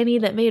was Danny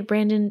that made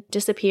Brandon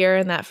disappear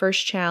in that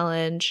first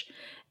challenge.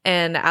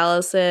 And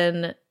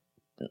Allison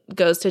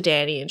goes to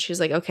Danny and she's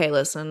like, okay,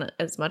 listen,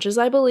 as much as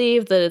I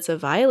believe that it's a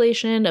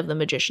violation of the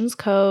Magician's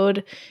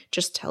Code,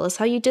 just tell us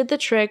how you did the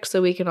trick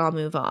so we can all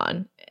move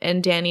on.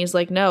 And Danny's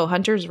like, no,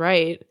 Hunter's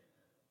right.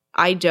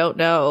 I don't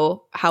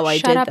know how I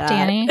did that. Shut up,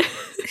 Danny.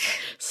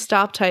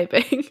 Stop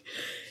typing.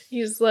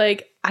 He's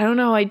like, I don't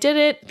know how I did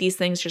it. These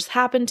things just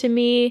happened to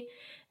me.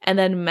 And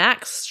then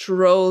Max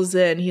strolls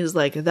in. He's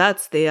like,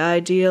 that's the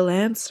ideal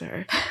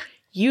answer.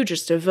 You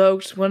just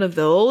evoked one of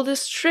the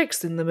oldest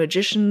tricks in the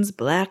magician's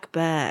black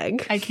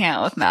bag. I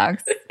can't with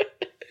Max.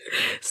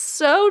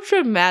 So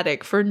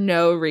dramatic for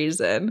no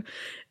reason.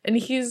 And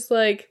he's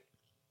like,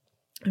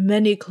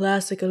 many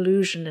classic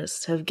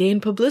illusionists have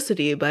gained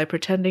publicity by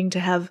pretending to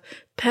have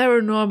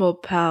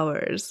paranormal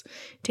powers.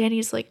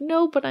 Danny's like,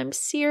 no, but I'm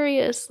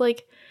serious.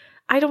 Like,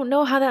 I don't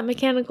know how that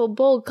mechanical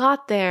bull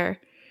got there.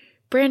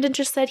 Brandon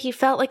just said he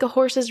felt like a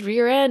horse's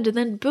rear end, and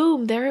then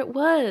boom, there it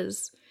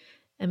was.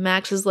 And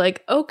Max is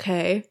like,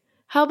 okay,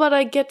 how about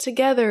I get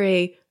together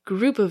a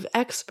group of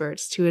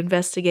experts to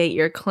investigate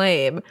your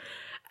claim?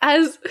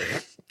 As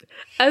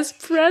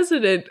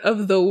president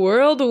of the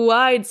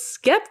Worldwide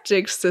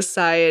Skeptics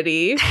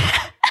Society.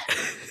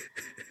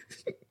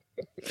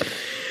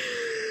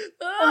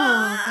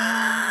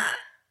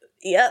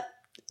 Yep.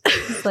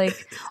 It's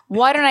like,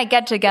 why don't I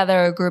get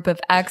together a group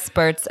of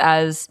experts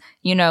as,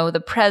 you know,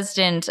 the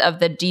president of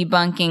the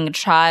Debunking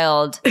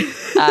Child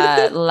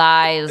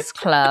Lies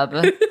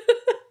Club?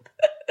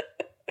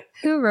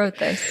 Who wrote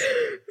this?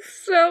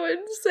 So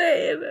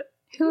insane.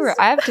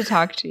 I have to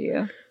talk to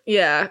you.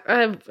 Yeah,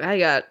 I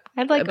got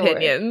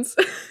opinions.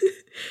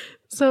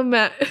 So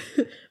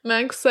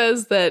Max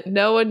says that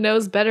no one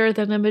knows better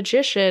than a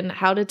magician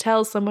how to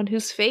tell someone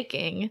who's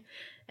faking,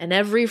 and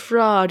every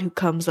fraud who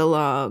comes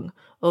along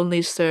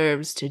only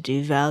serves to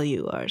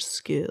devalue our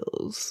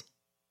skills.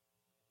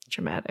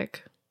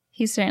 Dramatic.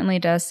 He certainly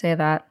does say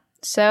that.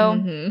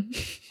 So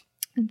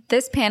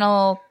this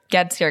panel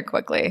gets here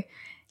quickly.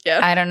 Yeah.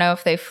 I don't know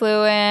if they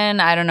flew in.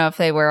 I don't know if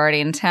they were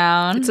already in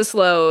town. It's a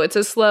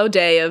slow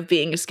day of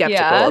being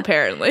skeptical,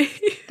 apparently.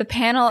 The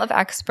panel of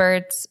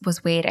experts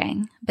was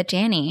waiting, but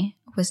Danny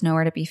was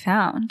nowhere to be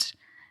found.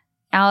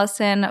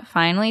 Allison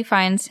finally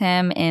finds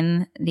him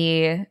in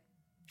the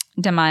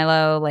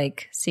DeMilo,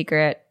 like,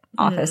 secret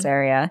office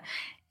area,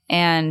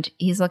 and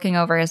he's looking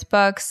over his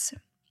books.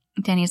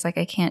 Danny's like,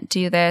 I can't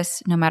do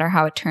this. No matter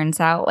how it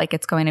turns out, like,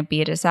 it's going to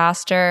be a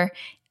disaster.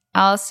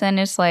 Allison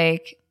is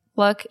like,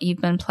 look,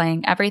 you've been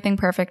playing everything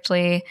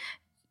perfectly.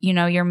 You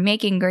know, you're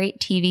making great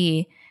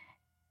TV.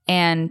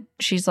 And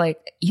she's like,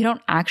 you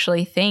don't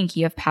actually think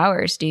you have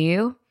powers, do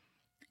you?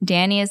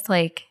 Danny is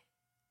like,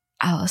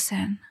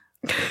 Allison.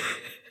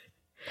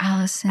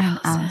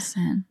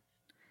 Allison.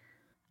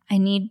 I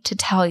need to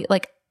tell you,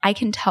 like, I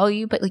can tell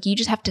you, but like, you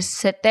just have to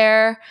sit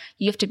there.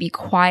 You have to be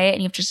quiet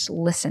and you have to just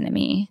listen to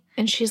me.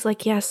 And she's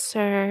like, yes,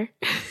 sir.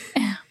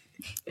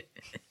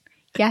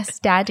 Yes,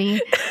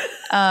 daddy.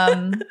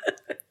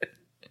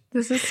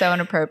 This is so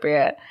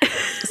inappropriate.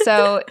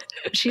 So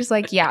she's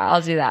like, yeah,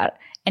 I'll do that.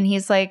 And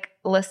he's like,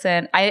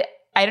 listen,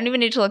 I don't even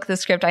need to look at the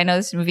script. I know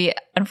this movie,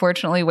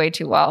 unfortunately, way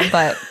too well.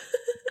 But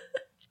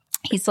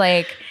he's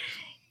like,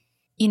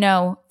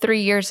 3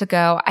 years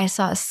ago, I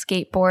saw a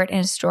skateboard in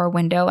a store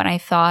window and I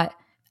thought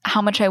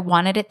how much I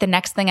wanted it. The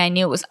next thing I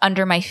knew, it was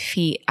under my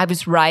feet. I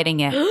was riding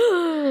it.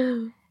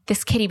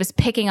 This kid, he was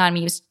picking on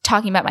me. He was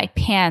talking about my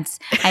pants.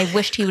 I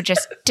wished he would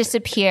just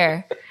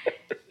disappear.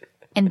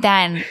 And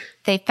then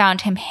they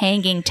found him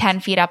hanging 10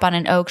 feet up on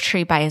an oak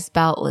tree by his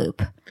belt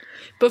loop.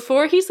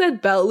 Before he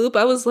said belt loop,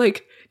 I was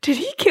like, did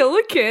he kill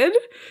a kid?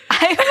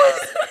 I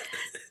was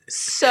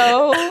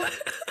so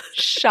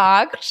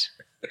shocked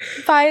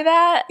by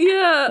that.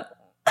 Yeah.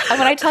 And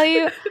when I tell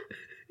you,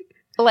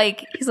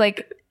 like, he's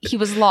like, he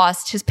was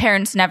lost. His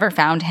parents never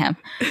found him.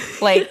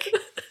 Like,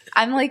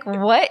 I'm like,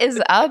 what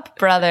is up,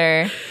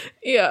 brother?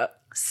 Yeah.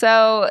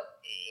 So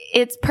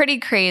it's pretty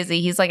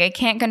crazy. He's like, I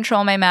can't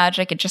control my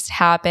magic. It just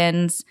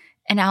happens.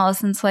 And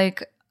Allison's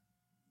like,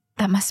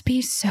 that must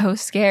be so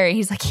scary.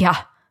 He's like,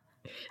 yeah,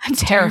 I'm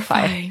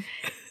terrified.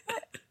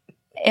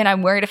 And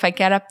I'm worried if I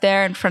get up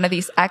there in front of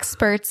these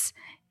experts,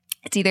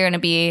 it's either going to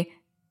be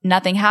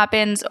nothing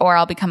happens or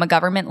I'll become a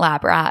government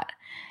lab rat.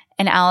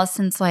 And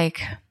Allison's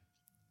like,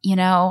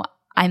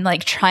 I'm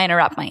like trying to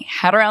wrap my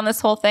head around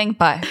this whole thing,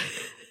 but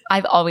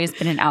I've always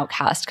been an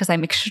outcast because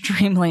I'm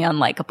extremely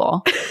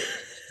unlikable.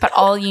 But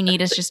all you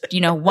need is just,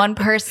 one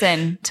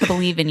person to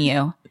believe in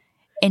you.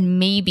 And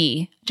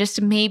maybe,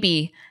 just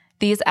maybe,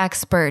 these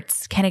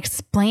experts can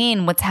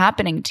explain what's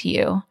happening to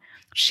you.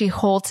 She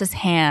holds his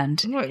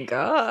hand. Oh my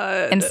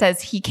God. And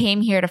says he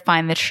came here to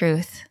find the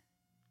truth.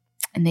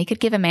 And they could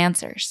give him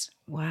answers.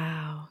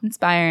 Wow.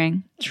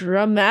 Inspiring.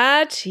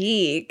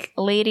 Dramatic.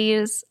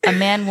 Ladies, a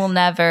man will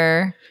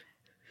never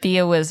be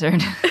a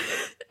wizard.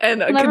 And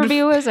never be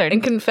a wizard.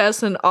 And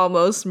confess an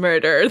almost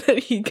murder that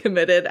he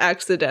committed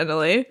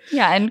accidentally.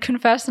 Yeah, and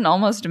confess an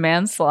almost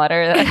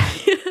manslaughter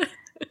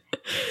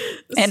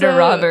and a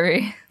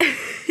robbery.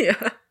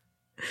 Yeah.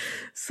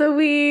 So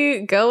we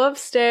go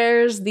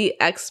upstairs. The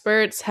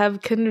experts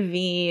have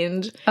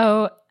convened.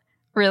 Oh,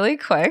 really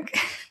quick.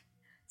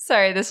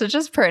 Sorry, this is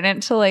just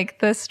pertinent to like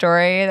the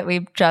story that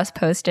we just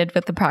posted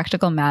with the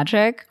practical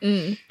magic.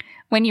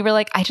 When you were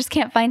like, I just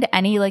can't find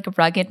any like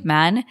rugged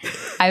men.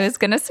 I was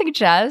going to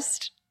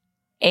suggest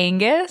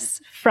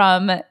Angus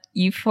from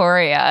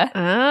Euphoria.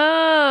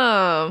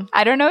 Oh.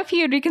 I don't know if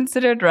he would be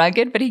considered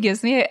rugged, but he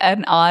gives me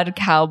an odd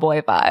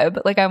cowboy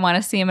vibe. Like I want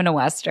to see him in a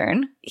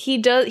Western. He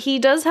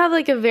does have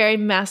like a very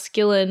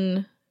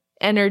masculine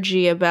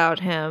energy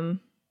about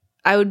him.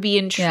 I would be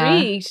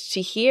intrigued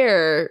to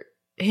hear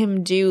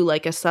him do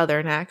like a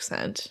Southern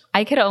accent.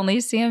 I could only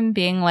see him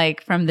being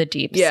like from the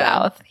deep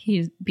South.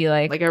 He'd be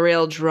like a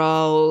real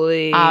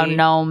drawly. Oh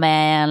no,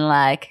 man,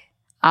 like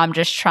I'm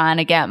just trying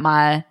to get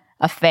my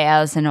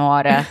affairs in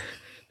order.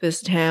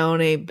 This town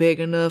ain't big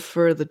enough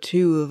for the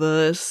two of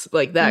us.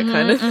 Like that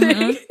kind of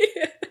thing.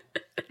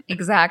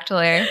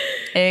 Exactly.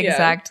 Yeah.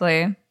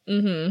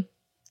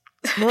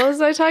 Mm-hmm. What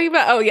was I talking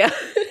about? Oh yeah.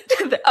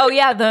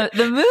 The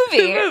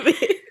movie. The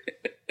movie.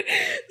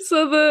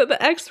 So the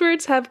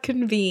experts have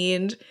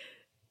convened.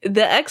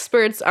 The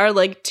experts are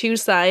like two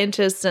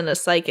scientists and a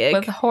psychic.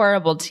 With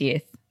horrible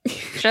teeth.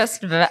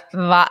 Just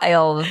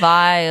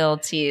vile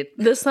teeth.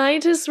 The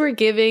scientists were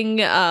giving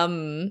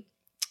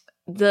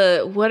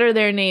what are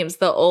their names?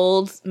 The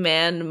old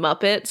man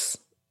Muppets?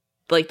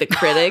 Like the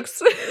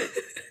critics.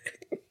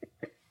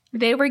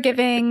 They were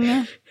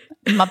giving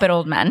Muppet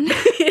old men.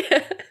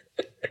 Yeah.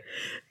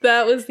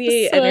 That was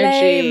the Slay,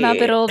 energy.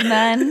 Muppet old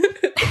men.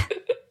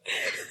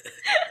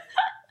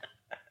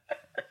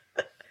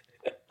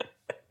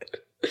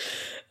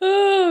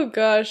 Oh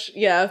gosh,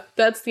 yeah,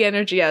 that's the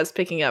energy I was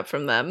picking up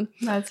from them.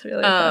 That's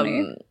really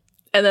funny.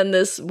 And then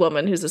this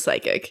woman who's a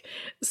psychic.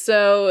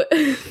 So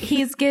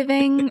he's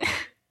giving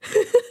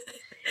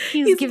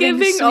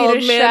giving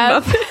old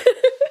man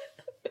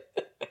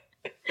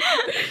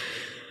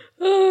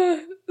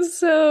Muppet.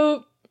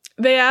 So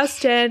they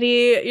asked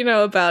Danny,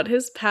 about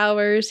his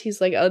powers.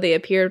 He's like, oh, they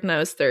appeared when I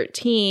was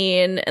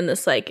 13. And the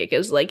psychic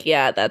is like,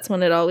 yeah, that's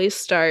when it always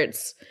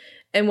starts.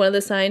 And one of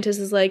the scientists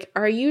is like,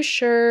 are you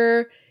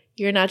sure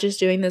you're not just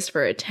doing this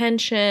for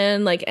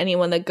attention? Like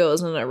anyone that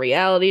goes on a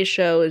reality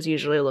show is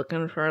usually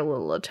looking for a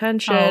little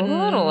attention. A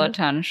little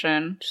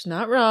attention. She's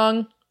not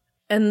wrong.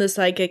 And the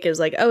psychic is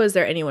like, oh, is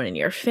there anyone in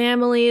your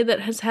family that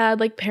has had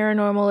like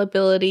paranormal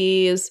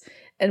abilities?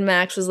 And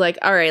Max is like,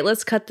 all right,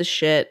 let's cut the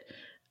shit.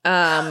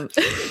 Danny,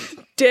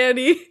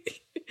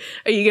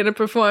 are you going to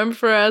perform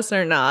for us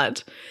or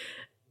not?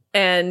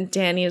 And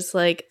Danny's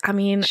like, I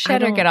mean,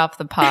 Shut her, get off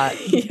the pot.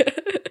 Yeah.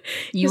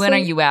 You in or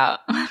you out?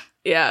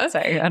 Yeah.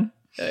 Sorry, go on.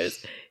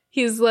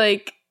 He's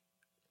like,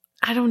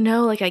 I don't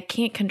know, like I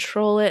can't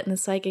control it. And the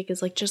psychic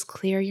is like, just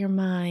clear your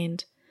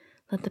mind.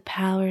 Let the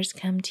powers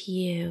come to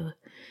you.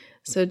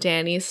 So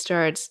Danny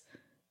starts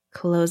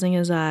closing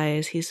his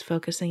eyes. He's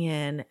focusing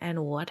in.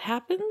 And what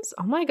happens?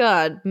 Oh my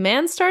God.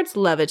 Man starts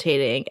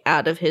levitating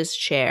out of his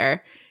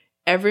chair.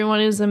 Everyone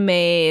is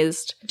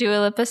amazed.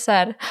 Dua Lipa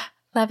said,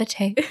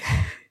 levitate.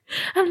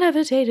 I'm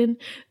levitating.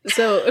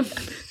 So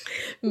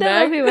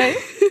Anyway.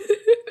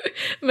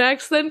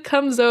 Max then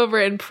comes over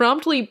and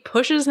promptly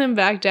pushes him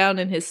back down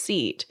in his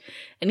seat.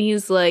 And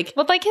he's like...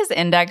 With, like, his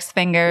index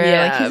finger.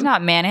 Yeah. Like, he's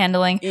not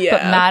manhandling. Yeah.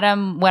 But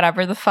Madam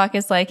whatever the fuck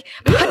is like,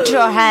 put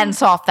your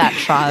hands off that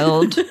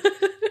child.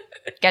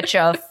 Get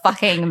your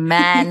fucking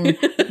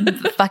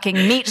fucking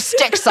meat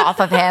sticks off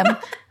of him.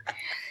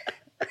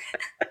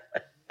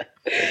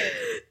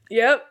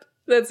 Yep.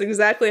 That's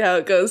exactly how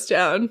it goes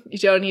down. You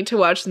don't need to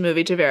watch the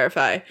movie to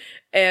verify.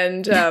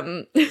 And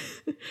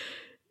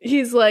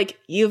he's like,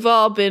 you've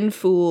all been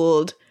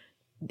fooled.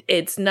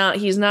 He's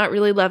not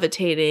really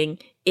levitating.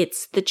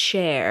 It's the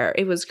chair.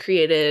 It was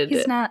created.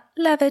 He's not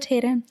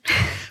levitating.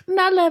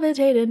 Not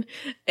levitating.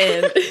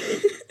 And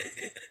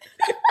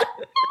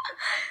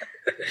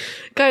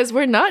guys,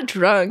 we're not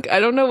drunk. I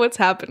don't know what's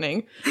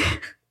happening.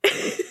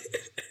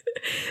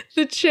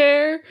 The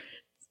chair,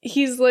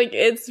 he's like,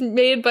 it's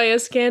made by a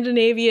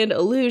Scandinavian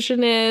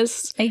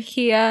illusionist.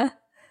 IKEA.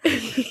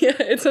 Yeah,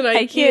 it's an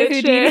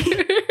IKEA chair.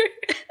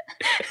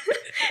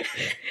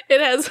 It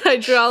has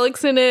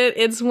hydraulics in it.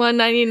 It's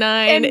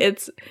 $199.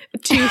 It's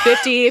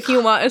 $250 if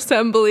you want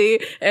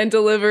assembly and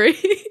delivery.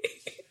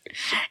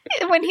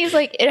 When he's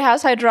like, it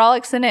has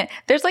hydraulics in it,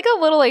 there's like a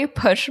little like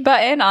push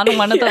button on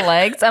one of the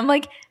legs. I'm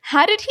like,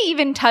 how did he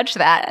even touch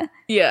that?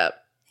 Yeah.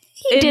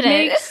 He didn't.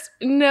 It makes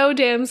no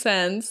damn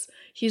sense.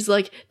 He's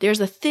like, there's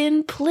a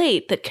thin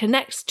plate that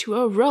connects to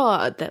a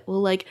rod that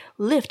will like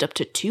lift up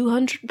to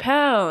 200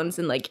 pounds.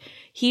 And like,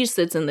 he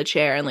sits in the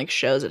chair and like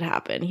shows it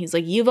happen. He's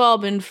like, you've all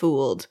been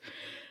fooled.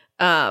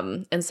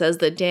 And says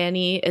that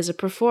Danny is a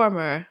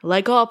performer,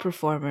 like all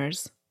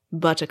performers,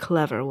 but a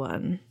clever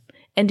one.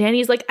 And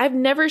Danny's like, I've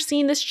never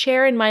seen this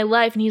chair in my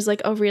life. And he's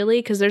like, oh, really?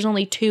 Because there's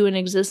only two in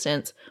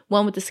existence.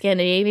 One with the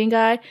Scandinavian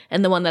guy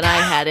and the one that I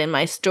had in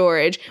my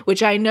storage,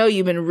 which I know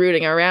you've been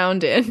rooting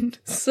around in.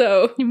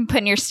 So you've been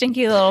putting your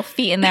stinky little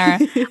feet in there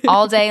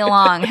all day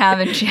long,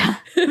 haven't you?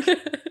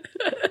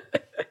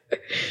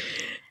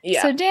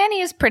 Yeah. So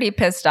Danny is pretty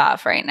pissed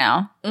off right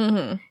now.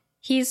 Mm-hmm.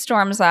 He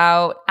storms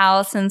out.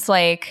 Allison's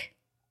like,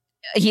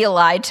 he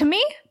lied to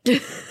me?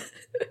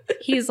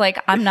 He's like,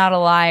 I'm not a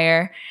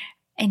liar.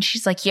 And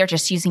she's like, you're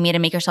just using me to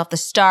make yourself the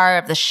star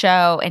of the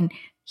show. And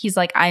he's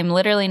like, I'm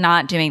literally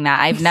not doing that.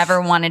 I've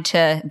never wanted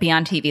to be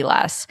on TV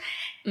less.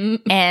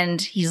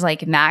 And he's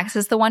like, Max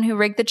is the one who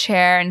rigged the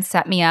chair and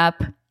set me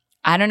up.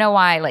 I don't know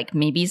why. Like,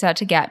 maybe he's out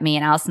to get me.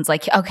 And Allison's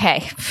like,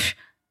 okay,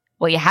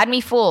 well, you had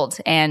me fooled.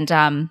 And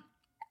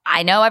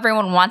I know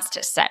everyone wants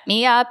to set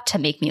me up to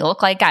make me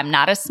look like I'm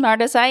not as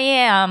smart as I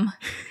am.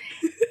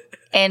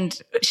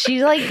 And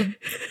she like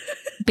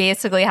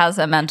basically has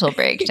a mental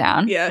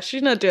breakdown. Yeah,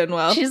 she's not doing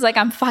well. She's like,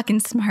 I'm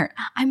fucking smart.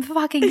 I'm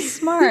fucking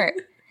smart.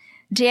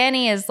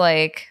 Danny is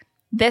like,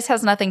 this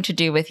has nothing to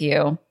do with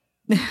you.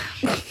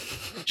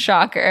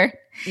 Shocker.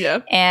 Yeah.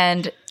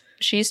 And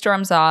she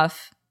storms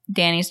off.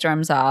 Danny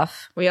storms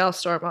off. We all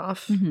storm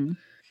off. Mm-hmm.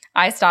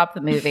 I stop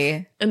the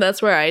movie. And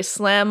that's where I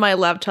slam my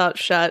laptop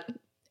shut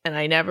and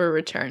I never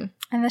return.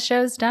 And the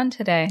show's done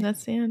today.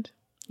 That's the end.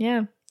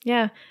 Yeah.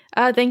 Yeah.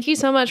 Thank you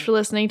so much for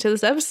listening to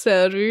this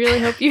episode. We really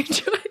hope you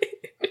enjoy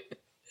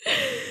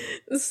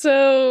it.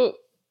 So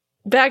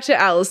back to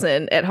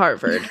Allison at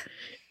Harvard.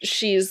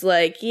 She's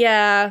like,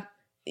 yeah,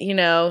 you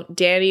know,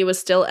 Danny was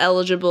still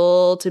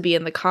eligible to be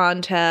in the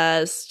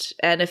contest.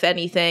 And if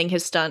anything,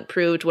 his stunt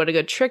proved what a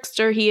good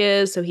trickster he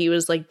is. So he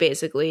was like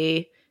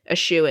basically a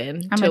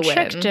shoo-in to win. I'm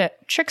a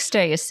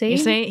trickster, you see? You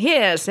see?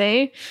 Yeah,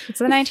 see? It's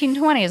the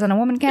 1920s and a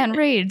woman can't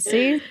read,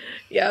 see?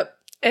 Yep.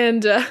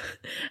 And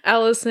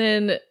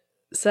Allison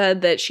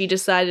said that she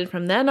decided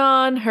from then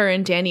on, her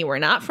and Danny were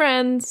not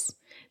friends.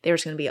 They were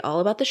going to be all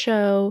about the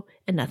show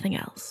and nothing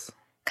else.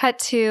 Cut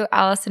to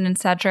Allison and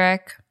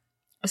Cedric.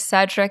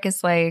 Cedric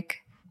is like,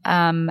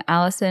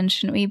 Allison,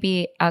 shouldn't we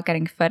be out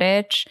getting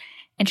footage?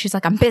 And she's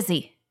like, I'm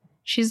busy.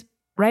 She's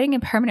writing a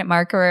permanent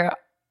marker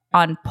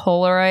on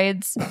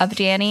Polaroids of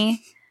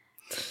Danny.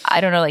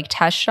 I don't know, like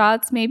test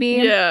shots maybe?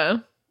 Yeah.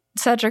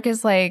 Cedric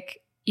is like,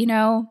 you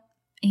know,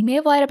 he may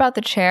have lied about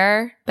the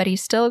chair, but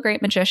he's still a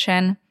great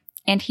magician.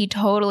 And he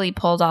totally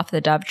pulled off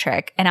the dove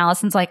trick. And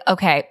Allison's like,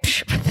 okay.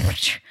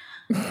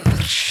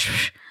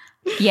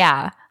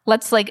 Yeah.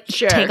 Let's like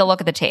take a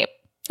look at the tape.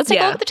 Let's take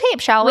a look at the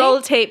tape, shall we? Roll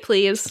the tape,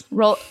 please.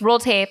 Roll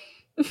tape.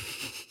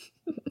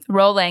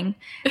 Rolling.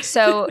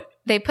 So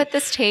they put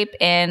this tape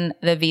in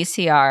the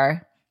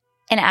VCR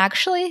and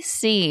actually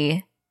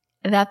see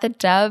that the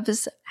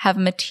doves have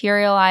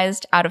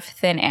materialized out of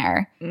thin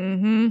air.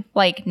 Mm-hmm.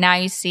 Like, now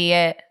you see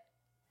it.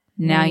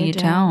 Now you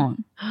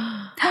don't.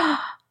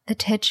 The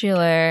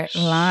titular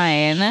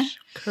line.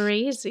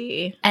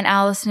 Crazy. And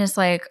Allison is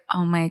like,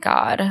 oh my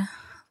God.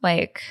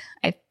 Like,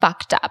 I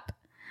fucked up.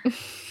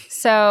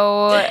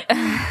 So,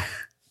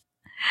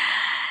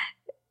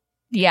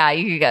 yeah,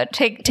 you can go.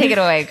 Take it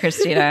away,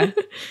 Christina.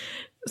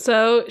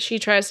 So she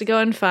tries to go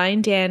and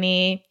find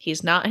Danny.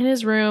 He's not in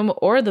his room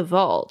or the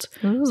vault.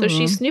 Ooh. So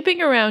she's snooping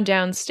around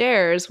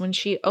downstairs when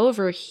she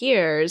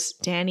overhears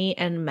Danny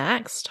and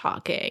Max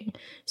talking.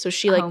 So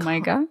she like, oh my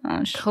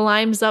gosh,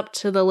 climbs up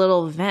to the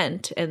little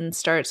vent and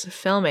starts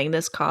filming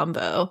this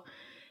combo.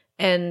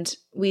 And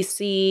we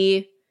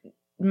see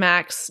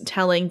Max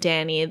telling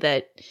Danny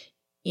that,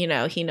 you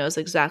know, he knows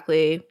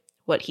exactly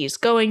what he's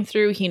going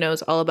through. He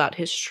knows all about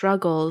his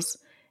struggles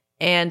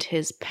and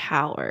his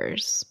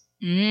powers.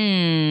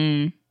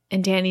 And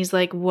Danny's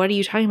like, what are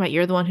you talking about?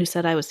 You're the one who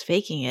said I was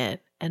faking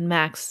it. And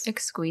Max...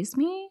 Excuse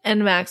me?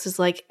 And Max is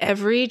like,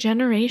 every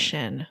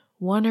generation,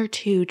 1 or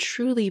 2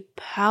 truly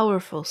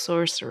powerful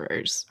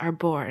sorcerers are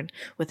born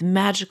with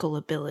magical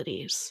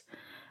abilities.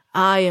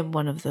 I am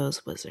one of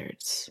those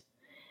wizards.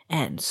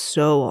 And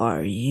so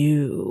are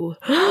you.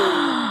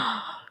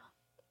 Oh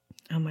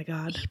my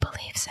God. He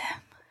believes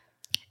him.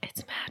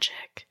 It's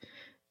magic.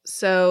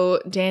 So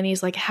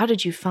Danny's like, how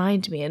did you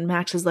find me? And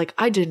Max is like,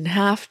 I didn't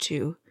have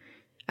to.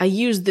 I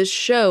used this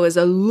show as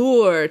a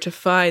lure to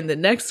find the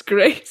next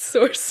great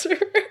sorcerer.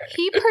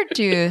 He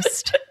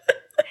produced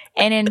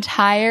an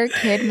entire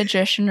kid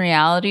magician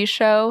reality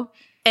show.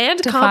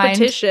 And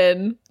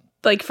competition.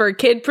 Like for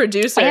kid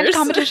producers. And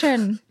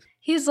competition.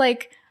 He's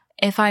like,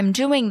 if I'm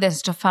doing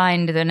this to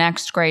find the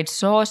next great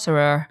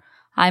sorcerer,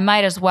 I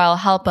might as well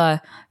help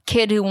a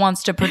kid who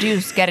wants to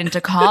produce get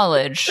into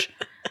college.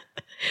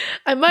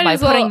 I might by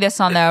as well, putting this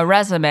on their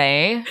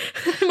resume.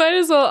 I might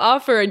as well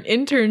offer an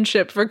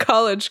internship for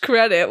college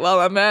credit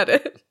while I'm at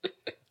it.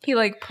 He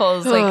like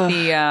pulls like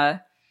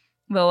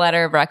the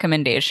letter of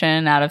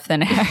recommendation out of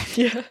thin air.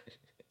 Yeah.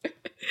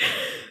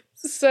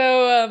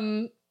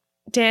 So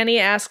Danny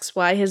asks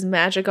why his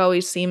magic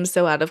always seems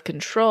so out of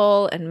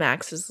control, and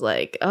Max is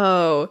like,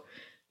 "Oh,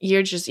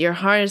 you're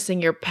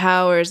harnessing your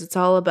powers. It's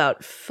all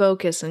about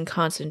focus and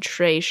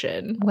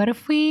concentration." What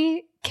if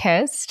we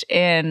kissed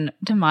in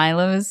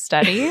Demilo's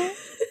study?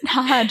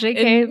 Haha,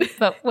 JK,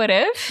 but what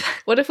if?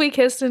 What if we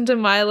kissed in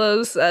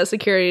Demilo's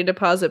security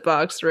deposit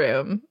box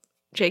room?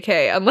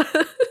 JK, unless...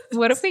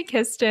 What if we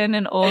kissed in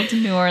an old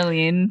New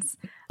Orleans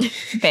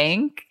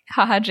bank?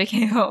 Haha,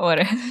 JK, but what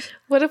if?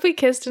 What if we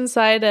kissed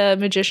inside a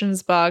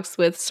magician's box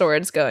with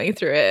swords going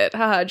through it?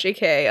 Haha,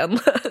 JK,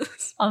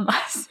 unless...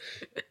 Unless.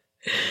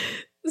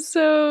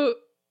 So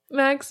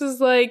Max is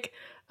like,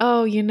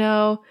 oh, you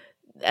know...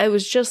 It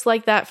was just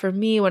like that for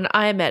me when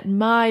I met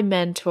my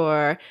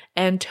mentor,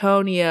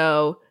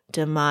 Antonio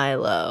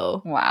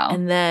DeMilo. Wow.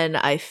 And then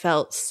I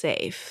felt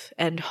safe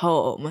and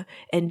home.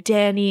 And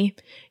Danny,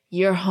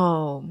 you're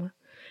home.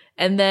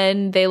 And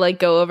then they like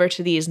go over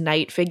to these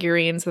knight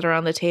figurines that are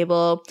on the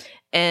table.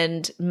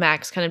 And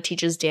Max kind of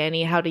teaches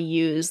Danny how to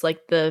use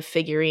like the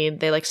figurine.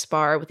 They like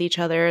spar with each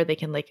other. They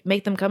can like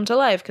make them come to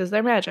life because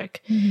they're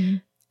magic. Mm-hmm.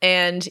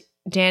 And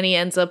Danny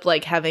ends up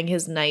like having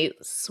his knight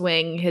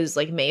swing his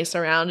like mace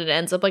around and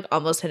ends up like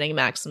almost hitting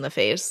Max in the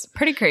face.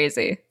 Pretty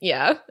crazy.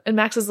 Yeah. And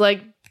Max is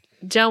like,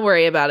 don't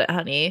worry about it,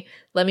 honey.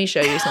 Let me show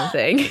you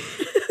something.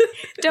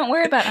 Don't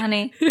worry about it,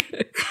 honey.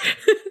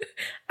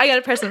 I got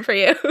a present for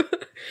you.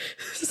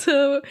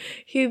 So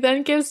he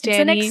then gives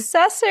Danny... It's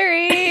an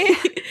accessory.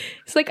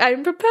 He's like,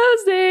 I'm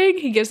proposing.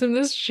 He gives him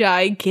this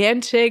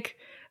gigantic,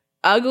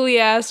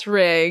 ugly-ass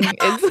ring.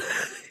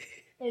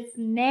 It's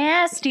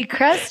nasty,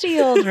 crusty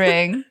old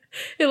ring.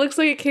 It looks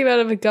like it came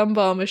out of a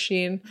gumball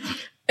machine.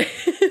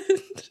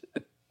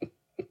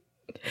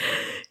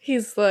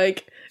 He's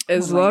like,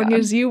 as long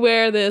as you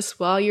wear this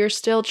while you're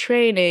still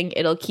training,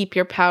 it'll keep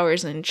your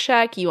powers in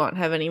check. You won't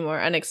have any more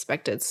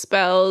unexpected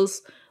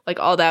spells. Like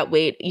all that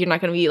weight, you're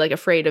not going to be like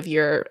afraid of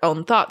your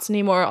own thoughts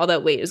anymore. All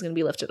that weight is going to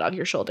be lifted off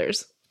your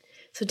shoulders.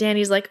 So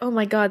Danny's like, oh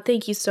my God,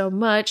 thank you so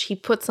much. He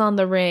puts on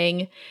the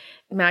ring.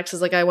 Max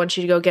is like, I want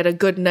you to go get a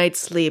good night's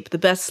sleep. The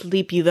best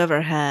sleep you've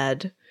ever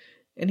had.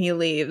 And he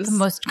leaves. The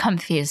most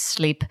comfiest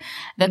sleep.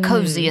 The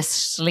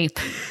coziest sleep.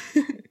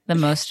 The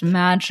most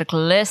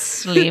magicalist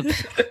sleep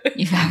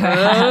you've ever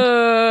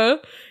had.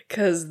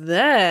 Because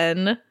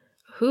then,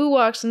 who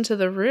walks into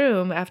the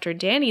room after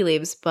Danny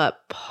leaves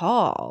but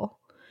Paul?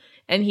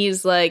 And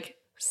he's like,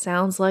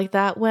 sounds like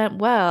that went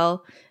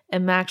well.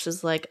 And Max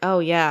is like, oh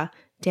yeah,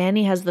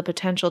 Danny has the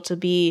potential to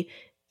be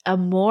a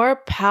more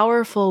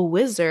powerful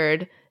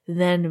wizard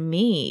than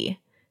me.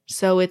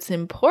 So it's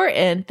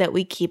important that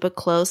we keep a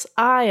close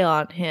eye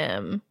on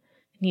him.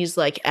 And he's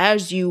like,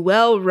 as you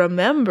well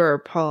remember,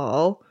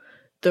 Paul,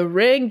 the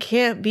ring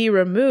can't be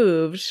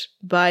removed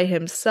by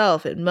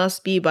himself. It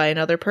must be by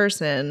another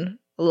person.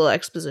 A little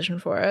exposition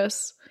for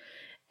us.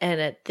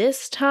 And at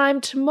this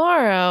time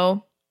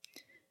tomorrow,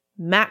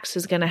 Max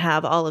is going to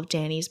have all of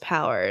Danny's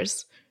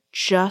powers.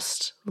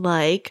 Just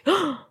like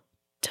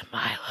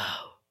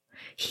DeMilo.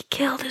 He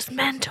killed his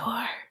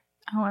mentor.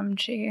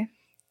 OMG.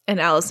 And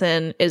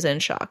Allison is in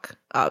shock,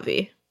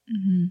 Avi.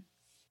 Mm-hmm.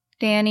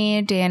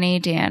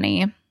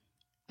 Danny.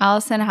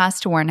 Allison has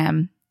to warn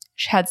him.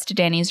 She heads to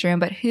Danny's room,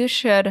 but who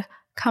should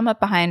come up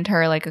behind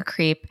her like a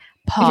creep?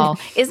 Paul.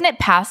 Isn't it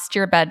past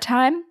your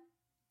bedtime?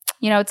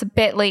 You know, it's a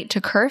bit late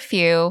to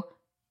curfew.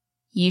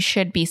 You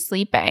should be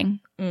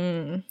sleeping.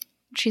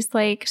 She's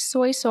like,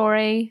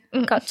 sorry,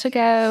 got to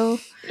go.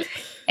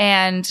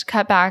 And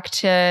cut back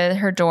to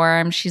her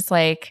dorm. She's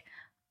like,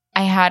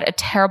 I had a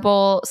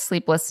terrible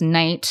sleepless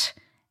night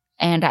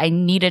and I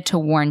needed to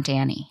warn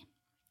Danny.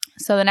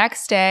 So the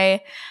next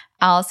day,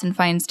 Allison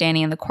finds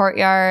Danny in the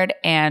courtyard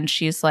and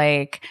she's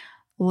like,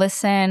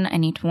 listen, I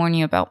need to warn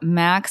you about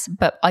Max.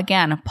 But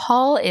again,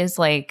 Paul is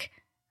like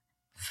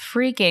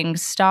freaking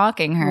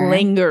stalking her.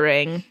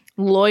 Lingering,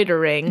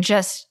 loitering.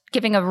 Just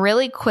giving a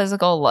really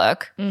quizzical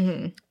look.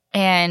 Mm-hmm.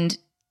 And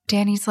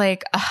Danny's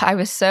like, I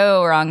was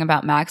so wrong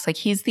about Max. Like,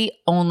 he's the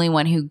only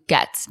one who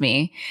gets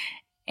me.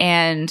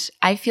 And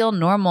I feel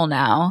normal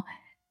now.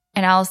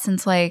 And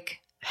Allison's like,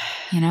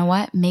 you know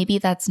what? Maybe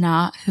that's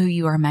not who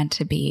you are meant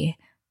to be.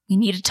 We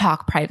need to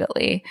talk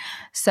privately.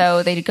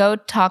 So they go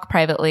talk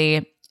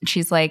privately.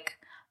 She's like,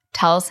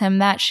 tells him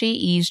that she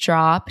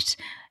eavesdropped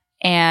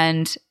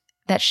and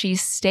that she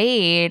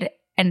stayed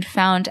and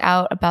found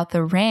out about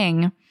the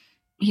ring.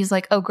 He's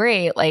like, oh,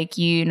 great. Like,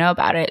 you know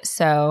about it.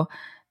 So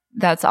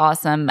that's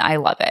awesome. I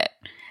love it.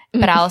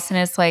 But Allison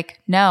is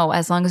like, no,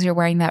 as long as you're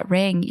wearing that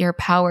ring, your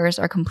powers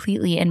are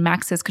completely in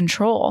Max's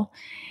control.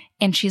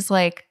 And she's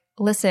like,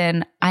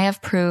 listen, I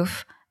have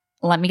proof.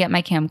 Let me get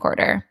my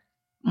camcorder.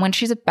 When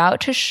she's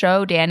about to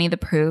show Danny the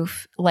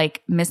proof,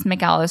 like Miss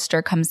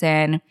McAllister comes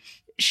in.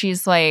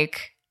 She's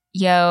like,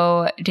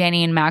 yo,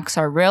 Danny and Max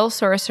are real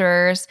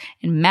sorcerers.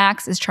 And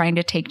Max is trying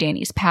to take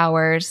Danny's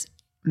powers.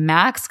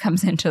 Max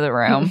comes into the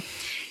room.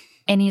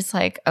 And he's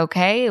like,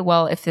 okay,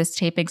 well, if this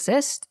tape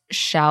exists,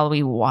 shall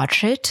we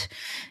watch it?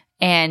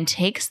 And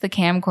takes the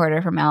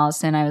camcorder from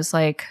Allison. I was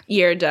like,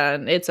 you're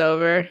done. It's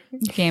over.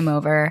 Game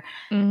over.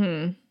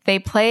 Mm-hmm. They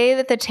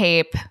play the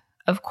tape.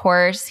 Of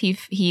course,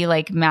 he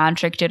like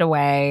magicked it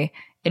away.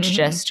 It's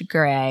just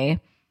gray.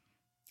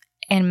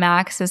 And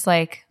Max is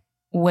like,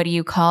 what do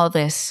you call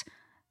this?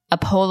 A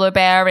polar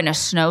bear in a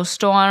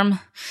snowstorm?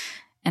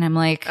 And I'm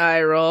like,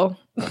 eye roll.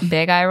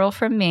 Big eye roll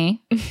from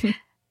me.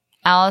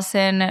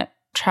 Allison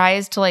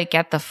tries to like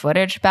get the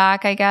footage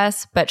back, I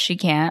guess, but she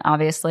can't,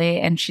 obviously.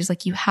 And she's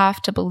like, you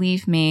have to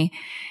believe me.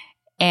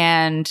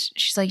 And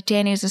she's like,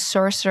 Danny's a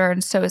sorcerer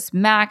and so is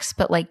Max,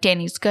 but like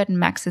Danny's good and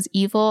Max is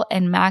evil.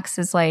 And Max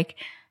is like,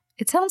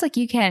 it sounds like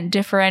you can't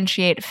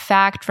differentiate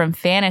fact from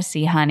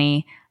fantasy,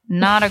 honey.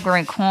 Not a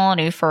great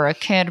quality for a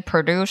kid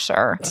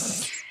producer.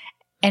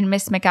 And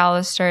Miss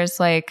McAllister is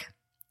like,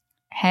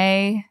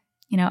 hey,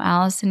 you know,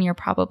 Allison, you're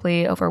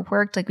probably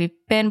overworked. Like, we've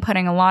been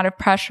putting a lot of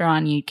pressure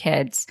on you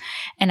kids.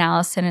 And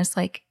Allison is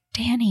like,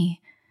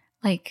 Danny,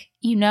 like,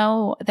 you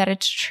know that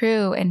it's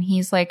true. And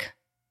he's like,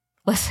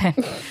 listen,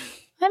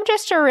 I'm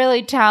just a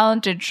really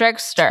talented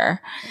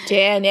trickster.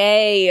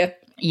 Danny.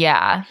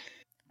 Yeah.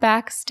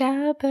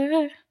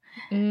 Backstabber.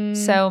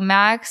 So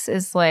Max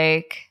is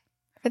like,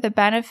 for the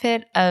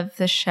benefit of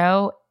the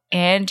show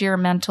and your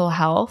mental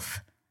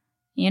health,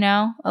 you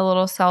know, a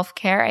little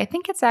self-care, I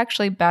think it's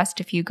actually best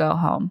if you go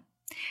home.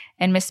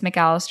 And Miss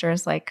McAllister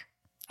is like,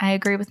 I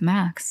agree with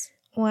Max.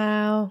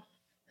 Wow.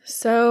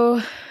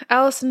 So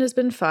Allison has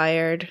been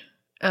fired.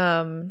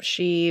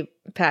 She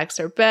packs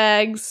her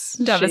bags.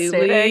 She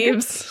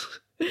leaves.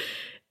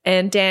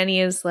 And Danny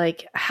is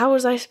like, how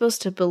was I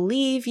supposed to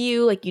believe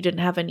you? Like, you didn't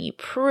have any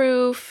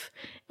proof.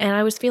 And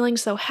I was feeling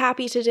so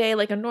happy today,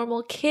 like a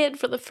normal kid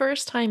for the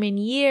first time in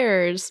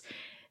years.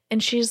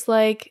 And she's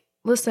like,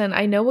 listen,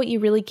 I know what you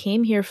really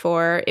came here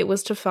for. It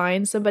was to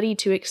find somebody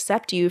to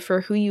accept you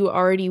for who you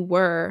already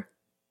were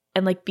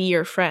and like be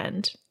your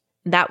friend.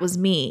 That was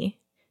me.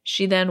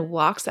 She then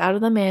walks out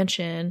of the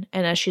mansion,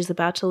 and as she's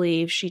about to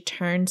leave, she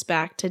turns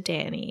back to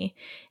Danny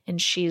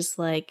and she's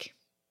like,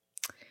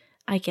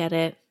 I get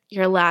it.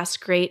 Your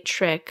last great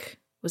trick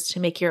was to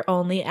make your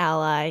only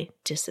ally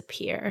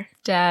disappear.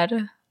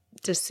 Dead.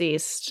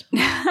 Deceased.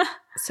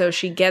 So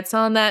she gets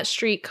on that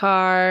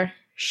streetcar.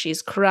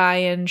 She's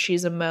crying.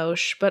 She's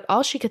emotional. But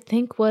all she could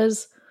think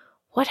was,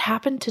 what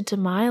happened to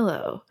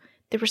DeMilo?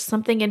 There was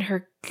something in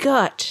her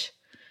gut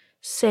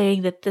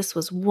saying that this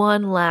was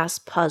one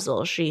last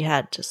puzzle she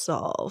had to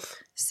solve.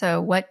 So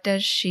what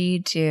does she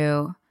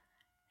do?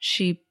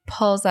 She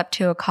pulls up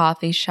to a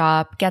coffee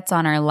shop, gets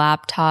on her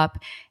laptop,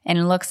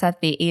 and looks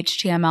at the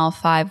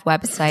HTML5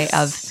 website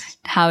of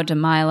how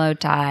DeMilo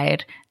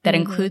died. That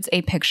includes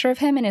a picture of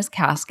him in his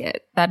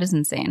casket. That is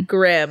insane.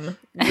 Grim.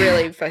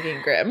 Really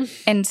fucking grim.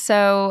 And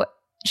so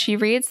she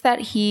reads that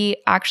he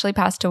actually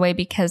passed away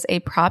because a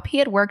prop he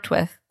had worked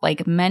with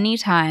like many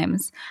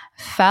times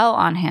fell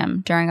on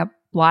him during a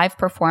live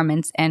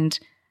performance and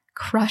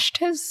crushed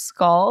his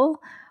skull,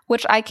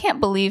 which I can't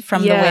believe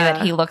from the way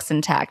that he looks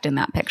intact in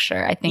that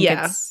picture. I think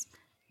it's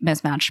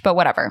mismatched, but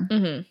whatever.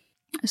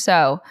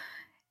 So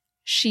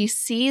she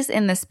sees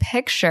in this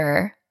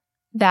picture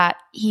that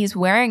he's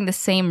wearing the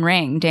same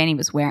ring Danny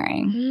was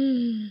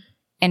wearing.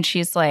 And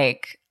she's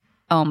like,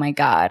 oh my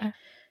God.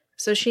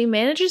 So she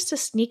manages to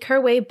sneak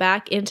her way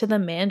back into the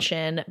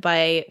mansion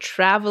by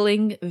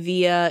traveling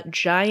via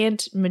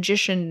giant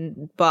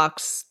magician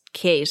box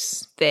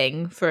case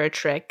thing for a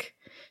trick.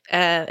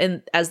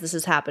 And as this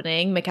is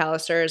happening,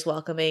 McAllister is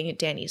welcoming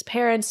Danny's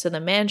parents to the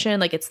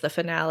mansion like it's the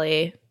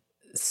finale.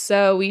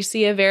 So we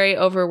see a very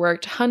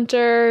overworked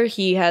Hunter.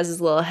 He has his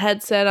little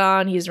headset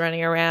on. He's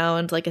running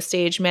around like a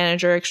stage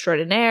manager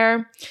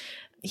extraordinaire.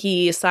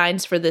 He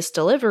signs for this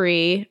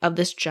delivery of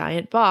this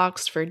giant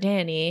box for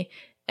Danny.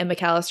 And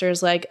McAllister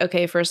is like,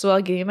 okay, first of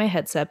all, give me my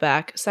headset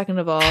back. Second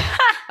of all,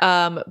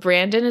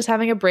 Brandon is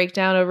having a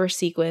breakdown over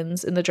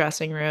sequins in the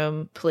dressing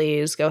room.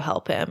 Please go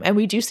help him. And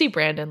we do see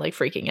Brandon like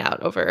freaking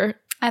out over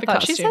I the thought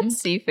costume. she said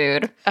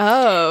seafood.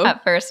 Oh.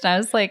 At first, I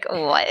was like,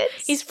 what?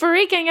 He's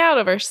freaking out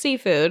over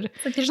seafood.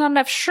 Like, there's not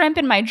enough shrimp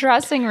in my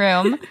dressing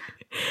room.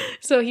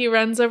 So he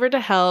runs over to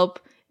help.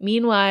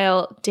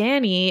 Meanwhile,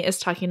 Danny is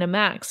talking to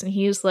Max, and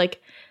he's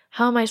like,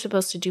 how am I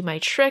supposed to do my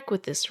trick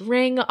with this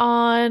ring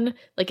on?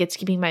 Like, it's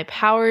keeping my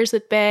powers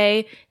at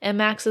bay. And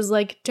Max is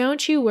like,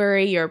 don't you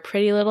worry your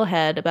pretty little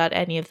head about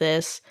any of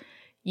this.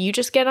 You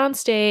just get on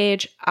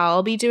stage.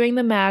 I'll be doing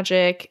the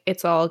magic.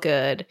 It's all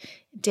good.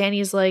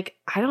 Danny's like,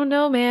 I don't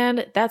know,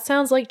 man. That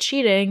sounds like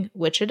cheating,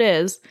 which it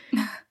is.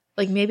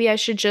 Like, maybe I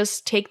should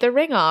just take the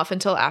ring off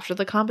until after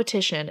the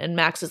competition. And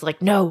Max is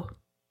like, no.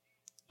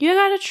 You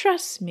gotta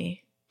trust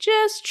me.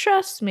 Just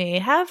trust me.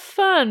 Have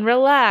fun.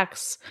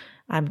 Relax.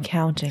 I'm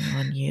counting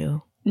on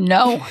you.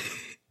 No.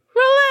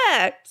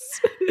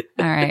 Relax.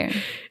 All right.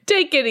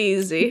 Take it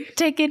easy.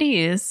 Take it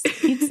easy.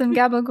 Eat some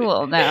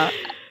gabagool now.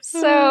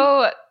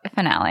 So,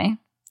 finale.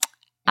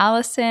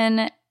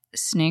 Allison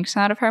sneaks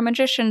out of her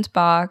magician's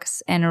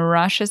box and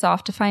rushes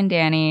off to find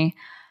Danny.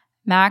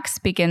 Max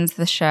begins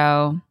the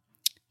show.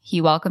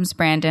 He welcomes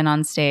Brandon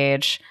on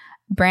stage.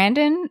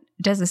 Brandon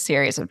does a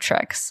series of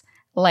tricks.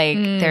 Like,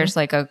 there's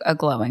like a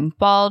glowing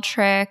ball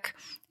trick.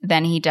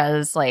 Then he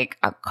does like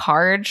a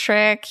card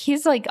trick.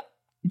 He's like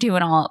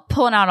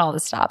pulling out all the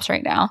stops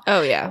right now.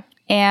 Oh, yeah.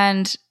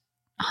 And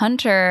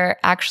Hunter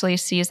actually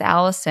sees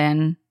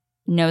Allison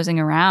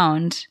nosing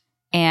around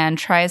and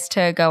tries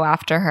to go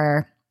after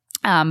her.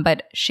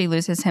 But she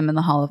loses him in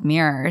the Hall of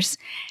Mirrors.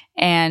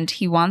 And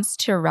he wants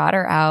to rat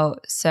her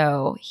out.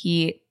 So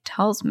he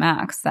tells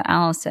Max that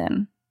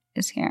Allison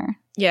is here.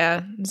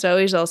 Yeah,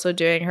 Zoe's also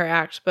doing her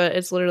act, but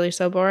it's literally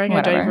so boring.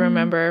 Whatever. I don't even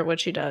remember what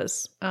she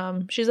does.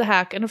 She's a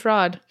hack and a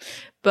fraud.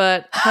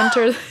 But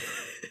Hunter...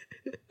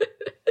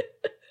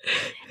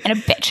 And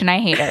a bitch, and I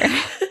hate her.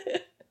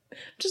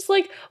 Just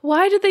like,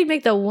 why did they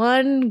make the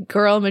one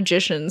girl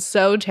magician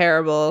so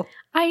terrible?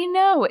 I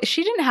know.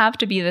 She didn't have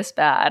to be this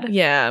bad.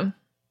 Yeah.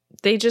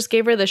 They just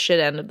gave her the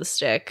shit end of the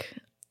stick.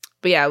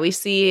 But yeah, we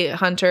see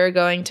Hunter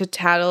going to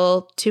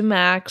tattle to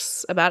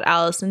Max about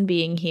Allison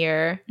being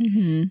here.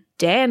 Mm-hmm.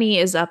 Danny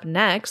is up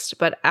next,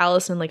 but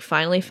Allison like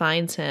finally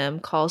finds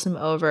him, calls him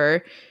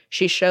over.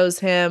 She shows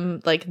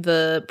him like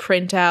the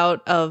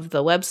printout of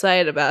the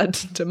website about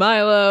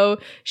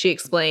DeMilo. She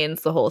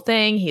explains the whole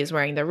thing. He's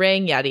wearing the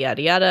ring, yada,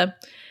 yada, yada.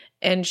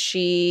 And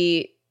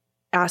she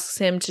asks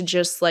him to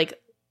just like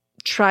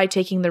try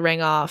taking the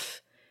ring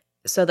off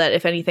so that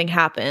if anything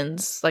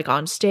happens, like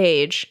on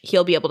stage,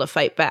 he'll be able to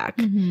fight back.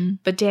 Mm-hmm.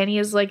 But Danny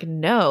is like,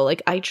 no,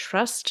 like I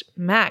trust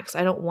Max.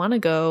 I don't want to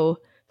go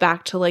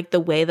back to like the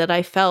way that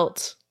I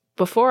felt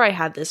before I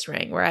had this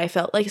ring, where I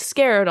felt like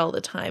scared all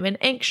the time and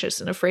anxious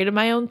and afraid of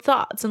my own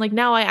thoughts. And like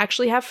now I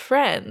actually have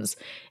friends.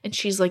 And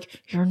she's like,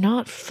 you're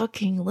not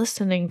fucking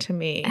listening to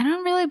me. I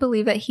don't really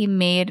believe that he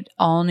made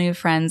all new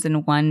friends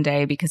in one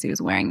day because he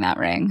was wearing that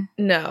ring.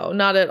 No,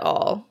 not at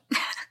all.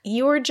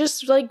 You were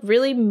just like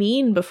really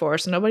mean before,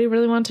 so nobody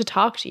really wanted to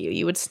talk to you.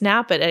 You would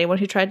snap at anyone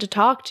who tried to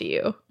talk to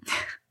you.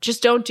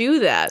 Just don't do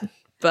that.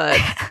 But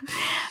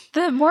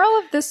the moral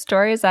of this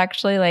story is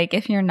actually like,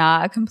 if you're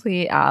not a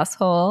complete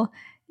asshole,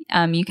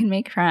 you can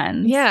make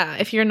friends. Yeah,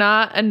 if you're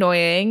not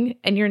annoying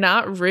and you're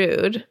not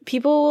rude,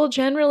 people will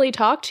generally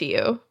talk to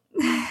you.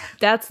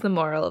 That's the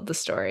moral of the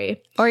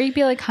story. Or you'd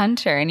be like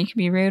Hunter and you can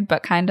be rude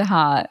but kind of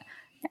hot,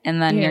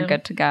 and then you're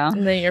good to go.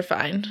 And then you're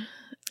fine.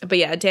 But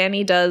yeah,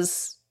 Danny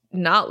does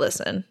not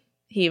listen.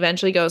 He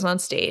eventually goes on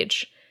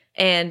stage,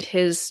 and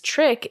his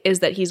trick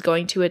is that he's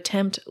going to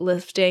attempt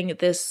lifting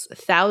this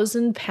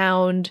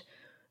 1,000-pound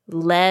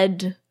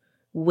lead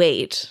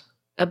weight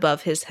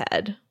above his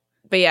head.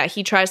 But yeah,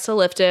 he tries to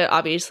lift it.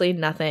 Obviously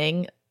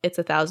nothing. It's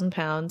 1,000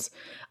 pounds.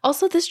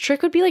 Also, this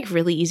trick would be like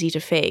really easy to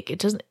fake. It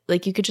doesn't,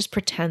 like, you could just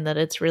pretend that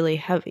it's really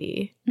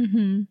heavy.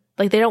 Mm-hmm.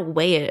 Like, they don't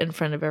weigh it in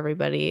front of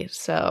everybody.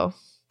 So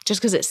just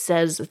because it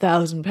says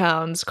 1,000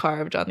 pounds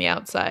carved on the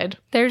outside.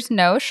 There's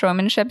no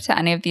showmanship to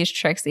any of these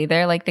tricks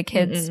either. Like the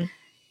kids,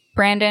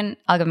 Brandon,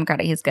 I'll give him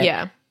credit. He's good.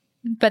 Yeah.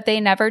 But they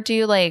never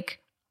do like,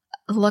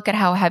 look at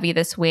how heavy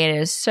this weight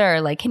is,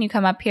 sir. Like, can you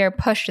come up here,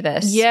 push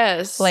this?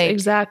 Yes, like,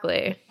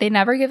 exactly. They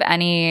never give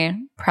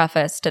any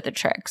preface to the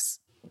tricks.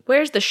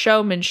 Where's the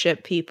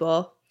showmanship,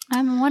 people?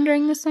 I'm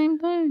wondering the same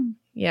thing.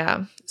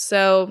 Yeah.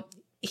 So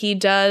he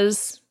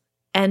does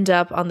end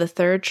up on the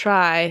third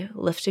try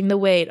lifting the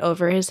weight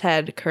over his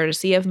head,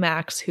 courtesy of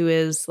Max, who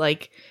is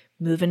like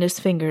moving his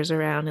fingers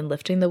around and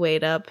lifting the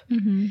weight up.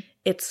 Mm-hmm.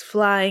 It's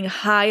flying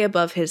high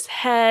above his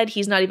head.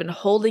 He's not even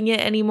holding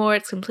it anymore.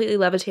 It's completely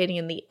levitating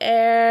in the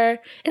air.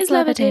 It's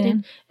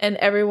levitating. And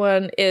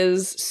everyone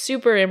is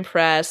super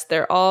impressed.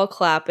 They're all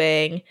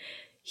clapping.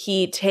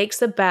 He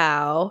takes a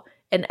bow.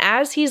 And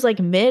as he's like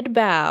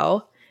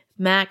mid-bow,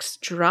 Max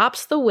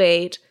drops the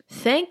weight.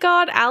 Thank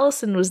God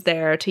Allison was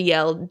there to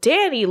yell,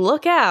 "Danny,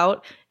 look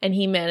out!" And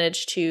he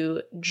managed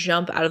to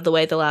jump out of the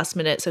way at the last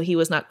minute so he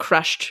was not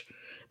crushed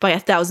by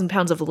 1,000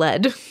 pounds of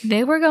lead.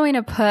 They were going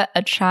to put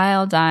a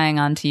child dying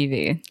on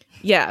TV.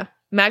 Yeah.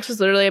 Max was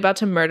literally about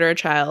to murder a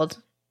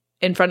child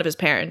in front of his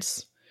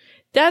parents.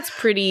 That's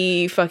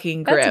pretty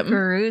fucking grim. That's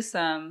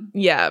gruesome.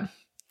 Yeah.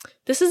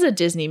 This is a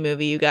Disney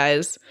movie, you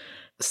guys.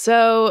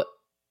 So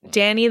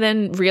Danny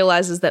then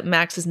realizes that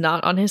Max is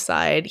not on his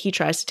side. He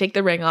tries to take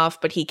the ring off,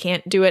 but he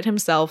can't do it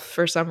himself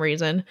for some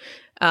reason.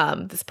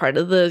 That's part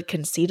of the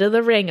conceit of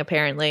the ring,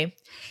 apparently.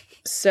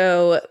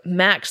 So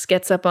Max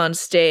gets up on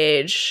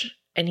stage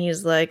and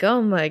he's like,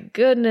 oh my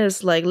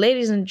goodness, like,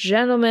 ladies and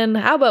gentlemen,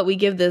 how about we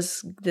give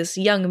this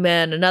young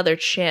man another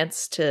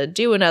chance to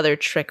do another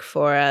trick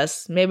for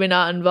us? Maybe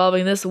not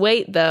involving this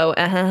weight, though.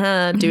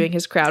 Doing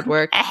his crowd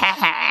work.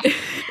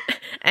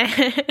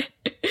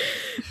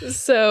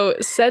 So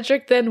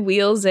Cedric then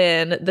wheels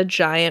in the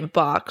giant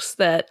box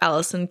that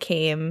Allison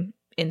came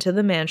into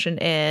the mansion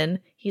in.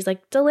 He's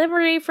like,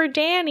 delivery for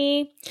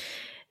Danny.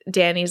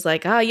 Danny's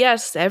like,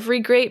 yes, every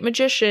great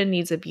magician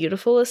needs a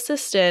beautiful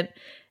assistant.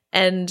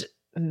 And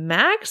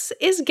Max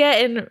is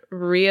getting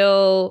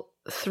real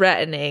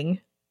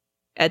threatening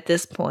at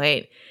this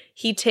point.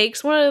 He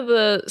takes one of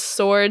the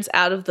swords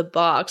out of the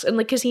box, and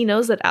like, because he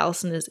knows that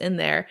Allison is in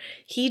there,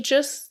 he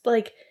just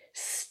like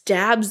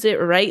stabs it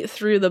right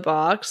through the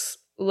box.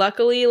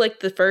 Luckily, like,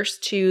 the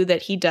first two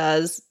that he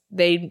does,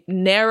 they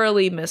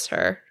narrowly miss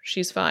her.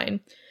 She's fine.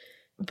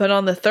 But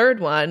on the third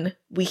one,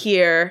 we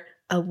hear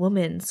a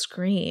woman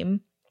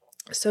scream.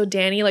 So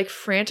Danny, like,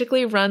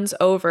 frantically runs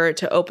over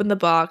to open the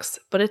box,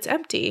 but it's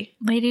empty.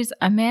 Ladies,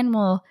 a man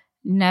will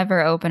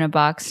never open a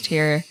box to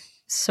your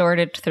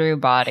sorted through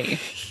body.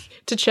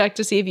 To check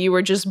to see if you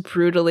were just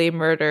brutally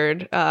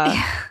murdered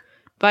by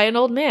an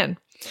old man.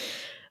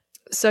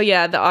 So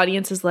yeah, the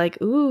audience is like,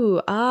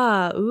 ooh,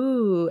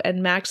 ooh.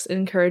 And Max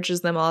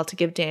encourages them all to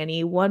give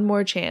Danny one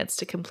more chance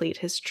to complete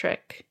his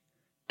trick.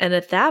 And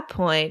at that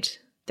point,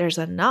 there's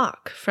a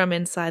knock from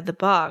inside the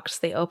box.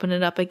 They open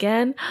it up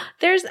again.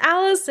 There's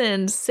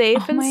Allison,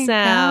 safe and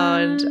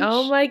sound. Gosh.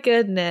 Oh my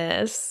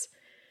goodness.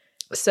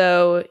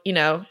 So, you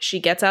know,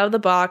 she gets out of the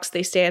box.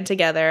 They stand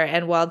together.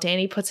 And while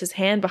Danny puts his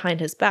hand behind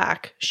his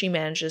back, she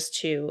manages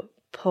to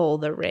pull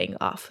the ring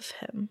off of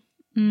him.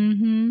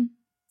 Mm-hmm.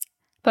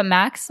 But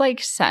Max,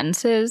 like,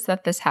 senses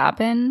that this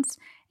happens.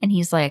 And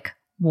he's like,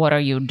 what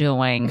are you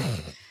doing?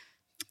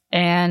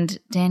 And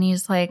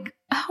Danny's like,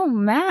 oh,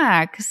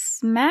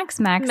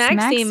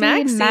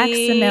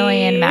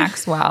 Maximilian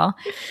Maxwell.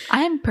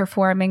 I'm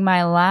performing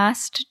my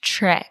last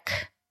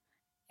trick.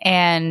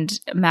 And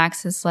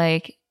Max is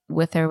like,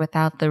 with or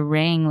without the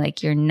ring,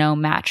 like, you're no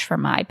match for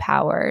my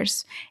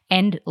powers.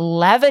 And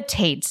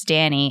levitates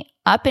Danny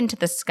up into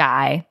the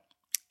sky.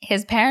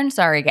 His parents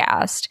are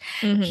aghast.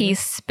 Mm-hmm. He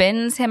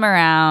spins him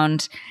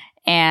around,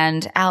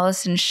 and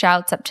Allison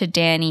shouts up to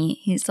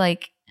Danny. He's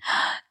like,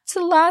 it's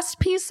the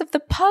last piece of the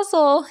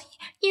puzzle.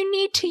 You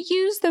need to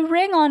use the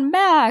ring on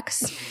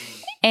Max.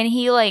 And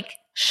he, like,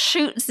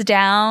 shoots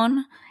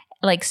down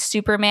like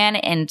Superman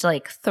and,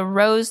 like,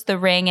 throws the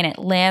ring, and it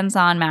lands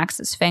on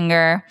Max's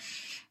finger.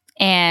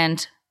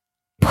 And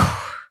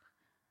poof,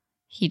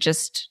 he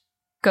just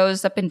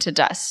goes up into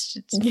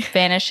dust. It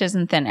vanishes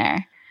in thin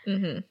air.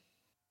 Mm-hmm.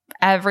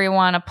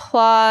 Everyone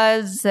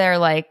applauds. They're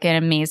like, an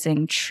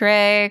amazing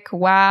trick.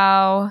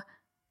 Wow.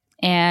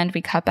 And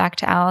we cut back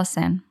to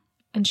Allison.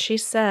 And she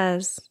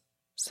says,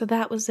 so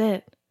that was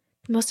it.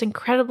 The most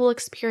incredible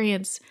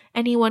experience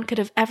anyone could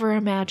have ever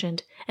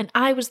imagined. And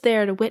I was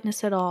there to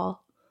witness it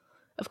all.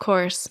 Of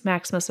course,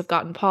 Max must have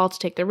gotten Paul to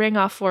take the ring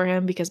off for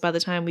him, because by the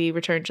time we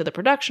returned to the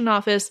production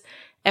office,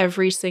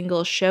 every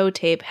single show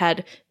tape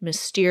had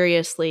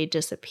mysteriously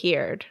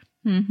disappeared.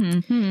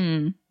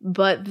 Mm-hmm.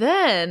 But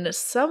then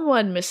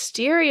someone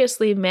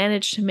mysteriously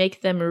managed to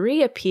make them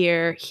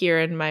reappear here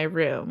in my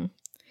room.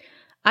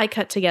 I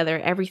cut together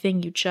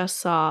everything you just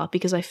saw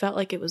because I felt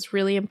like it was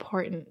really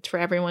important for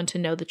everyone to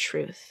know the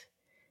truth.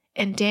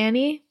 And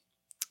Danny,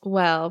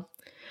 well,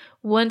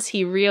 once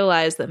he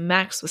realized that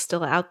Max was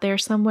still out there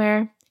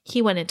somewhere,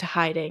 he went into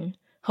hiding,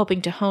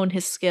 hoping to hone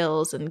his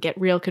skills and get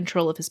real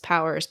control of his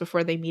powers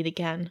before they meet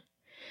again.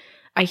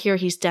 I hear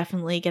he's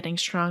definitely getting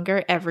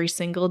stronger every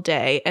single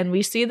day. And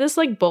we see this,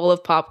 like, bowl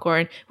of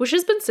popcorn, which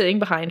has been sitting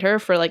behind her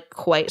for, like,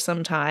 quite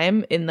some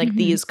time in, like,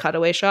 these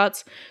cutaway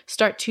shots,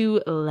 start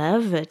to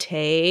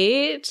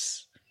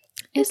levitate.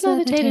 It's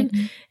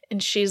levitating.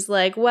 And she's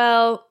like,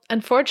 well,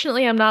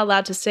 unfortunately, I'm not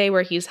allowed to say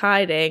where he's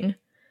hiding.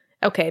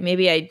 Okay,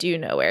 maybe I do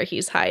know where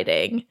he's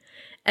hiding.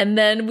 And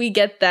then we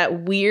get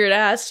that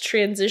weird-ass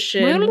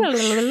transition.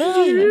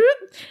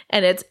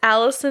 And it's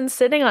Allison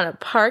sitting on a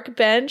park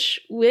bench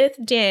with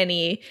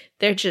Danny.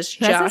 They're just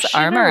joshing his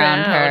arm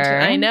around her.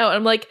 I know.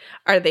 I'm like,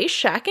 are they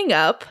shacking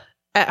up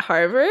at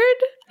Harvard?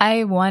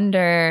 I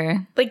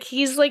wonder. Like,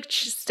 he's, like,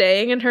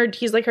 staying in her...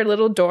 He's, like, her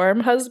little dorm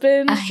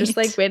husband. Just,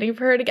 like, waiting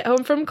for her to get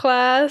home from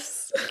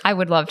class. I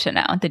would love to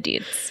know the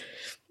deeds.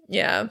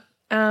 Yeah.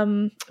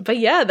 But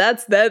yeah,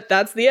 that's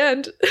the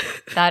end.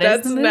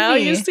 That's the movie. Now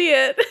you see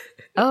it.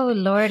 Oh,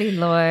 lordy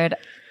lord.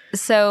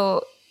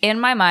 So in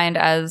my mind,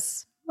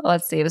 as,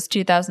 let's see, it was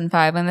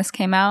 2005 when this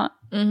came out.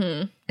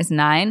 Mm-hmm. Is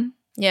 9?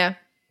 Yeah.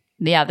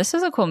 Yeah, this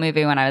was a cool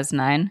movie when I was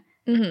 9.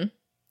 Mm-hmm.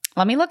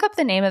 Let me look up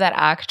the name of that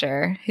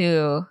actor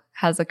who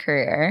has a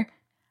career.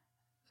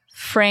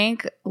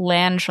 Frank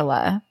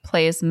Langella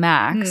plays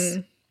Max.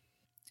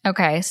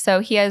 Okay, so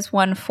he has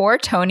won 4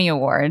 Tony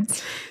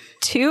Awards,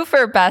 2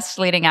 for Best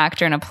Leading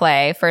Actor in a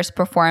Play, for his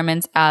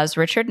performance as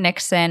Richard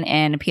Nixon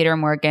in Peter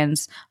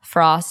Morgan's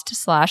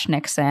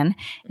Frost/Nixon,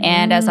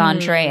 and as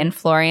Andre in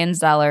Florian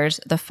Zeller's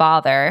The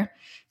Father,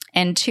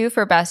 and 2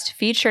 for Best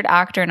Featured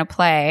Actor in a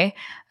Play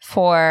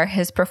for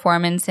his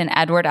performance in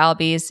Edward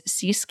Albee's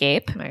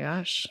Seascape. Oh my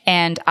gosh.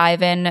 And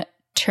Ivan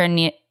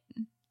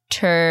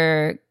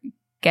Turgenev's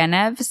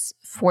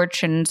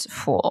Fortune's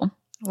Fool.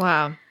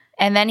 Wow.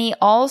 And then he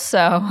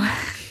also,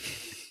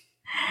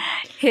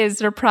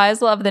 his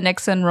reprisal of the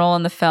Nixon role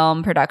in the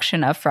film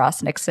production of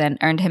Frost Nixon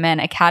earned him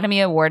an Academy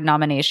Award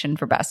nomination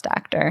for Best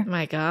Actor.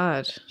 My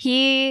God.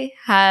 He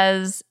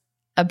has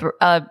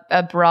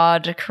a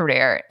broad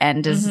career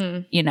and is,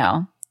 you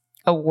know,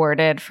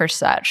 awarded for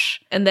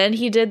such. And then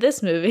he did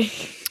this movie.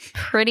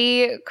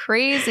 Pretty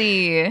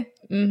crazy.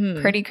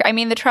 I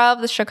mean, The Trial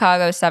of the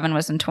Chicago 7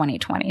 was in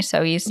 2020,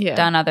 so he's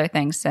done other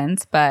things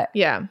since, but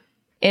it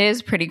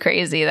is pretty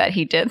crazy that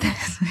he did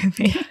this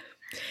movie.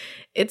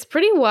 It's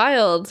pretty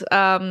wild.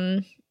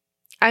 I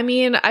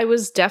mean, I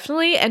was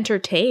definitely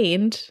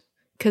entertained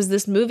because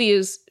this movie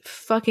is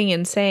fucking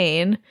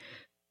insane.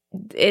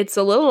 It's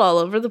a little all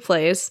over the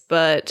place,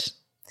 but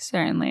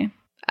certainly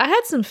I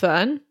had some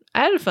fun.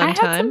 I had a fun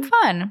time. I had some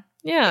fun.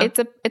 Yeah.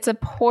 It's a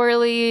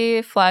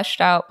poorly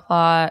fleshed out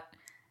plot.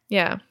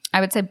 Yeah. I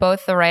would say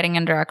both the writing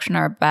and direction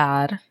are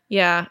bad.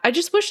 Yeah. I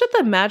just wish that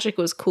the magic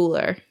was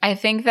cooler. I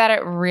think that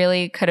it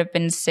really could have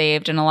been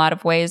saved in a lot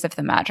of ways if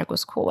the magic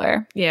was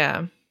cooler.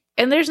 Yeah.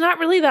 And there's not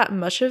really that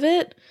much of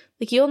it.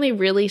 Like, you only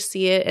really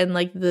see it in,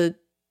 like, the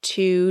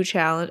 3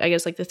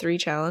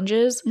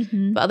 challenges.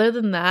 But other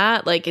than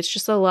that, like, it's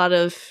just a lot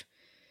of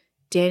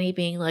Danny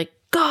being like,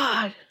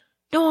 God,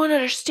 no one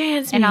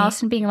understands me. And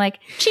Allison being like,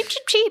 cheep,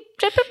 cheep, cheep,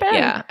 cheep, cheep.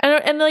 Yeah.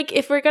 And like,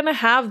 if we're going to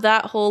have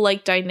that whole,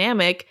 like,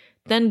 dynamic,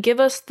 then give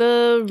us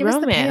the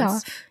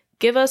romance.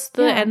 Give us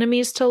the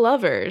enemies to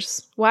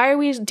lovers. Why are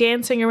we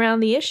dancing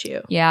around the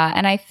issue? Yeah.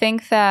 And I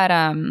think that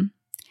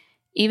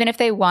even if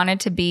they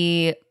wanted to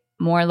be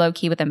more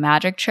low-key with the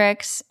magic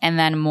tricks and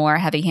then more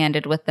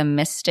heavy-handed with the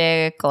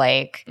mystic,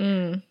 like,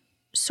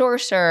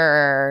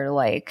 sorcerer,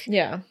 like,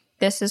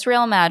 this is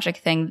real magic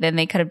thing, then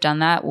they could have done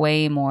that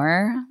way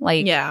more.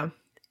 Like,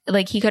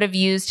 like, he could have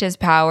used his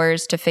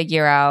powers to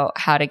figure out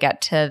how to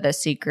get to the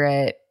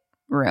secret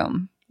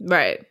room.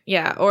 Right.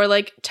 Yeah. Or,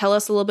 like, tell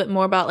us a little bit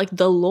more about, like,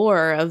 the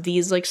lore of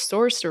these, like,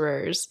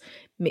 sorcerers.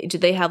 Do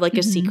they have, like,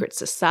 a secret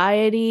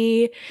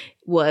society?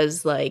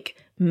 Was, like,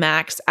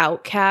 Max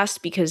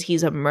outcast because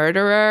he's a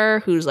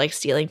murderer who's, like,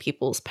 stealing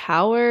people's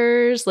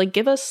powers? Like,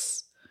 give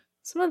us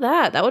some of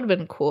that. That would have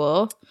been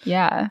cool.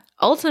 Yeah.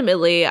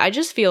 Ultimately, I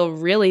just feel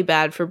really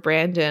bad for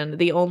Brandon,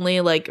 the only,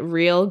 like,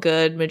 real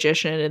good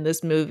magician in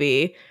this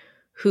movie,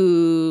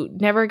 who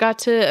never got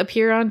to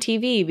appear on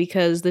TV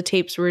because the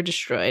tapes were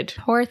destroyed.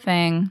 Poor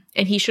thing.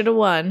 And he should have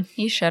won.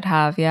 He should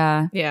have,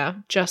 yeah. Yeah,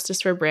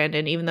 justice for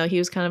Brandon, even though he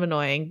was kind of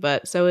annoying,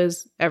 but so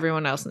is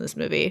everyone else in this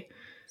movie.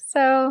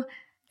 So,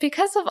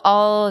 because of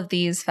all of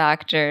these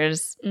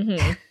factors,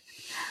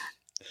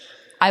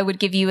 I would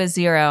give you a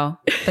 0,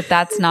 but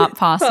that's not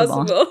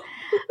possible.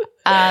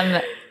 No,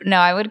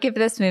 I would give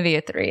this movie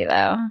a 3,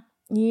 though.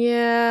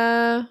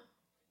 Yeah.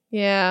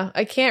 Yeah,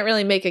 I can't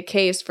really make a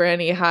case for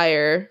any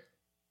higher.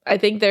 I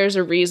think there's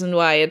a reason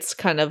why it's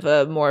kind of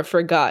a more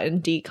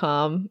forgotten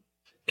DCOM.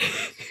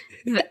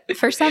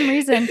 For some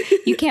reason,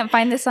 you can't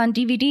find this on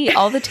DVD.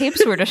 All the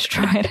tapes were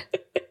destroyed.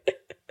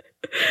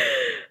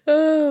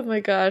 Oh my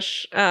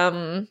gosh.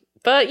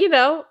 But, you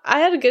know, I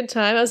had a good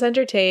time. I was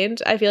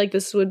entertained. I feel like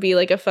this would be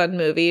like a fun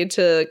movie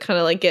to kind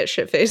of like get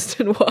shit-faced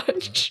and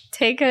watch.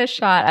 Take a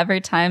shot every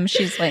time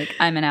she's like,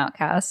 I'm an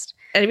outcast.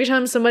 And every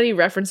time somebody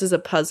references a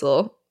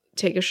puzzle,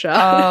 take a shot.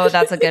 Oh,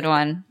 that's a good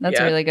one. That's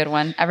a really good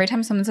one. Every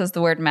time someone says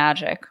the word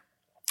magic.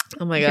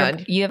 Oh my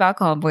God. You have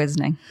alcohol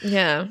poisoning.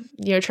 Yeah.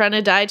 You're trying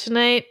to die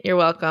tonight? You're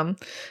welcome.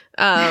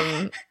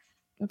 But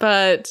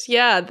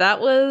yeah, that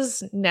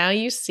was Now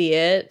You See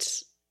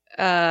It.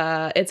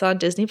 It's on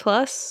Disney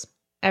Plus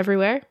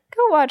everywhere.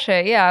 Go watch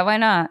it. Yeah, why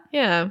not?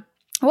 Yeah.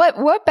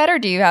 What better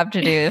do you have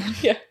to do?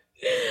 Yeah.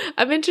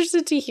 I'm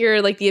interested to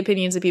hear like the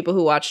opinions of people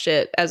who watched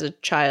it as a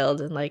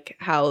child and like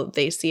how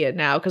they see it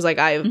now, because like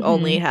I've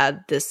only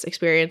had this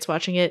experience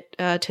watching it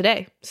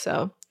today.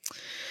 So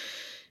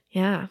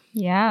yeah.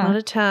 What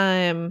a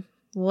time.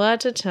 Well,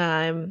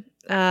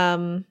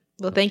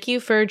 thank you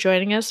for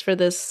joining us for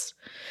this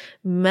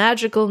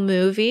magical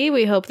movie.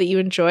 We hope that you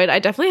enjoyed. I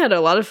definitely had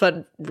a lot of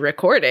fun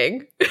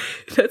recording.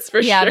 That's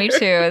for sure. Yeah, me too.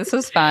 This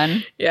was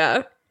fun.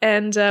 Yeah.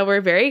 And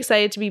we're very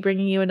excited to be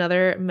bringing you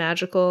another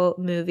magical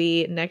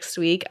movie next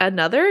week.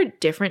 Another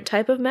different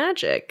type of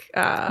magic.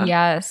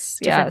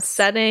 Different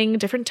setting,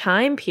 different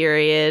time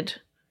period,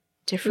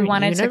 different We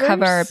wanted universe. to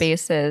cover our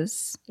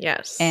bases.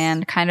 Yes.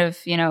 And kind of,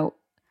 you know,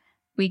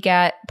 we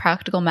get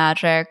practical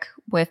magic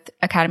with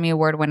Academy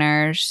Award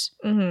winners.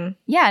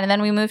 Yeah, and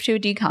then we moved to a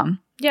DCOM.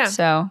 Yeah.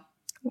 So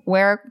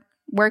where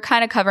we're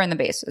kind of covering the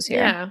bases here.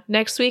 Yeah.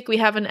 Next week we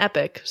have an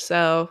epic,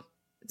 so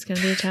it's going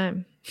to be a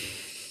time.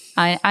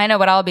 I know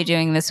what I'll be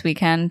doing this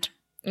weekend,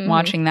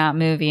 watching that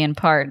movie in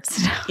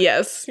parts.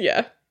 Yes,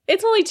 yeah.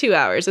 It's only 2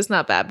 hours. It's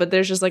not bad, but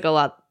there's just like a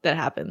lot that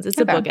happens. It's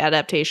a book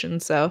adaptation,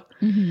 so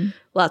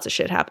lots of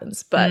shit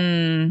happens. But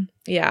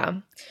yeah.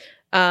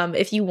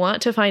 If you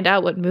want to find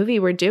out what movie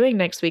we're doing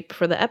next week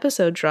before the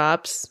episode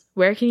drops,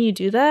 where can you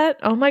do that?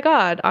 Oh my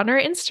God, on our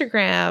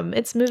Instagram.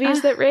 It's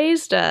Movies That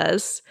Raised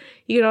Us.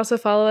 You can also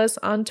follow us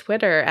on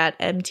Twitter at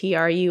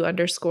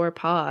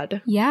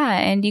MTRU_pod. Yeah,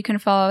 and you can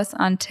follow us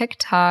on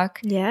TikTok.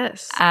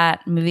 Yes.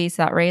 At Movies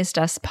That Raised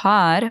Us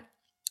Pod.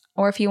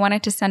 Or if you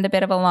wanted to send a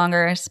bit of a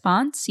longer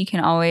response, you can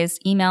always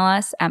email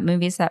us at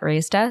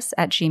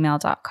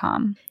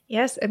moviesthatraisedus@gmail.com.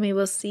 Yes, and we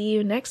will see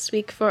you next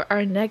week for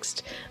our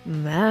next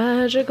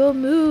magical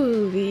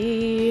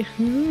movie.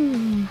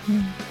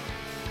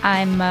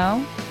 I'm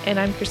Mo. And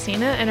I'm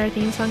Christina, and our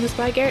theme song is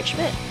by Garrett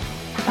Schmidt.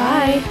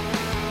 Bye.